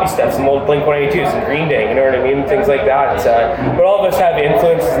more poppy stuff, some old Blink-182, some Green Day, you know what I mean? Things like that. But all of us have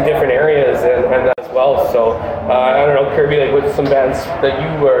influences in different areas and as well. So, I don't know, Kirby, like, what's some bands that you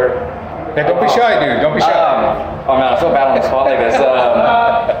were... Yeah, don't be shy, dude. Don't be shy. Oh man, I'm so bad on the spot like this.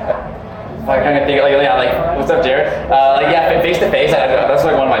 I kind of think like what's up, Jared? Face to Face. That's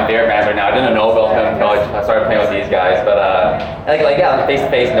like one of my favorite bands right now. I didn't know about them until I started playing with these guys. But Face to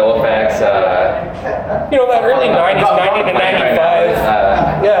Face, No Effects. That early 90s, 90 to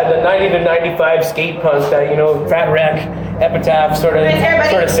 95. The 90 to 95 skate punk. That Fat Wreck, Epitaph sort of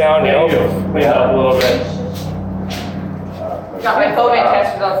sound. We help a little bit. Got my COVID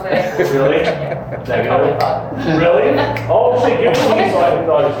test results today. Really? Really? Oh, shit, give me one so I can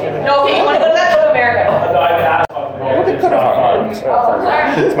just give it. No, okay, you want to go to that? Go to America. No, I've asked.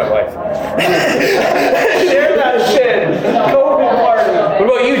 It's my wife. Share that shit. COVID party. What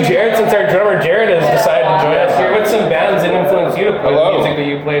about you, Jared? Since our drummer Jared has decided to join us here, what's some bands that influence you to play music that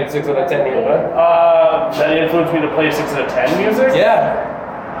you played 6 out of 10 years ago? That influenced me to play 6 out of 10 music?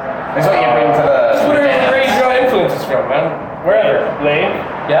 Yeah. That's what you bring to the. Where do you draw influences from, man? Wherever. Blink.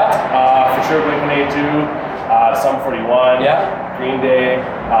 Yeah. For sure, Blink-182. Sum 41. Yeah. Green Day.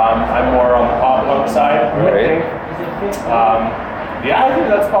 I'm more on the pop punk side. Right. I think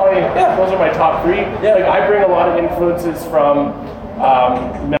that's probably, those are my top 3. Yeah. Like, I bring a lot of influences from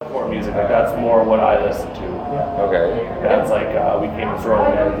metalcore music. Like, that's more what I listen to. Okay. Bands like We Came to Throw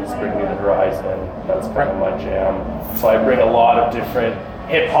Hands, Bring Me the Horizon. That's kind of my jam. So I bring a lot of different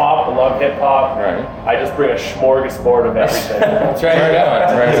hip-hop. I love hip-hop. Right. I just bring a smorgasbord of everything. That's right.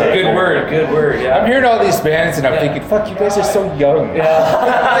 Right. Good word, yeah. I'm hearing all these bands and I'm thinking, fuck, you guys are so young.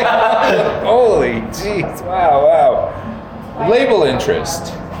 Yeah. Holy jeez, wow. Label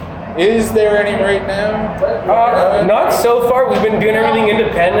interest. Is there any right now? Not so far. We've been doing everything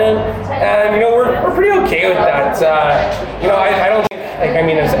independent, and we're pretty okay with that. I don't think,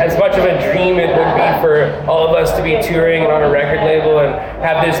 as much of a dream it would be for all of us to be touring and on a record label and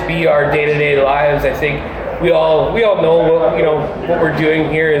have this be our day-to-day lives. I think we all know what we're doing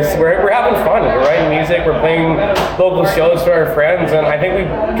here is we're having fun. We're writing music. We're playing local shows for our friends, and I think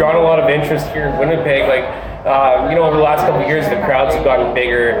we've drawn a lot of interest here in Winnipeg. Over the last couple of years, the crowds have gotten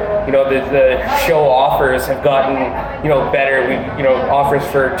bigger. The show offers have gotten, better. We, offers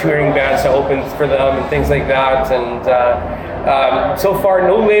for touring bands to open for them and things like that. And so far,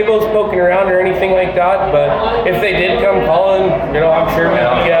 no labels poking around or anything like that. But if they did come calling, I'm sure we'd be,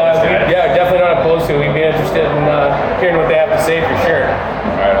 definitely not opposed to it. We'd be interested in hearing what they have to say for sure.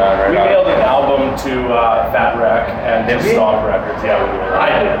 Right on. We mailed an album to Fat Wreck and Stomp Records. Yeah, we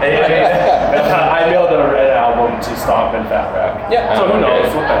did. I mailed an album to Stomp and Fat Wreck. Yeah. So who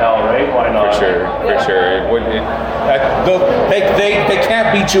knows? What the hell, right? Why not? For sure. They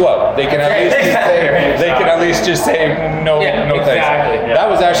can't beat you up. They can at least just say no thanks. Exactly. That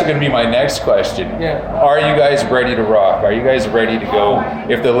was actually going to be my next question. Yeah. Are you guys ready to rock? Are you guys ready to go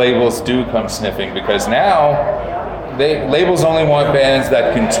if the labels do come sniffing? Because now labels only want bands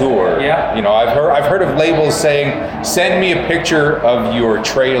that can tour. Yeah. I've heard of labels saying, send me a picture of your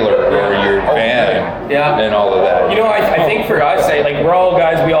trailer or your van and all of that. I think for us, we're all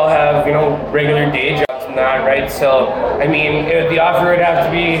guys, we all have, regular day jobs and that, right? So, the offer would have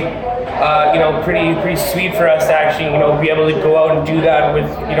to be, pretty sweet for us to actually, be able to go out and do that with,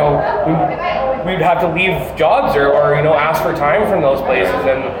 we'd have to leave jobs or ask for time from those places,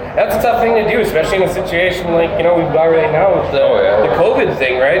 and that's a tough thing to do, especially in a situation like we've got right now with the COVID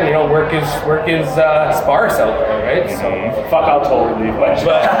thing, right? Work is sparse out there, right? So fuck, I'll totally leave my job.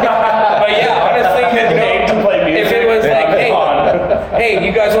 But yeah, honestly, to play music. if it was like, hey,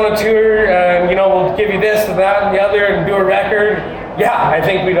 you guys want to tour, and we'll give you this and that and the other and do a record, yeah, I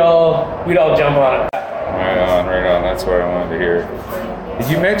think we'd all jump on it. Right on. That's what I wanted to hear.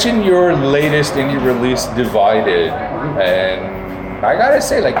 You mentioned your latest indie release, Divided, and I gotta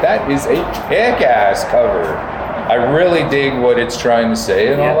say, that is a kick-ass cover. I really dig what it's trying to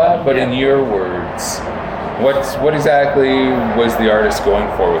say and all that, but in your words, what exactly was the artist going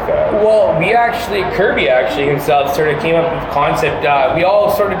for with that? Well, Kirby himself sort of came up with the concept. We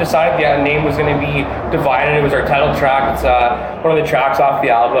all sort of decided the name was going to be Divided. It was our title track. It's one of the tracks off the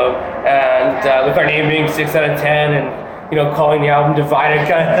album. And with our name being 6 out of 10 and, calling the album Divided,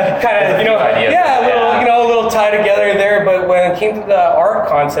 kind of, a little tie together there. But when it came to the art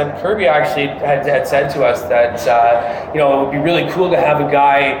concept, Kirby actually had said to us that, it would be really cool to have a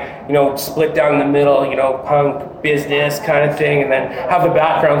guy, split down the middle, punk business kind of thing, and then have the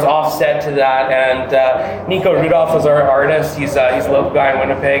backgrounds offset to that. And Nico Rudolph was our artist. He's a local guy in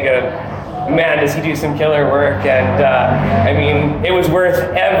Winnipeg, and man, does he do some killer work. And it was worth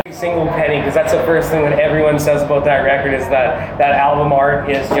every single penny, because that's the first thing that everyone says about that record is that album art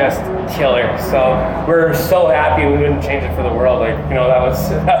is just killer. So we're so happy we wouldn't change it for the world.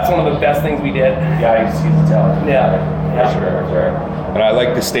 That's one of the best things we did. Yeah, you see the talent. Yeah. Sure. And I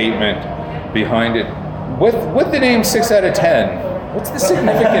like the statement behind it. With the name 6 out of 10, what's the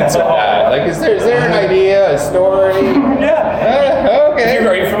significance of that? Is there an idea, a story? Yeah. Okay.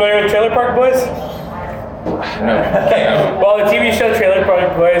 Are you familiar with Trailer Park Boys? No. Well, the TV show Trailer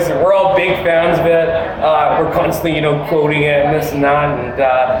Park Boys, we're all big fans of it. We're constantly, quoting it and this and that. And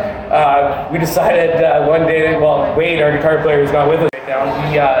we decided one day, Wade, our guitar player, who's not with us right now,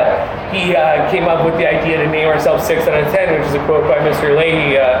 he came up with the idea to name ourselves 6 out of 10, which is a quote by Mr.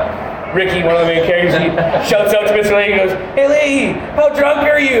 Leahy. Ricky, one of the main characters, he shouts out to Mr. Leahy, he goes, "Hey Leahy, how drunk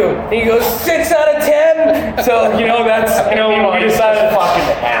are you?" And he goes, 6 out of 10. So, that's, we decided fucking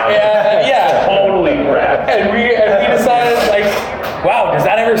ham. Yeah. Totally rad. And we decided, wow, does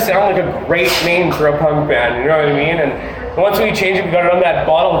that ever sound like a great name for a punk band? You know what I mean? And once we changed it, we got it on that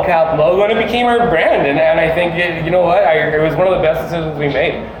bottle cap logo, and it became our brand. And I think, it was one of the best decisions we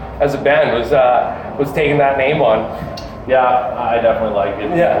made as a band, was taking that name on. Yeah, I definitely like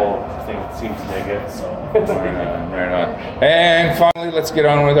it. Yeah. People seem to dig it, so. Right on. And finally, let's get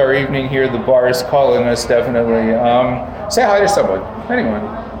on with our evening here. The bar is calling us, definitely. Say hi to someone. Anyone.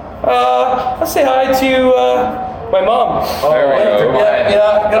 I'll say hi to my mom. There we go.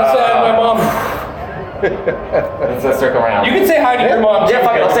 Yeah, gotta say hi to my mom. Let's circle around. You can say hi to your mom. Yeah,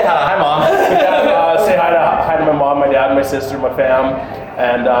 fuck it, I'll say hi. Hi, Mom. Say hi to my mom, my dad, my sister, my fam,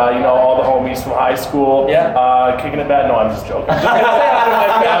 and all the homies from high school. Yeah. Kicking it bad? No, I'm just joking. Just say hi to my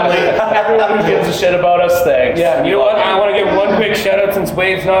family. Everyone who gives a shit about us, thanks. Yeah. You know what? I want to give one quick shout out, since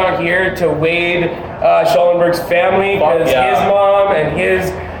Wade's not here, to Wade Schallenberg's family, because his mom and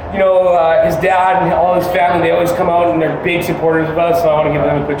his his dad and all his family, they always come out and they're big supporters of us, so I want to give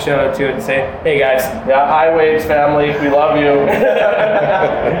them a quick shout out to it and say, hey guys. Yeah, hi Wade's family, we love you.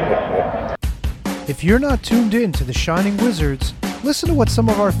 If you're not tuned in to the Shining Wizards, listen to what some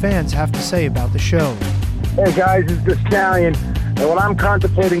of our fans have to say about the show. Hey guys, it's the Stallion, and when I'm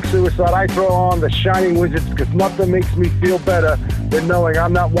contemplating suicide, I throw on the Shining Wizards, because nothing makes me feel better than knowing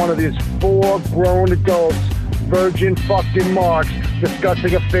I'm not one of these 4 grown adults, virgin fucking marks,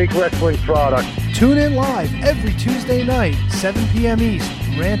 discussing a fake wrestling product. Tune in live every Tuesday night, 7 p.m. East,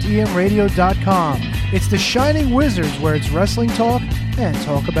 rantemradio.com. It's the Shining Wizards, where it's wrestling talk and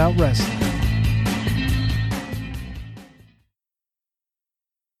talk about wrestling.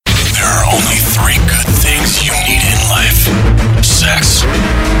 There are only 3 good things you need in life: sex,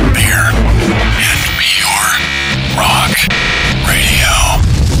 beer, and pure rock radio.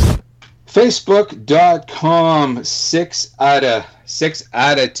 Facebook.com 6 out of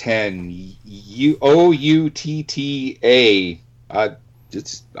 10. OUTTA.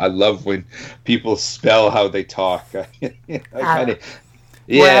 I love when people spell how they talk. We're out of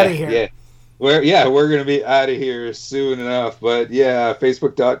here. Yeah. We're gonna be out of here soon enough. But yeah,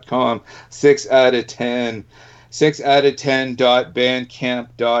 Facebook.com 6 out of 10. 6 out of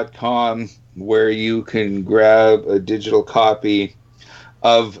 10.bandcamp.com, where you can grab a digital copy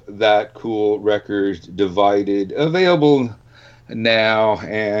of that cool record, Divided, available now.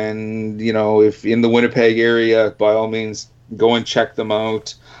 And if in the Winnipeg area, by all means, go and check them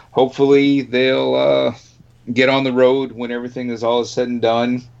out. Hopefully they'll get on the road when everything is all said and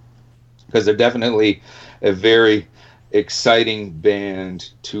done, because they're definitely a very exciting band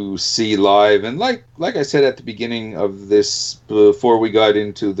to see live. And like I said at the beginning of this, before we got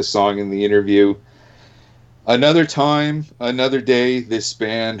into the song in the interview, another time, another day, this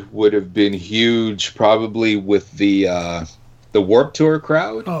band would have been huge, probably with the Warped Tour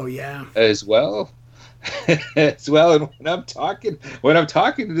crowd. Oh yeah, as well. As well. And when I'm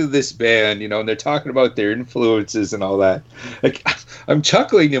talking to this band, and they're talking about their influences and all that, like, I'm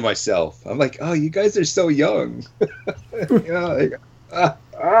chuckling to myself. I'm like, oh, you guys are so young.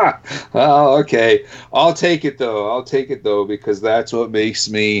 Oh, okay. I'll take it though, because that's what makes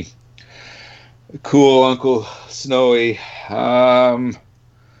me cool, Uncle Snowy. So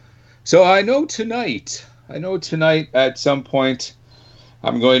I know tonight at some point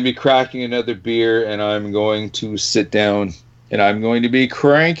I'm going to be cracking another beer, and I'm going to sit down, and I'm going to be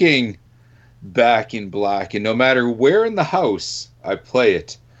cranking Back in Black. And no matter where in the house I play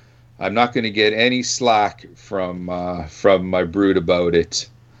it, I'm not going to get any slack from my brood about it,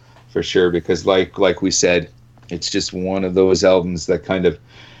 for sure. Because like we said, it's just one of those albums that kind of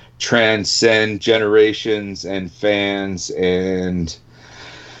transcend generations and fans and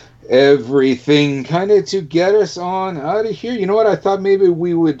everything, kind of to get us on out of here. You know what? I thought maybe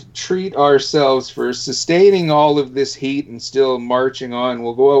we would treat ourselves for sustaining all of this heat and still marching on.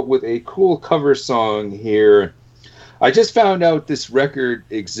 We'll go out with a cool cover song here. I just found out this record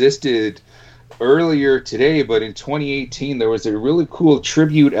existed earlier today, but in 2018 there was a really cool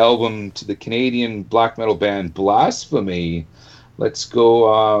tribute album to the Canadian black metal band Blasphemy. Let's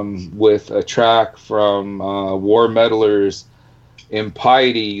go with a track from War Meddlers'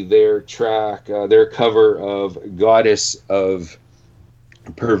 Impiety, their cover of Goddess of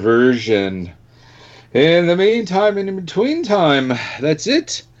Perversion. In the meantime, and in between time, that's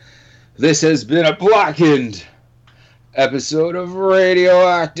it. This has been a blackened episode of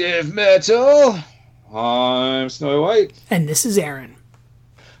Radioactive Metal. I'm Snowy White. And this is Aaron.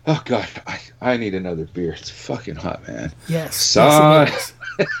 Oh, God, I need another beer. It's fucking hot, man. Yes.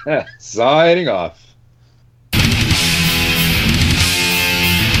 Signing off.